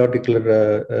the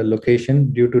periauricular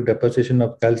location due to deposition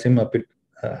of calcium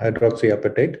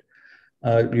hydroxyapatite,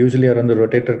 usually around the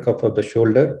rotator cuff of the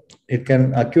shoulder. It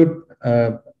can acute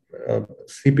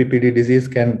CPPD disease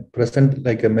can present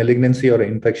like a malignancy or an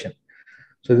infection.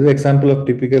 So this is an example of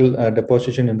typical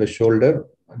deposition in the shoulder.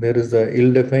 There is a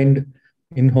ill-defined,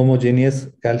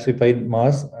 inhomogeneous calcified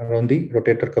mass around the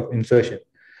rotator cuff insertion.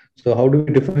 So how do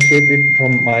we differentiate it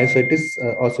from myositis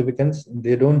ossificans?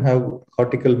 They don't have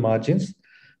cortical margins,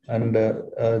 and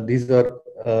these are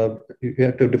you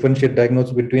have to differentiate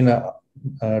diagnose between a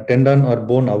tendon or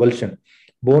bone avulsion.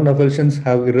 Bone avulsions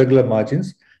have irregular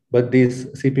margins, but these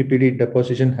CPPD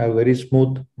deposition have very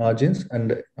smooth margins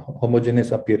and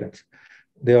homogeneous appearance.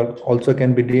 They also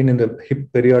can be seen in the hip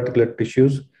periarticular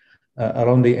tissues,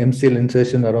 around the MCL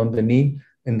insertion around the knee,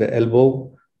 in the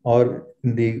elbow, or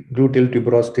in the gluteal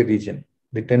tuberosity region.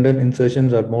 The tendon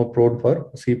insertions are more prone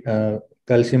for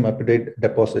calcium appetite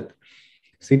deposit.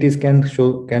 CT scan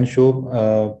can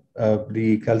show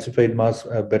the calcified mass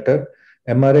better.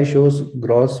 MRI shows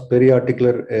gross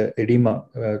periarticular edema,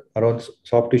 around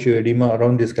soft tissue edema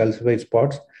around these calcified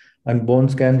spots, and bone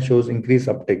scan shows increased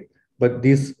uptake. But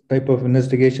these type of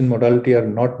investigation modality are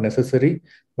not necessary.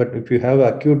 But if you have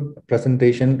acute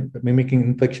presentation mimicking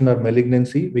infection or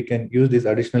malignancy, we can use these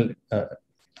additional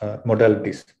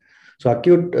modalities. So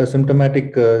acute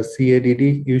symptomatic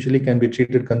CADD usually can be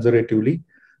treated conservatively.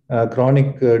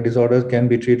 Chronic disorders can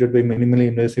be treated by minimally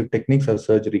invasive techniques or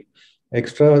surgery.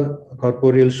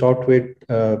 Extracorporeal short wave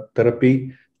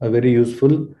therapy are very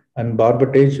useful, and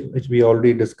barbotage, which we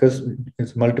already discussed,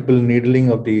 is multiple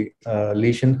needling of the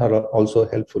lesion are also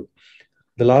helpful.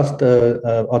 The last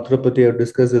arthropathy I've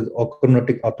discussed is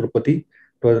ochronotic arthropathy.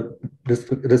 It was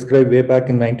described way back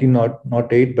in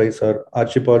 1908 by Sir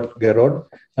Archibald Gerard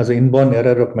as an inborn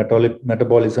error of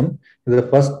metabolism. It is the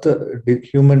first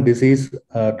human disease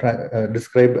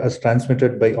described as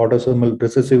transmitted by autosomal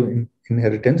recessive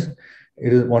inheritance.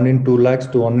 It is 1 in 2 lakhs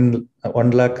to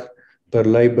 1 lakh per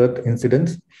live birth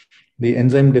incidence. The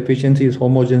enzyme deficiency is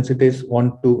homogenization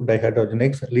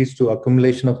 1,2-dihydrogenase, leads to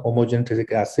accumulation of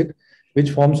homogenic acid,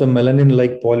 which forms a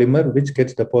melanin-like polymer, which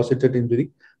gets deposited into the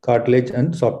cartilage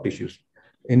and soft tissues.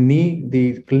 In knee,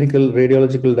 the clinical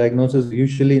radiological diagnosis is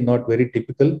usually not very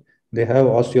typical. They have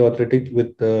osteoarthritis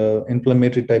with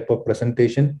inflammatory type of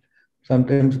presentation.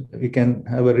 Sometimes we can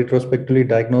have a retrospectively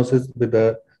diagnosis with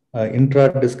the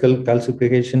intradiscal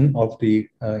calcification of the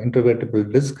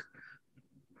intervertebral disc.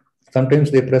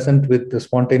 Sometimes they present with the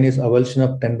spontaneous avulsion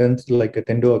of tendons like a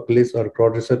tendo-Achilles or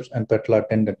quadriceps and patellar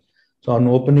tendon. So on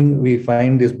opening, we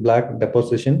find this black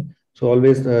deposition. So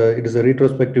always it is a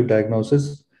retrospective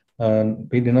diagnosis.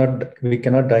 We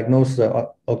cannot diagnose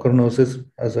ochronosis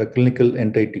as a clinical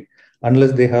entity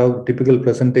unless they have typical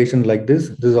presentation like this.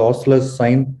 This is Osler's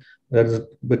sign. There is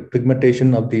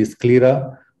pigmentation of the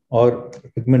sclera or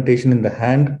pigmentation in the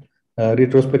hand.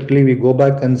 Retrospectively, we go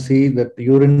back and see that the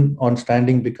urine on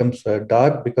standing becomes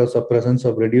dark because of presence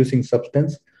of reducing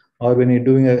substance, or when you're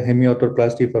doing a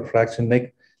hemiarthroplasty for fracture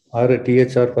neck or a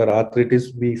THR for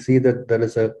arthritis, we see that there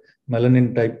is a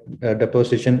melanin type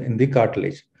deposition in the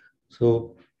cartilage.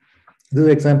 So This is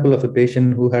an example of a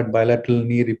patient who had bilateral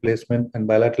knee replacement and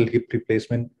bilateral hip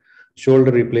replacement,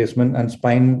 shoulder replacement, and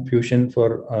spine fusion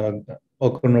for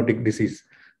ochronotic disease.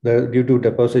 Due to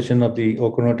deposition of the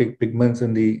ochronotic pigments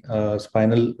in the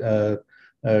spinal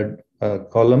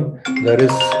column, there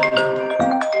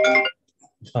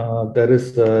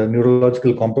is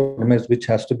neurological compromise which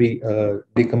has to be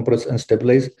decompressed and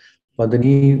stabilized. For the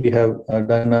knee, we have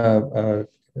done a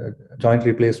joint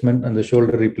replacement and the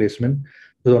shoulder replacement.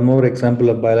 So one more example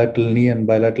of bilateral knee and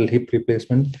bilateral hip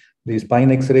replacement. The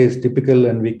spine X-ray is typical,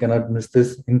 and we cannot miss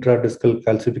this intradiscal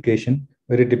calcification,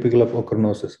 very typical of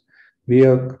ochronosis. We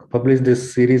have published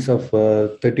this series of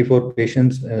 34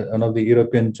 patients, one of the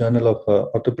European Journal of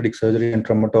Orthopedic Surgery and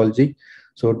Traumatology.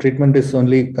 So treatment is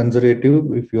only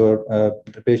conservative. If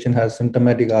the patient has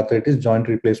symptomatic arthritis, joint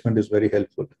replacement is very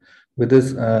helpful. With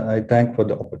this, I thank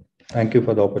you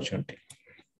for the opportunity.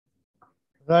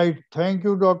 Right. Thank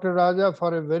you, Dr. Raja,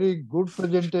 for a very good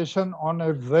presentation on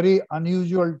a very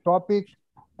unusual topic.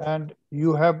 And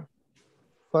you have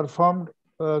performed,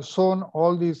 shown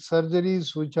all these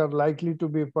surgeries which are likely to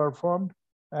be performed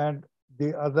and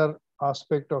the other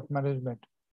aspect of management.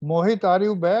 Mohit, are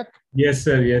you back? Yes,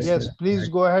 sir. Yes, yes. Sir. Please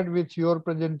go ahead with your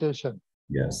presentation.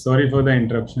 Yes. Sorry for the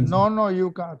interruption. No,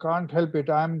 you can't help it.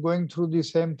 I'm going through the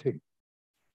same thing.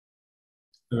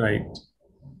 Right.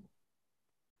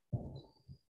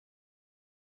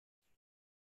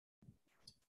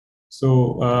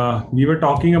 So we were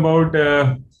talking about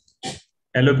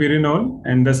allopurinol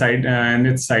and the and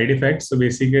its side effects. So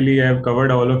basically, I have covered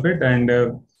all of it. And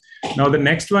now the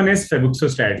next one is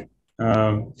febuxostat.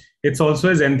 It's also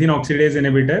a xanthine oxidase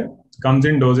inhibitor. Comes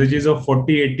in dosages of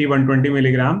 40, 80, 120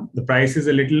 milligram. The price is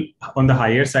a little on the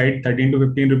higher side, 13 to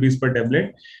 15 rupees per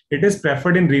tablet. It is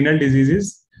preferred in renal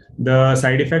diseases. The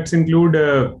side effects include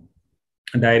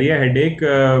diarrhea, headache,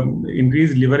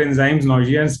 increased liver enzymes,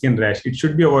 nausea, and skin rash. It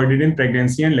should be avoided in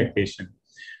pregnancy and lactation.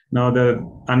 Now,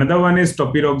 another one is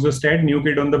topiroxostat, new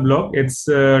kid on the block. It's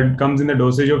comes in the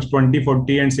dosage of 20,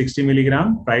 40, and 60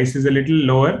 milligram. Price is a little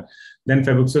lower than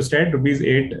febuxostat, rupees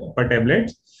 8 per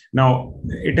tablet. Now,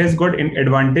 it has got an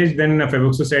advantage than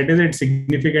febuxostat is it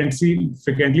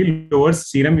significantly lowers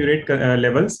serum urate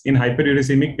levels in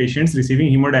hyperuricemic patients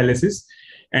receiving hemodialysis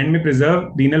and may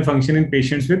preserve renal function in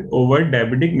patients with overt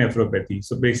diabetic nephropathy.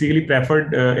 So basically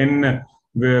preferred in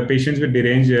patients with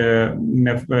deranged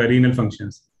renal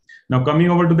functions. Now coming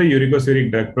over to the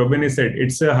uricosuric drug, probenecid,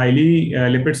 it's a highly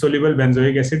lipid-soluble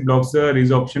benzoic acid, blocks the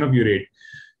resorption of urate.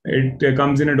 It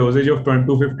comes in a dosage of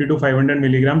 250 to 500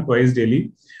 milligram twice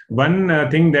daily. One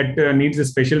thing that needs a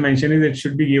special mention is it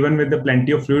should be given with the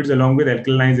plenty of fluids along with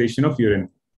alkalinization of urine.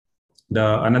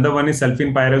 Another one is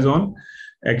sulfenpyrazone.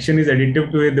 Action is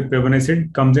additive to the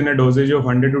probenecid, comes in a dosage of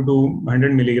 100 to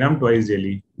 200 milligram twice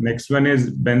daily. Next one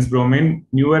is benzbromine,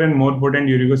 newer and more potent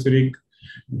uricosuric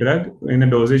drug in a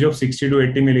dosage of 60 to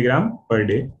 80 milligram per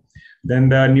day. Then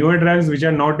the newer drugs which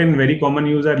are not in very common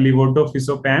use are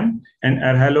levodopa and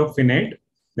arhalofenate.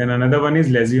 Then another one is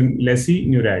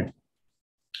lesinurad.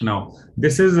 Now,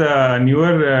 this is a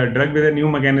newer drug with a new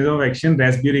mechanism of action,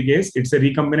 rasburicase. It's a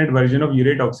recombinant version of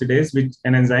urate oxidase,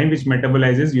 an enzyme which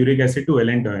metabolizes uric acid to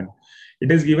allantoin. It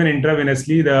is given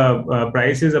intravenously. The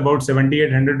price is about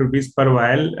 7,800 rupees per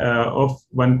vial of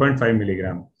 1.5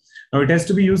 milligram. Now, it has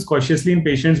to be used cautiously in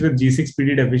patients with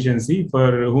G6PD deficiency,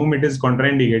 for whom it is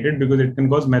contraindicated because it can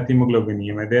cause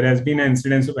methemoglobinemia. There has been an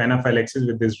incidence of anaphylaxis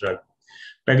with this drug.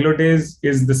 Pegloticase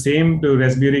is the same to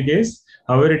rasburicase.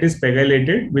 However, it is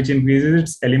pegylated, which increases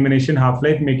its elimination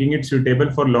half-life, making it suitable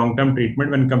for long-term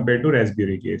treatment when compared to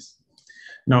rasburicase.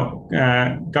 Now,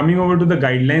 coming over to the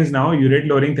guidelines now, urate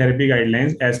lowering therapy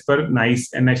guidelines as per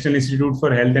NICE, National Institute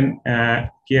for Health and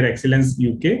Care Excellence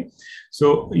UK.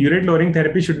 So, urate lowering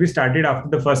therapy should be started after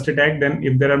the first attack. Then,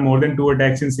 if there are more than 2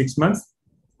 attacks in 6 months,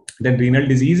 then renal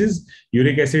diseases,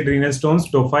 uric acid, renal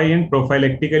stones, tophi, and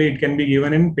prophylactically, it can be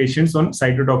given in patients on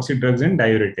cytotoxic drugs and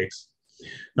diuretics.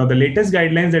 Now, the latest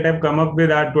guidelines that have come up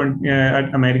with are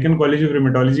American College of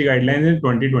Rheumatology guidelines in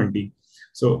 2020.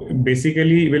 So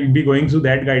basically, we'll be going through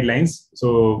that guidelines.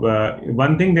 So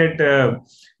one thing that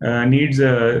needs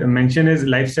mention is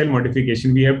lifestyle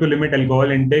modification. We have to limit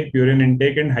alcohol intake, purine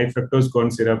intake, and high fructose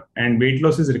corn syrup. And weight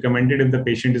loss is recommended if the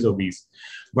patient is obese.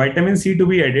 Vitamin C to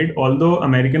be added, although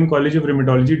American College of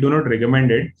Rheumatology do not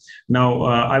recommend it. Now,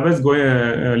 I was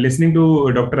listening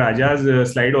to Dr.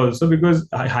 Raja's slide also, because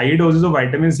high doses of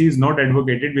vitamin C is not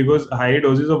advocated, because high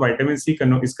doses of vitamin C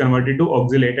is converted to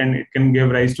oxalate and it can give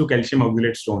rise to calcium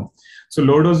oxalate stone. So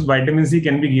low dose vitamin C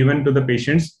can be given to the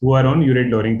patients who are on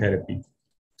urate lowering therapy.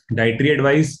 Dietary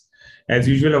advice, as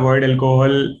usual, avoid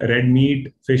alcohol, red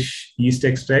meat, fish, yeast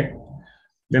extract.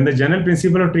 Then the general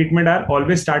principle of treatment are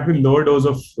always start with lower dose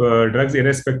of drugs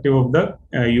irrespective of the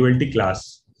ULT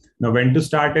class. Now, when to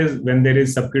start is when there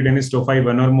is subcutaneous tophi,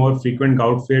 1 or more, frequent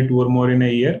gout flare, 2 or more in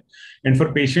a year. And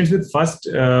for patients with first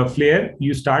flare,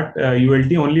 you start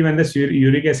ULT only when the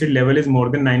uric acid level is more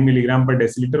than 9 milligram per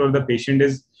deciliter, or the patient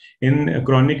is in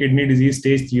chronic kidney disease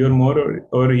stage 3 or more,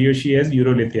 or he or she has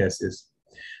urolithiasis.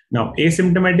 Now,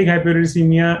 asymptomatic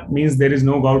hyperuricemia means there is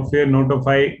no gout flare, no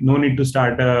tophi, no need to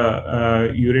start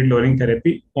a urate lowering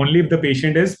therapy, only if the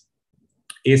patient is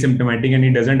asymptomatic and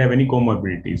he doesn't have any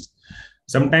comorbidities.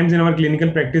 Sometimes in our clinical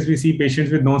practice, we see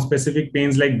patients with non-specific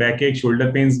pains like backache,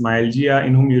 shoulder pains, myalgia,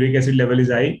 in whom uric acid level is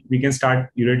high. We can start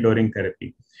urate lowering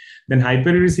therapy. Then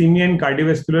hyperuricemia in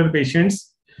cardiovascular patients,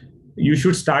 you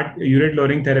should start urate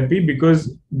lowering therapy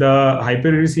because the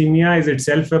hyperuricemia is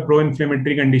itself a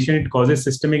pro-inflammatory condition. It causes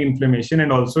systemic inflammation,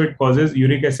 and also it causes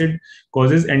uric acid,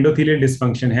 causes endothelial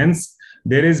dysfunction. Hence,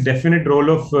 there is definite role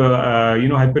of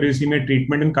hyperuricemia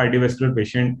treatment in cardiovascular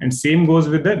patient, and same goes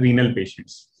with the renal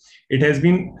patients. It has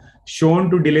been shown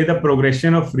to delay the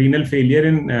progression of renal failure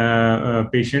in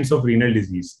patients of renal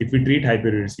disease if we treat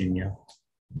hyperuricemia.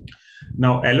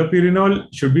 Now, allopurinol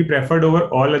should be preferred over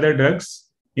all other drugs,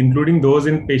 including those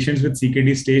in patients with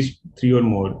CKD stage 3 or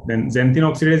more. Then xanthine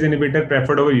oxidase inhibitor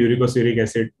preferred over uricosuric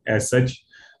acid as such.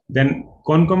 Then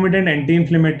concomitant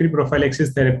anti-inflammatory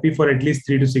prophylaxis therapy for at least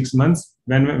 3 to 6 months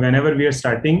whenever we are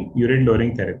starting urate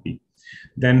lowering therapy.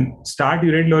 Then start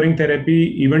urate lowering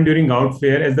therapy even during gout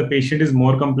flare, as the patient is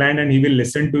more compliant and he will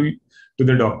listen to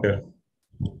the doctor.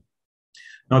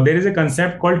 Now, there is a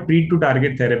concept called treat to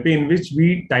target therapy, in which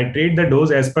we titrate the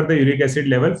dose as per the uric acid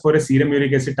level for a serum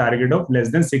uric acid target of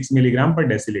less than 6 milligram per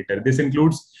deciliter. This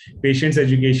includes patient's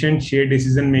education, shared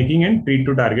decision making, and treat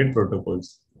to target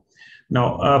protocols.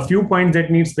 Now, a few points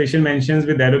that need special mentions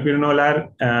with allopurinol are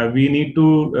we need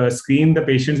to screen the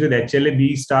patients with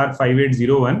HLA-B star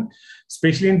 5801,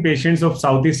 especially in patients of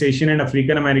Southeast Asian and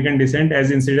African American descent,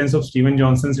 as incidence of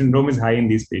Stevens-Johnson syndrome is high in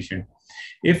these patients.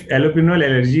 If allopurinol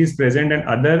allergy is present and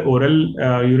other oral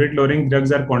urate lowering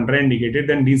drugs are contraindicated,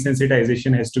 then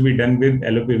desensitization has to be done with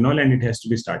allopurinol and it has to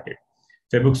be started.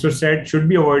 Febuxostat should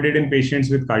be avoided in patients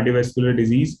with cardiovascular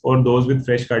disease or those with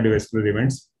fresh cardiovascular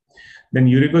events. Then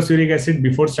uricosuric acid,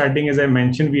 before starting, as I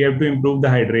mentioned, we have to improve the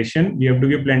hydration. We have to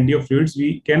give plenty of fluids.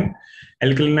 We can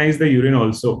alkalinize the urine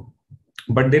also,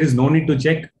 but there is no need to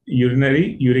check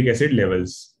urinary uric acid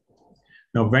levels.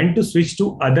 Now, when to switch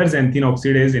to other xanthine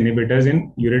oxidase inhibitors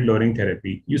in urate lowering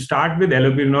therapy? You start with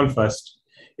allopurinol first.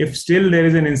 If still there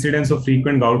is an incidence of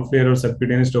frequent gout flare or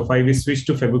subcutaneous tophi, we switch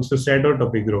to febuxostat or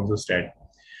topiroxostat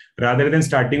rather than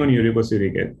starting on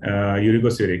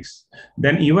uricosurics.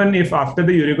 Then even if after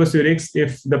the uricosurics,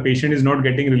 if the patient is not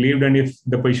getting relieved and if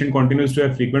the patient continues to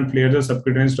have frequent flares or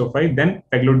subcutaneous tophi, then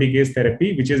pegloticase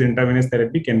therapy, which is intravenous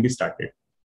therapy, can be started.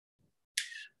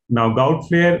 Now, gout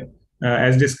flare,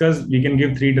 as discussed, we can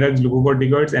give 3 drugs: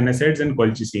 glucocorticoids, NSAIDs, and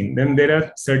colchicine. Then there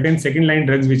are certain second-line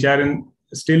drugs which are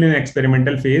still in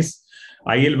experimental phase.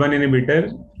 IL-1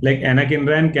 inhibitor like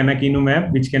anakinra and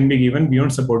canakinumab, which can be given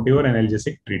beyond supportive or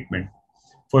analgesic treatment.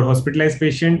 For hospitalized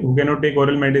patients who cannot take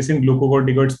oral medicine,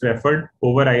 glucocorticoids preferred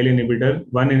over IL inhibitor,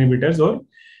 1 inhibitors, or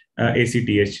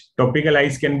ACTH. Topical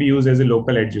ice can be used as a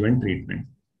local adjuvant treatment.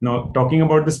 Now, talking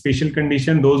about the special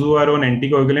condition, those who are on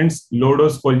anticoagulants, low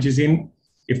dose colchicine,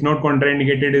 if not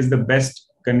contraindicated, is the best,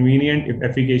 convenient,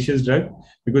 efficacious drug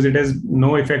because it has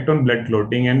no effect on blood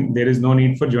clotting and there is no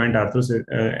need for joint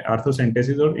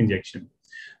arthrocentesis or injection.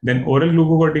 Then oral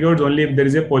glucocorticoids only if there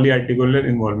is a polyarticular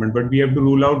involvement, but we have to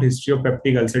rule out history of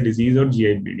peptic ulcer disease or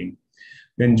GI bleeding.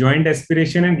 Then joint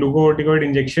aspiration and glucocorticoid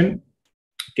injection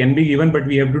can be given, but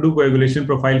we have to do coagulation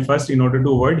profile first in order to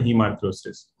avoid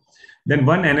hemarthrosis. Then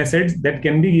one NSAID that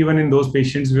can be given in those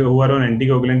patients who are on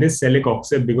anticoagulant is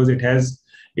celecoxib because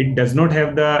it does not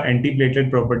have the antiplatelet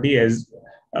property as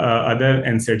other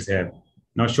NSAIDs have.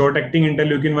 Now, short-acting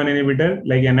interleukin-1 inhibitor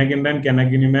like anakinra and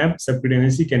canakinumab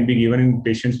subcutaneously can be given in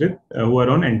patients with who are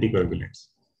on anticoagulants.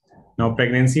 Now,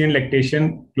 pregnancy and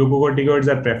lactation, glucocorticoids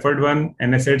are preferred one.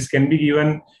 NSAIDs can be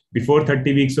given before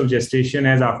 30 weeks of gestation,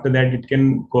 as after that it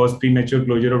can cause premature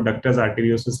closure of ductus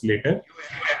arteriosus later,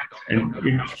 and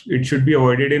it should be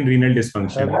avoided in renal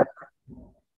dysfunction.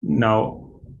 Now,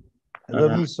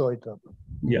 Ravi Sauhta.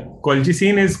 Yeah,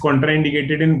 colchicine is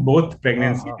contraindicated in both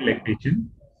pregnancy and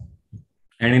lactation.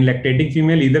 And in lactating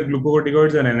female, either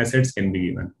glucocorticoids or NSAIDs can be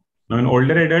given. Now, in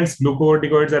older adults,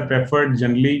 glucocorticoids are preferred,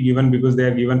 generally given because they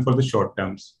are given for the short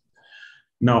terms.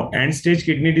 Now, end-stage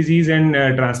kidney disease and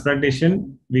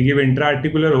transplantation, we give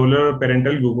intra-articular, oral, or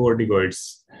parenteral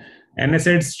glucocorticoids.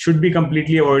 NSAIDs should be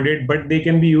completely avoided, but they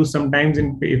can be used sometimes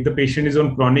if the patient is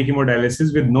on chronic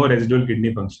hemodialysis with no residual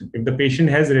kidney function. If the patient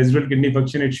has residual kidney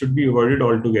function, it should be avoided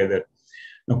altogether.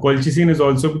 Now, colchicine is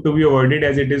also to be avoided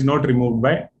as it is not removed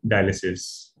by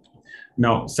dialysis.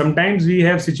 Now, sometimes we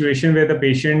have situation where the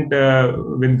patient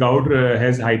with gout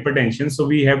has hypertension. So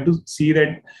we have to see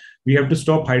that we have to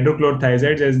stop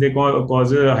hydrochlorothiazides as they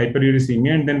cause a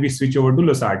hyperuricemia, and then we switch over to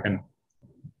losartan,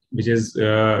 which is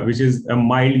a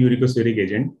mild uricosuric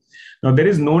agent. Now, there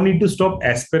is no need to stop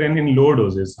aspirin in low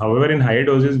doses. However, in higher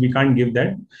doses, we can't give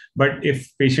that. But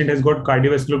if patient has got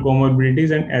cardiovascular comorbidities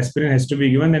and aspirin has to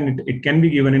be given, then it can be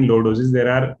given in low doses. There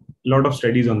are a lot of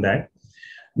studies on that.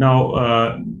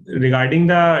 Now, regarding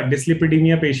the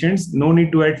dyslipidemia patients, no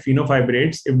need to add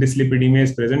fenofibrates if dyslipidemia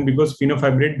is present, because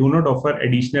fenofibrate do not offer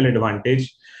additional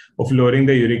advantage of lowering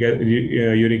the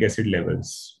uric acid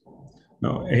levels.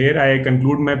 Now, here I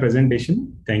conclude my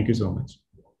presentation. Thank you so much.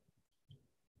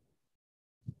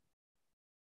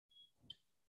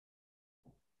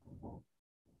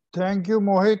 Thank you,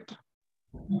 Mohit,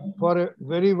 for a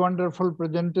very wonderful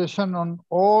presentation on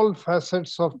all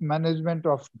facets of management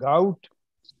of gout.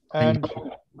 And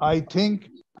I think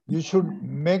you should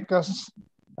make us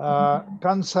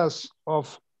conscious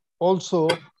of also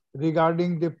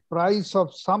regarding the price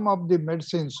of some of the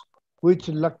medicines which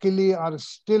luckily are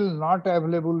still not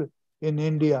available in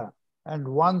India. And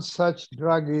one such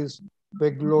drug is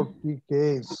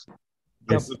pegloticase.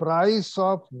 The price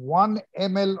of 1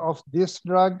 ml of this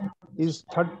drug is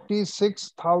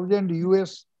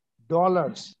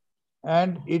 $36,000,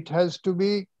 and it has to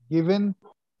be given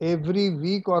every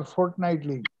week or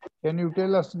fortnightly. Can you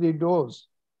tell us the dose?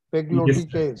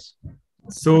 Pegloticase. Yes.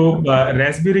 So,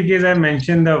 rasburicase, I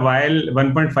mentioned the vial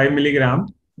 1.5 milligram.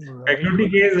 Right.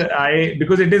 Pegloticase,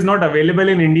 because it is not available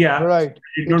in India, right?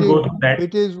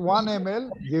 It is 1 ml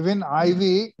given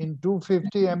IV in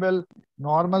 250 ml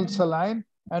normal saline,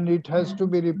 and it has to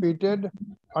be repeated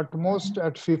at most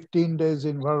at 15 days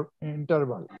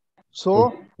interval.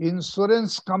 So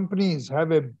insurance companies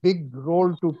have a big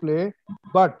role to play,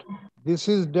 but this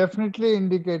is definitely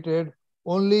indicated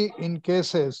only in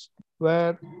cases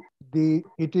where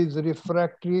it is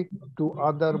refractory to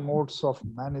other modes of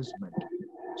management.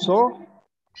 So,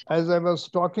 as I was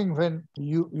talking when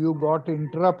you got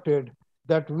interrupted,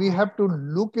 that we have to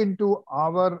look into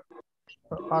our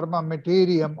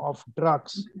armamentarium of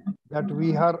drugs that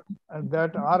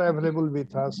are available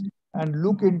with us, and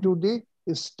look into the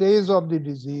stage of the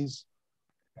disease.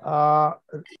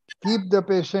 Keep the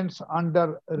patients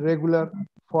under regular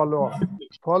follow-up.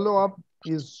 Follow-up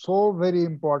is so very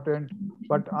important,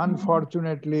 but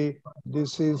unfortunately,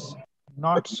 this is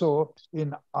not so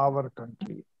in our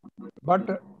country.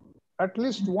 But at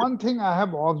least one thing I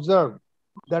have observed,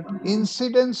 that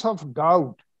incidence of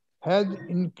gout has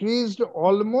increased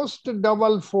almost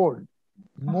double-fold,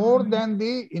 more than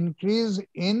the increase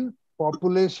in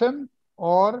population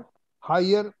or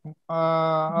higher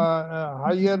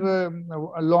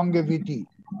longevity.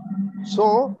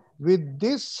 So with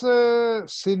this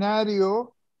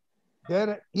scenario,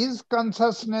 there is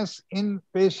consciousness in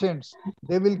patients.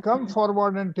 They will come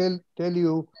forward and tell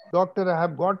you, doctor, I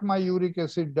have got my uric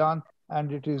acid done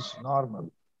and it is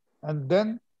normal. And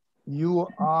then you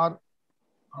are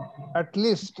at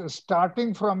least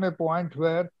starting from a point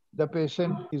where the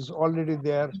patient is already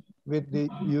there with the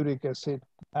uric acid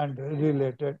and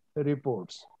related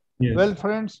reports. Yes. Well,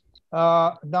 friends,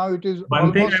 now it is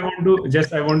one thing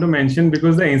I want to mention,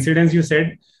 because the incidents you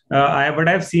said, what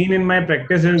I've seen in my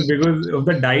practice is because of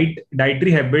the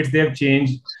dietary habits, they have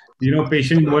changed. You know,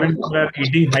 patients more and more are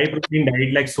eating high protein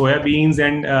diet like soya beans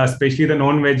and especially the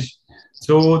non-veg.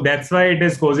 So that's why it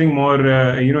is causing more,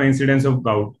 incidence of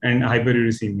gout and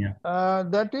hyperuricemia.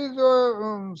 That is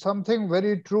something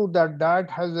very true, that diet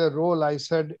has a role. I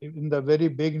said in the very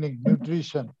beginning,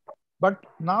 nutrition. But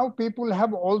now people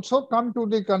have also come to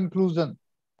the conclusion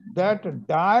that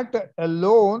diet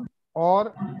alone,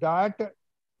 or diet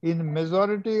in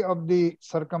majority of the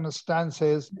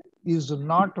circumstances, is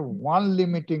not one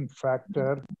limiting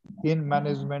factor in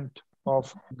management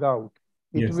of gout.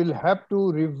 It will have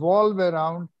to revolve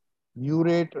around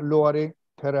urate lowering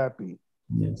therapy.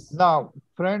 Yes. Now,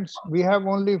 friends, we have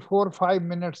only 4 or 5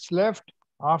 minutes left.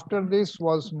 After this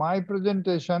was my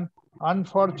presentation.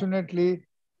 Unfortunately,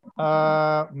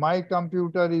 my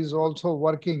computer is also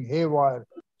working haywire.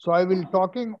 So I will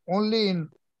talking only in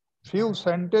few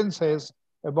sentences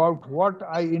about what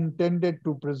I intended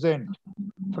to present.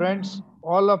 Friends,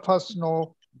 all of us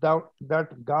know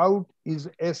that gout is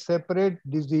a separate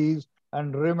disease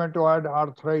and rheumatoid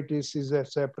arthritis is a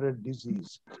separate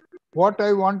disease. what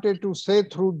I wanted to say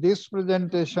through this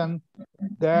presentation,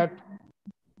 that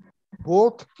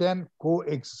both can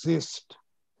coexist.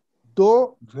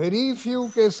 Though very few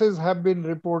cases have been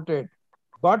reported,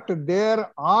 but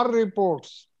there are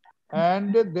reports,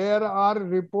 and there are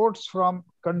reports from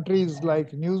countries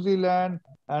like New Zealand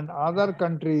and other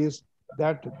countries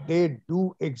that they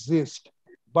do exist.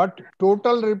 But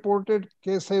total reported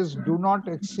cases do not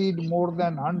exceed more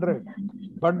than 100.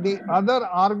 But the other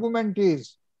argument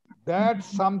is that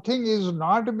something is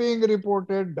not being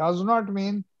reported does not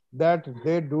mean that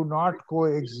they do not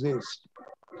coexist.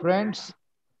 Friends,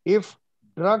 if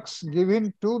drugs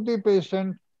given to the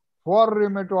patient for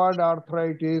rheumatoid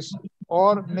arthritis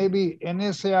or maybe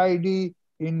NSAID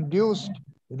induced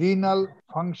renal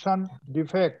function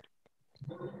defect,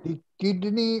 the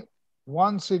kidney,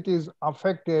 once it is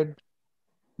affected,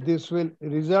 this will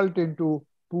result into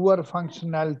poor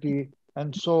functionality,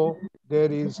 and so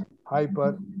there is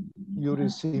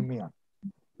hyperuricemia.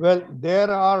 Well,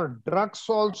 there are drugs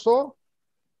also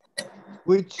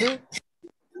which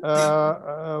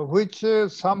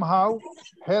somehow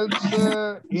helps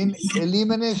in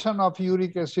elimination of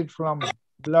uric acid from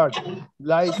blood,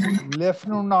 like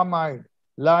leflunomide,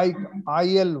 like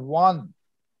IL-1.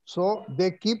 So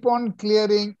they keep on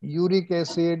clearing uric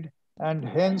acid, and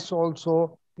hence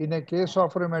also in a case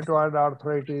of rheumatoid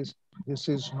arthritis, this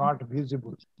is not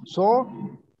visible. So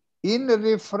in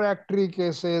refractory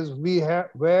cases,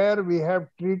 where we have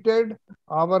treated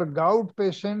our gout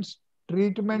patients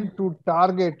treatment to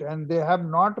target and they have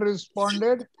not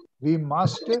responded, we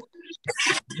must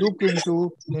look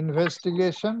into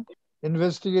investigating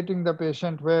the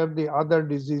patient where the other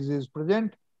disease is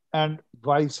present, and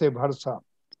vice versa.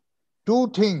 Two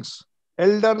things: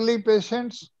 elderly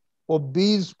patients,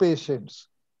 obese patients.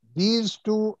 These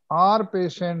two are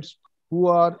patients who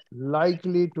are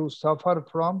likely to suffer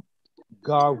from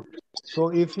gout. So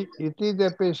if it is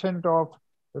a patient of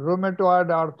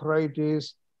rheumatoid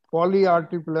arthritis,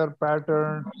 polyarticular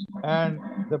pattern, and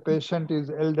the patient is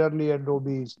elderly and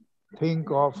obese, think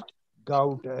of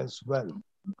gout as well.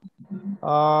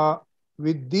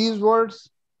 With these words,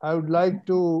 I would like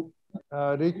to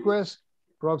request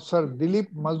Professor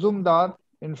Dilip Mazumder.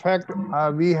 In fact,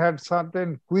 we had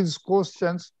certain quiz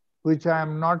questions which I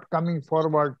am not coming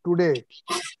forward today.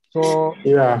 So,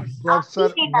 yeah, Professor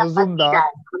Mazumder,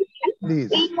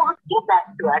 please.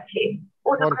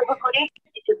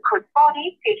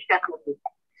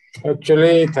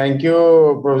 Actually, thank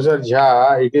you, Professor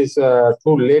Jha. It is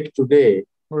too late today.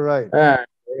 Right.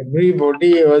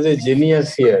 Everybody was a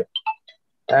genius here,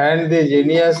 and the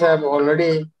genius have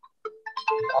already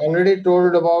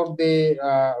told about the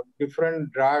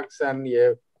different drugs. And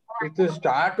if to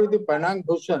start with the Pannag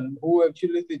Bhushan, who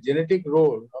actually the genetic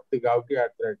role of the gouty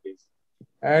arthritis,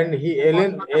 and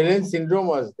Elhence syndrome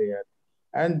was there.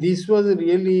 And this was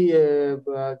really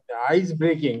ice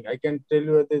breaking. I can tell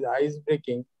you it is ice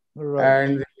breaking. Right.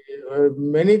 And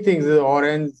many things, the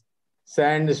orange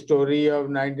sand story of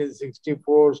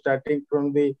 1964, starting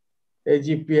from the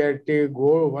AGPRT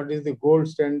gold, what is the gold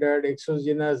standard,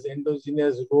 exogenous,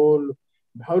 endogenous role,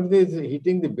 how this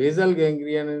hitting the basal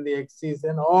ganglion and the axis,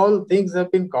 and all things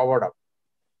have been covered up.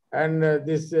 And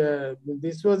this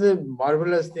was a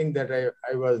marvelous thing that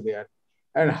I was there.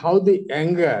 And how the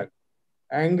anger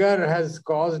has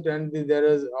caused, and there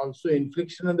is also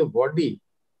infliction on the body.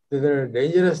 These are a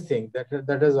dangerous thing that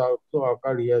has also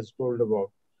occurred. He has told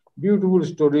about beautiful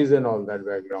stories and all that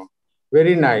background.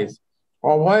 Very nice.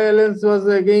 Abhay Elhence was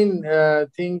again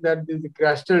thing that the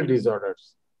crustal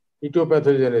disorders,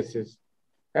 etopathogenesis.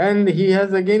 And he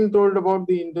has again told about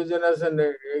the endogenous and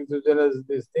exogenous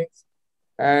these things,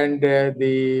 and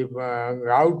the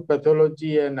gout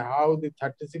pathology, and how the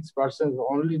 36%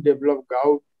 only develop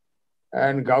gout,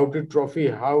 and gouty trophy,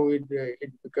 how it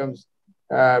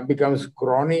becomes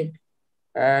chronic,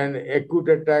 and acute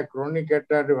attack, chronic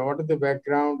attack, what is the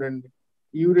background, and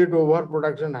urate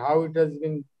overproduction, how it has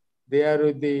been there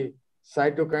with the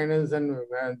cytokinins and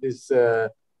this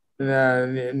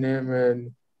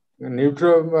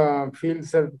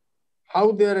neutrophils,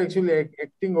 how they are actually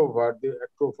acting over the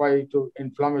atrophy to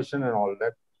inflammation and all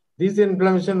that. This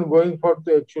inflammation going forth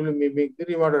to actually mimic the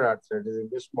rheumatoid arthritis in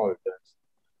the small joints.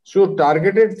 So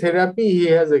targeted therapy, he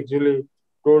has actually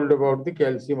told about the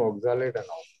calcium oxalate and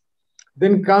all.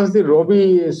 Then comes the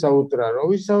Ravi Sauhta.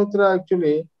 Ravi Sauhta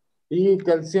actually, he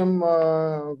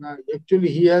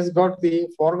has got the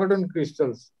forgotten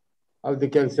crystals of the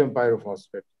calcium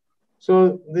pyrophosphate.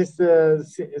 So this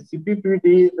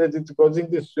CPPD that is causing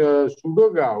this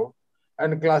pseudo gout,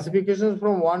 and classifications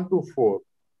from 1 to 4.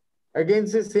 Again,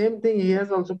 the same thing he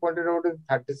has also pointed out is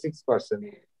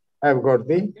 36%. have got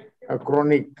the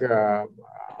chronic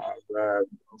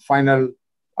final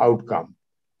outcome.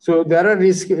 So there are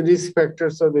risk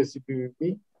factors of the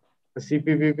CPVP. The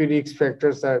CPVP risk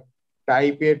factors are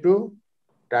type A to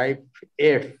type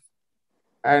F,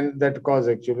 and that cause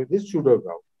actually the pseudo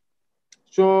gout.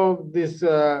 So this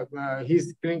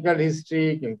his clinical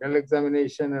history, clinical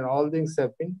examination, and all things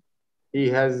have been he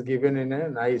has given in a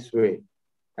nice way.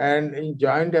 And in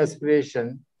joint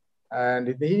aspiration,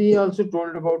 and he also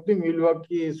told about the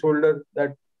Milwaukee shoulder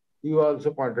that you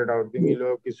also pointed out, the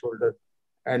Milwaukee shoulder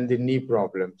and the knee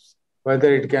problems,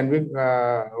 whether it can be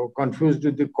confused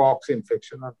with the Cox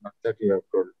infection or not, that you have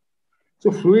told.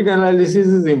 So fluid analysis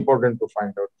is important to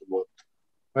find out both.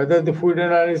 Whether the fluid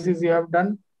analysis you have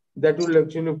done, that will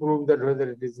actually prove that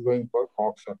whether it is going for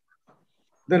Cox or not.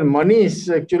 Then Manish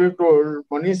actually told,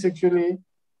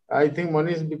 I think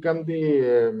Manish become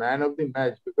the man of the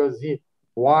match because he,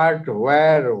 what,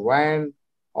 where, when,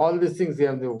 all these things he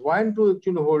have the when to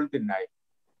actually hold the knife.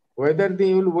 Whether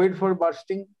they will wait for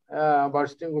bursting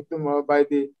with the, by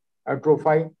the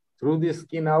atrophy through the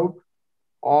skin out,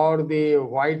 or the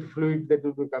white fluid that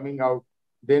will be coming out,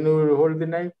 then we will hold the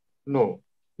knife. No,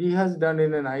 he has done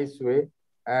in a nice way,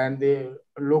 and the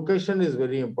location is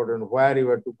very important where you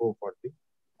have to go for the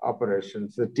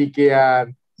operations. The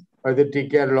TKR or the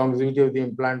TKR longevity of the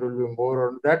implant will be more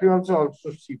on that. You also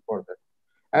see for that,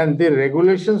 and the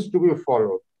regulations to be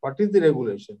followed. What is the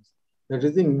regulations? That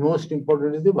is the most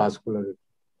important is the vascularity.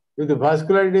 If the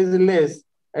vascularity is less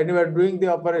and you are doing the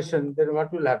operation, then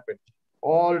what will happen?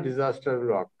 All disaster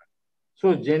will occur.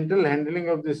 So gentle handling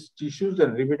of these tissues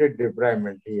and repeated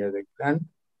debridement he has and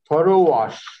thorough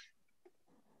wash.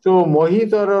 So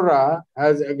Mohit Arora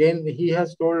has again, he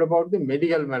has told about the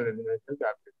medical management.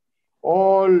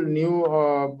 All new,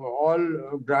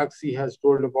 all drugs he has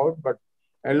told about, but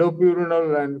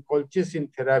allopurinol and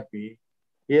colchicine therapy,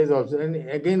 he has also, and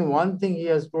again, one thing he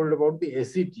has told about the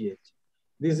ACTH.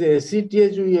 This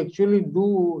ACTH we actually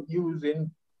do use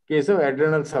in case of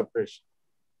adrenal suppression.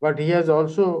 But he has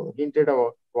also hinted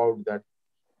about that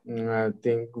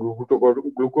thing,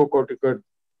 glucocorticoid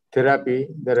therapy.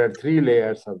 There are 3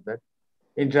 layers of that.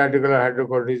 Intraarticular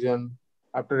hydrocortisone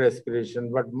after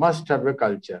respiration, but must have a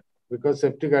culture because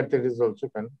septic artery is also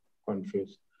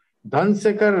confused.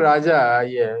 Dhanasekara Raja,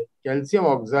 yeah, calcium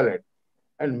oxalate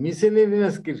and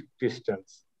miscellaneous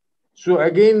crystals. So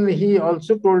again, he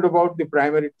also told about the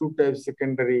primary 2 types,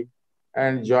 secondary,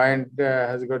 and joint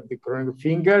has got the chronic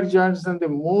finger joints, and the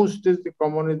most is the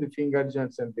common is the finger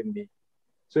joints and the knee.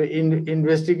 So in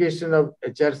investigation of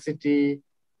HRCT,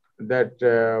 that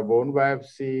bone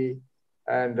biopsy,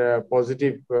 and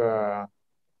positive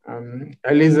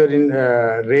alizarin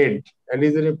red,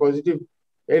 alizarin positive,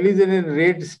 alizarin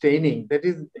red staining, that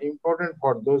is important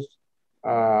for those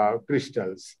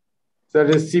crystals. So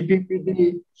the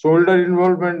CPPD shoulder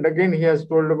involvement, again, he has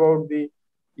told about the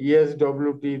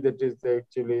ESWT, that is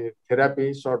actually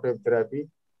therapy, short wave therapy,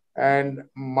 and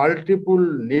multiple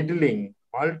needling.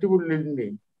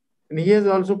 And he has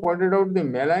also pointed out the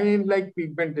melanin-like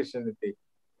pigmentation in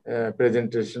the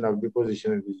presentation of the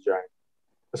position in this joint.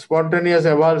 The spontaneous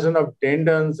avulsion of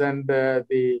tendons and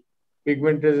the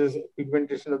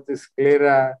pigmentation of the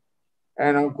sclera,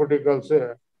 and oncotic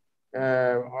also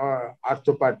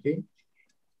arthropathy,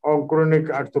 chronic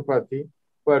arthropathy,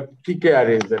 but TKR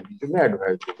is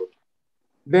advisable.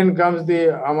 Then comes the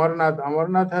Amarnath.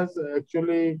 Amarnath has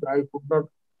actually, I could not,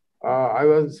 I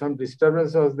was, some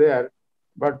disturbance was there,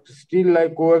 but still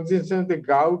like coexistence, the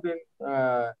gout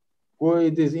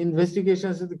and these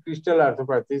investigations of the crystal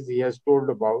arthropathies he has told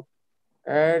about,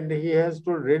 and he has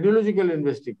told radiological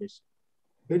investigation.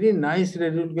 Very nice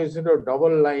radiological of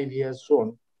double line he has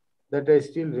shown that I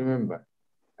still remember.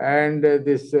 And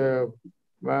this, the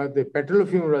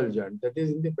patellofemoral joint, that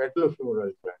is in the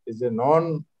patellofemoral joint, is a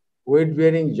non-weight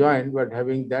bearing joint, but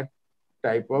having that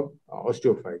type of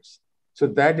osteophytes. So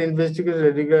that investigation,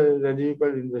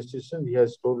 radiological investigation he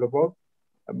has told about,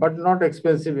 but not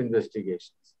expensive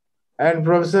investigations. And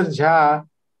Professor Jha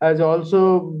has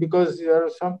also, because there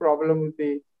was some problem with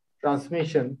the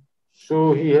transmission,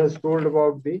 so he has told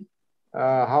about the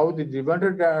how the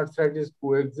rheumatoid arthritis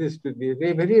coexist with the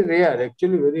very rare,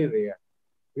 actually very rare,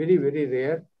 very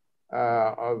rare.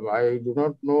 I do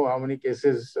not know how many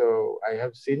cases I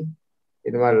have seen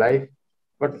in my life,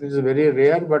 but it is very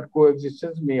rare, but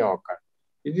coexistence may occur.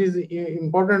 It is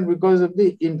important because of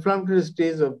the inflammatory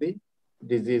stage of the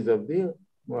disease of the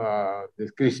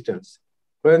crystals.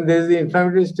 When there is the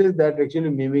inflammatory stage, that actually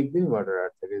mimic the rheumatoid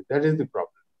arthritis. That is the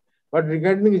problem. But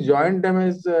regarding joint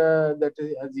damage, that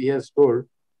is, as he has told,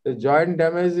 the joint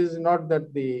damage is not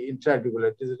that the intraarticular,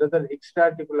 it is rather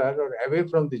extraarticular or away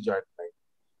from the joint line.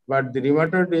 but the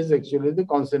rheumatoid is actually the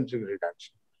concentric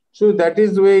reduction. So that is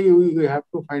the way you have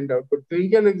to find out. But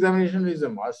clinical examination is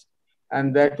a must, and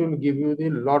that will give you the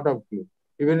lot of clue.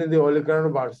 Even in the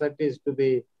olecranon bursitis to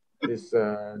this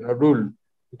nodule,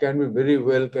 it can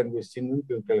be seen in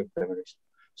clinical examination.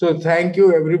 So thank you,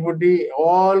 everybody.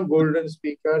 All golden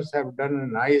speakers have done a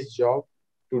nice job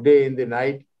today in the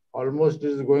night. Almost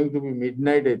it is going to be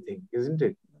midnight, I think, isn't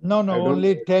it? No,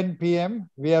 only 10 p.m.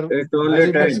 We are. It's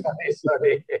only 10.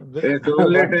 Sorry. It's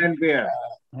only 10 p.m.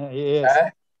 Yes.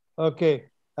 Okay.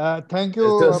 Thank you,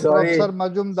 so sorry, Professor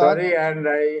Mazumdar. Sorry, and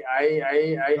I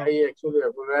actually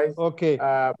apologize. Okay.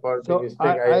 For so the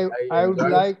mistake.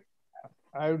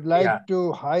 I would like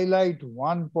to highlight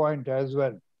one point as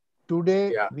well. Today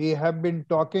we have been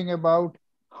talking about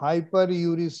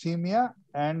hyperuricemia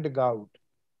and gout.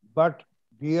 But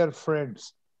dear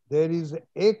friends, there is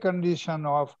a condition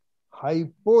of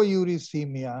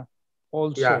hypouricemia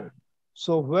also. Yeah.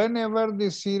 So whenever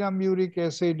the serum uric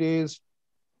acid is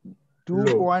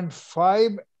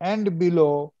 2.5 and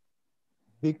below,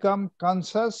 become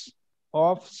conscious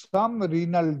of some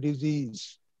renal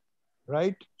disease,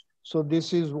 right? So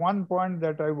this is one point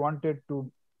that I wanted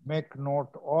to make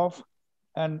note of.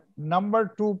 And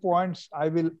number 2 points, I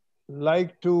will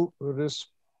like to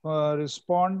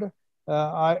respond.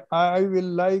 I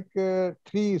will like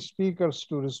 3 speakers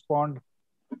to respond.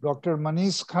 Dr.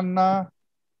 Manish Khanna,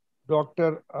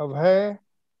 Dr. Abhay,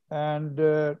 and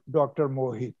Dr.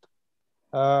 Mohit.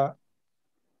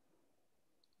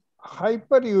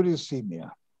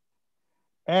 Hyperuricemia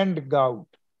and gout.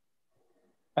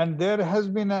 And there has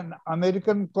been an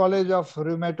American College of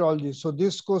Rheumatology. So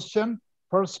this question,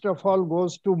 first of all,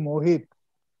 goes to Mohit.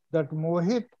 That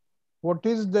Mohit, what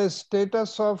is the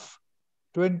status of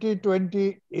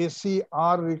 2020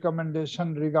 ACR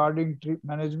recommendation regarding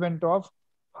management of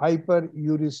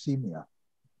hyperuricemia?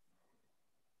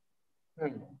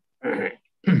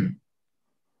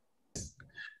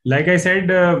 Like I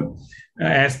said,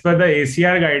 as per the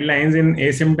ACR guidelines in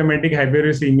asymptomatic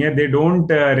hyperuricemia, they don't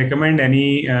recommend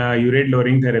any urate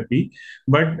lowering therapy.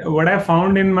 But what I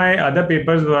found in my other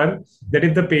papers were that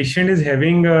if the patient is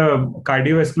having a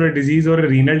cardiovascular disease or a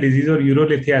renal disease or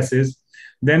urolithiasis,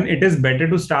 then it is better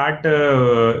to start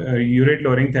urate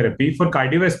lowering therapy. For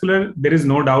cardiovascular, there is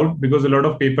no doubt, because a lot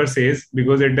of paper says,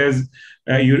 because it is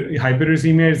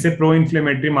hyperuricemia is a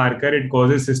pro-inflammatory marker. It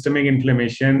causes systemic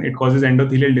inflammation. It causes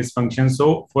endothelial dysfunction.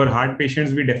 So for heart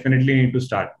patients, we definitely need to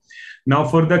start. Now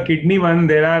for the kidney one,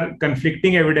 there are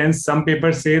conflicting evidence. Some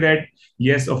papers say that,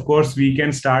 yes, of course, we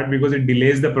can start because it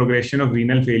delays the progression of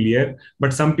renal failure.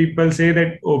 But some people say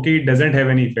that, okay, it doesn't have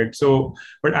any effect. So,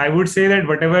 but I would say that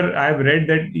whatever I've read,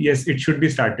 that yes, it should be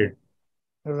started.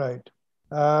 Right.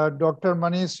 Dr.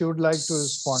 Manish, you would like to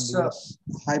respond? So, yes.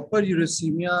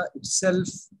 Hyperuricemia itself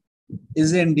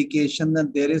is an indication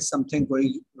that there is something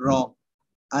going wrong.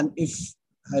 And if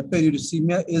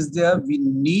hyperuricemia is there, we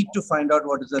need to find out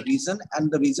what is the reason,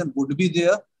 and the reason would be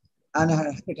there, and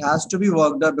it has to be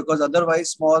worked out, because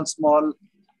otherwise small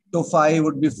tophi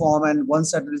would be formed, and one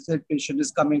satisfied patient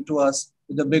is coming to us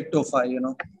with a big tophi,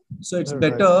 So it's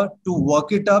better to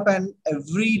work it up, and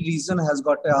every reason has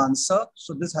got an answer.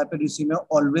 So this hyperuricemia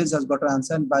always has got an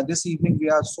answer. And by this evening, we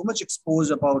are so much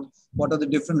exposed about what are the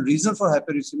different reasons for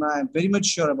hyperuricemia. I'm very much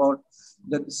sure about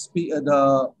that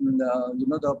the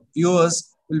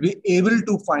viewers will be able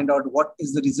to find out what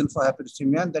is the reason for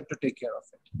hyperuricemia and then to take care of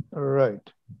it.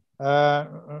 Right.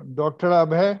 Dr.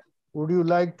 Abhay, would you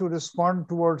like to respond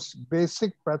towards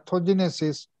basic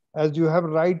pathogenesis, as you have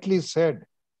rightly said,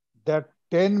 that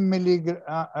 10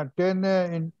 milligram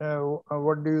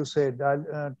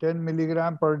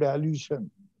per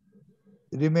dilution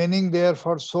remaining there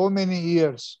for so many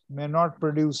years may not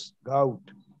produce gout.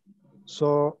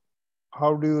 So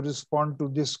how do you respond to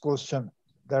this question,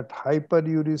 that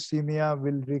hyperuricemia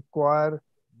will require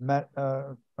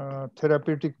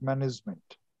therapeutic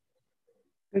management?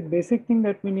 The basic thing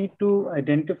that we need to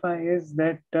identify is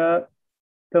that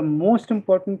the most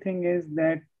important thing is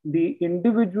that the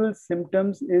individual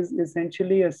symptoms is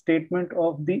essentially a statement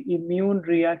of the immune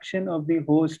reaction of the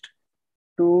host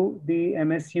to the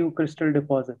MSU crystal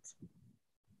deposits.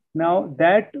 Now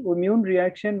that immune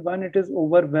reaction, one, it is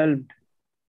overwhelmed,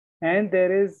 and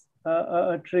there is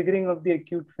a triggering of the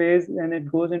acute phase, and it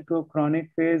goes into a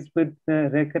chronic phase with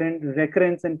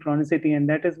recurrence and chronicity. And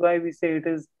that is why we say it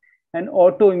is an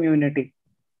autoimmunity,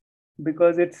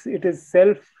 because it is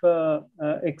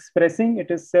self-expressing, it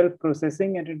is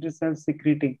self-processing, and it is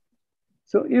self-secreting.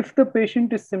 So if the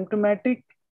patient is symptomatic,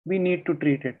 we need to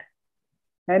treat it.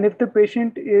 And if the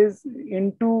patient is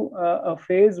into a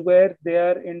phase where they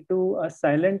are into a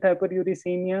silent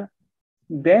hyperuricemia,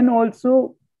 then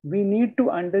also we need to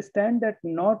understand that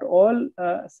not all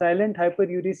silent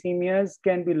hyperuricemias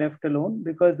can be left alone,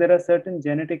 because there are certain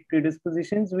genetic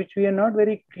predispositions which we are not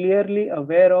very clearly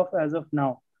aware of as of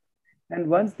now. And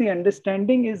once the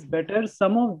understanding is better,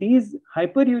 some of these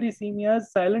hyperuricemias,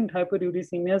 silent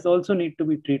hyperuricemias, also need to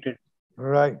be treated.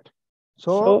 Right.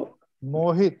 So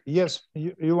Mohit, yes,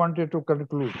 you wanted to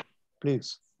conclude,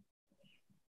 please.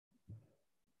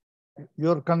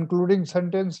 Your concluding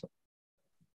sentence,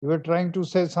 you were trying to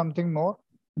say something more?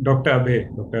 Dr.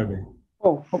 Abhay.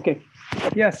 Oh, okay.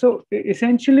 Yeah, so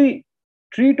essentially,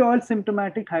 treat all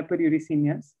symptomatic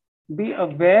hyperuricemias. Be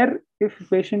aware if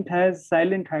patient has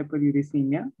silent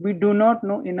hyperuricemia. We do not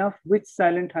know enough which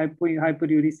silent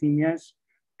hyperuricemias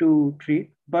to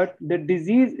treat, but the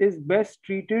disease is best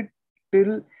treated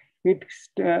till it's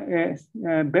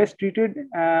best treated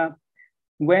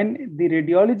when the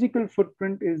radiological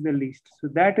footprint is the least. So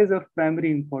that is of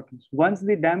primary importance. Once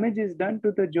the damage is done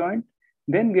to the joint,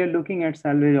 then we are looking at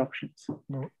salvage options.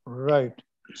 Right.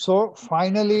 So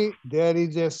finally, there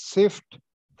is a shift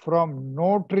from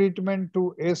no treatment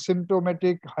to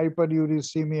asymptomatic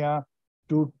hyperuricemia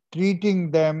to treating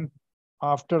them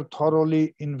after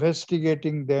thoroughly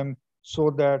investigating them so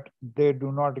that they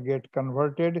do not get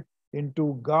converted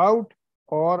into gout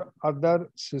or other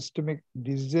systemic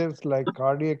diseases like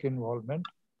cardiac involvement,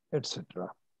 etc.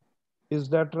 Is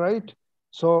that right?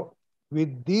 So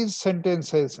with these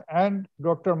sentences, and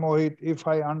Dr. Mohit, if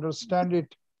I understand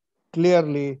it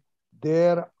clearly,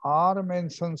 there are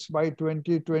mentions by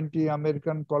 2020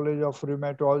 American College of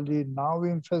Rheumatology now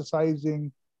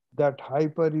emphasizing that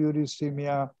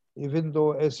hyperuricemia, even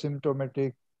though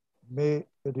asymptomatic, may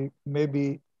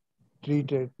be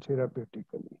treated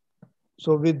therapeutically.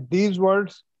 So with these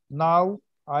words, now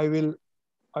I will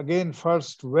again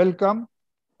first welcome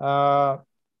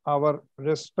our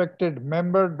respected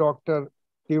member, Dr.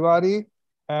 Tiwari,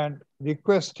 and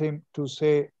request him to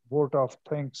say vote of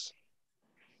thanks.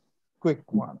 Quick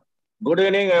one. Good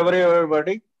evening,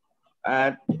 everybody.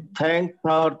 And thanks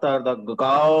for the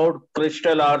gout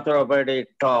crystal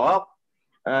orthopedic talk.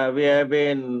 We have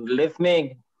been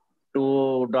listening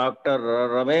to Dr.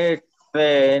 Ramesh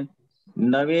Sen,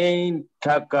 Naveen,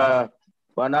 Thakkar,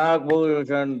 Pannag,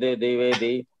 Bhushan,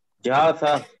 Dwivedi,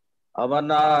 Jha,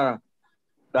 Amarnath,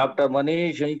 Dr.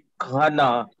 Manish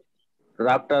Khanna,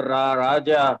 Dr.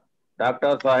 Raja,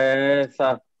 Dr.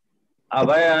 Sauhta,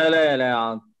 Abhay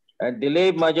Elhence, and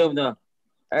Dilip Mazumder,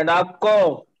 and of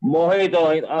course, Mohit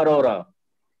Arora.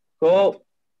 So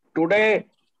today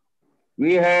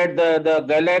we had the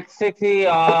galaxy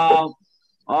of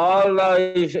all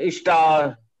the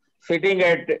stars sitting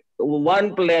at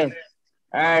one place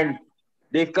and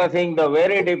discussing the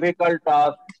very difficult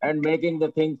task and making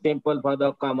the thing simple for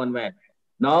the common man.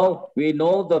 Now we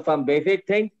know some basic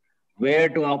things, where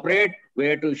to operate,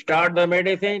 where to start the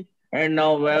medicine, and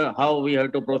now how we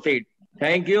have to proceed.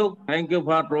 Thank you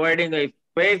for providing a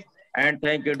space, and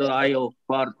thank you to IO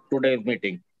for today's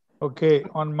meeting. Okay,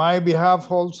 on my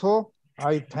behalf also,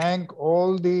 I thank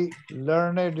all the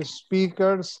learned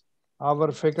speakers,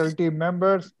 our faculty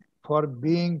members for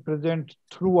being present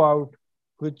throughout,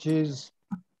 which is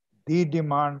the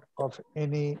demand of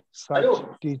any such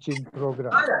teaching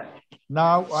program.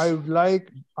 Now, I would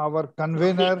like our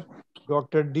convener,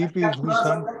 Dr. D.P.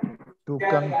 Bhushan, to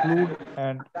conclude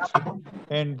and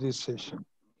end this session.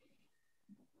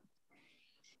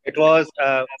 It was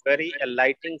a very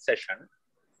enlightening session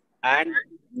and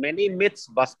many myths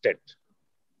busted,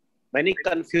 many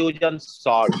confusions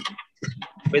solved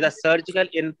with a surgical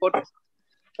input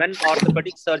when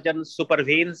orthopedic surgeon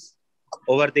supervenes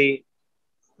over the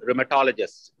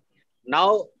rheumatologist.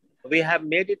 Now we have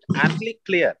made it amply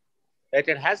clear that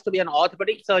it has to be an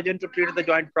orthopedic surgeon to treat the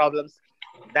joint problems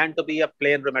than to be a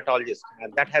plain rheumatologist.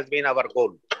 And that has been our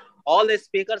goal. All the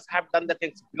speakers have done the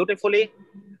things beautifully.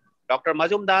 Dr.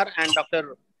 Mazumder and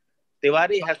Dr.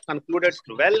 Tiwari has concluded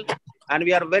well. And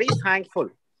we are very thankful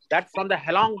that from the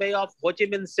Halong Bay of Ho Chi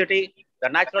Minh City, the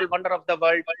natural wonder of the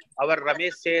world, our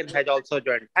Ramesh Sen has also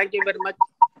joined. Thank you very much.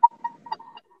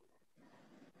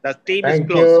 The team is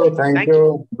closed. Thank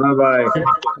you. Bye-bye.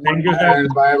 Thank you, sir.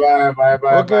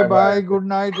 Bye-bye. Okay, bye. Good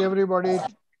night, everybody.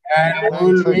 And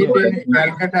we'll meet in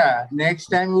Calcutta. Next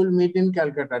time we'll meet in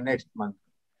Calcutta next month.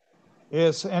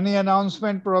 Yes. Any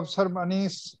announcement, Professor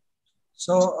Manish?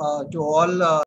 So to all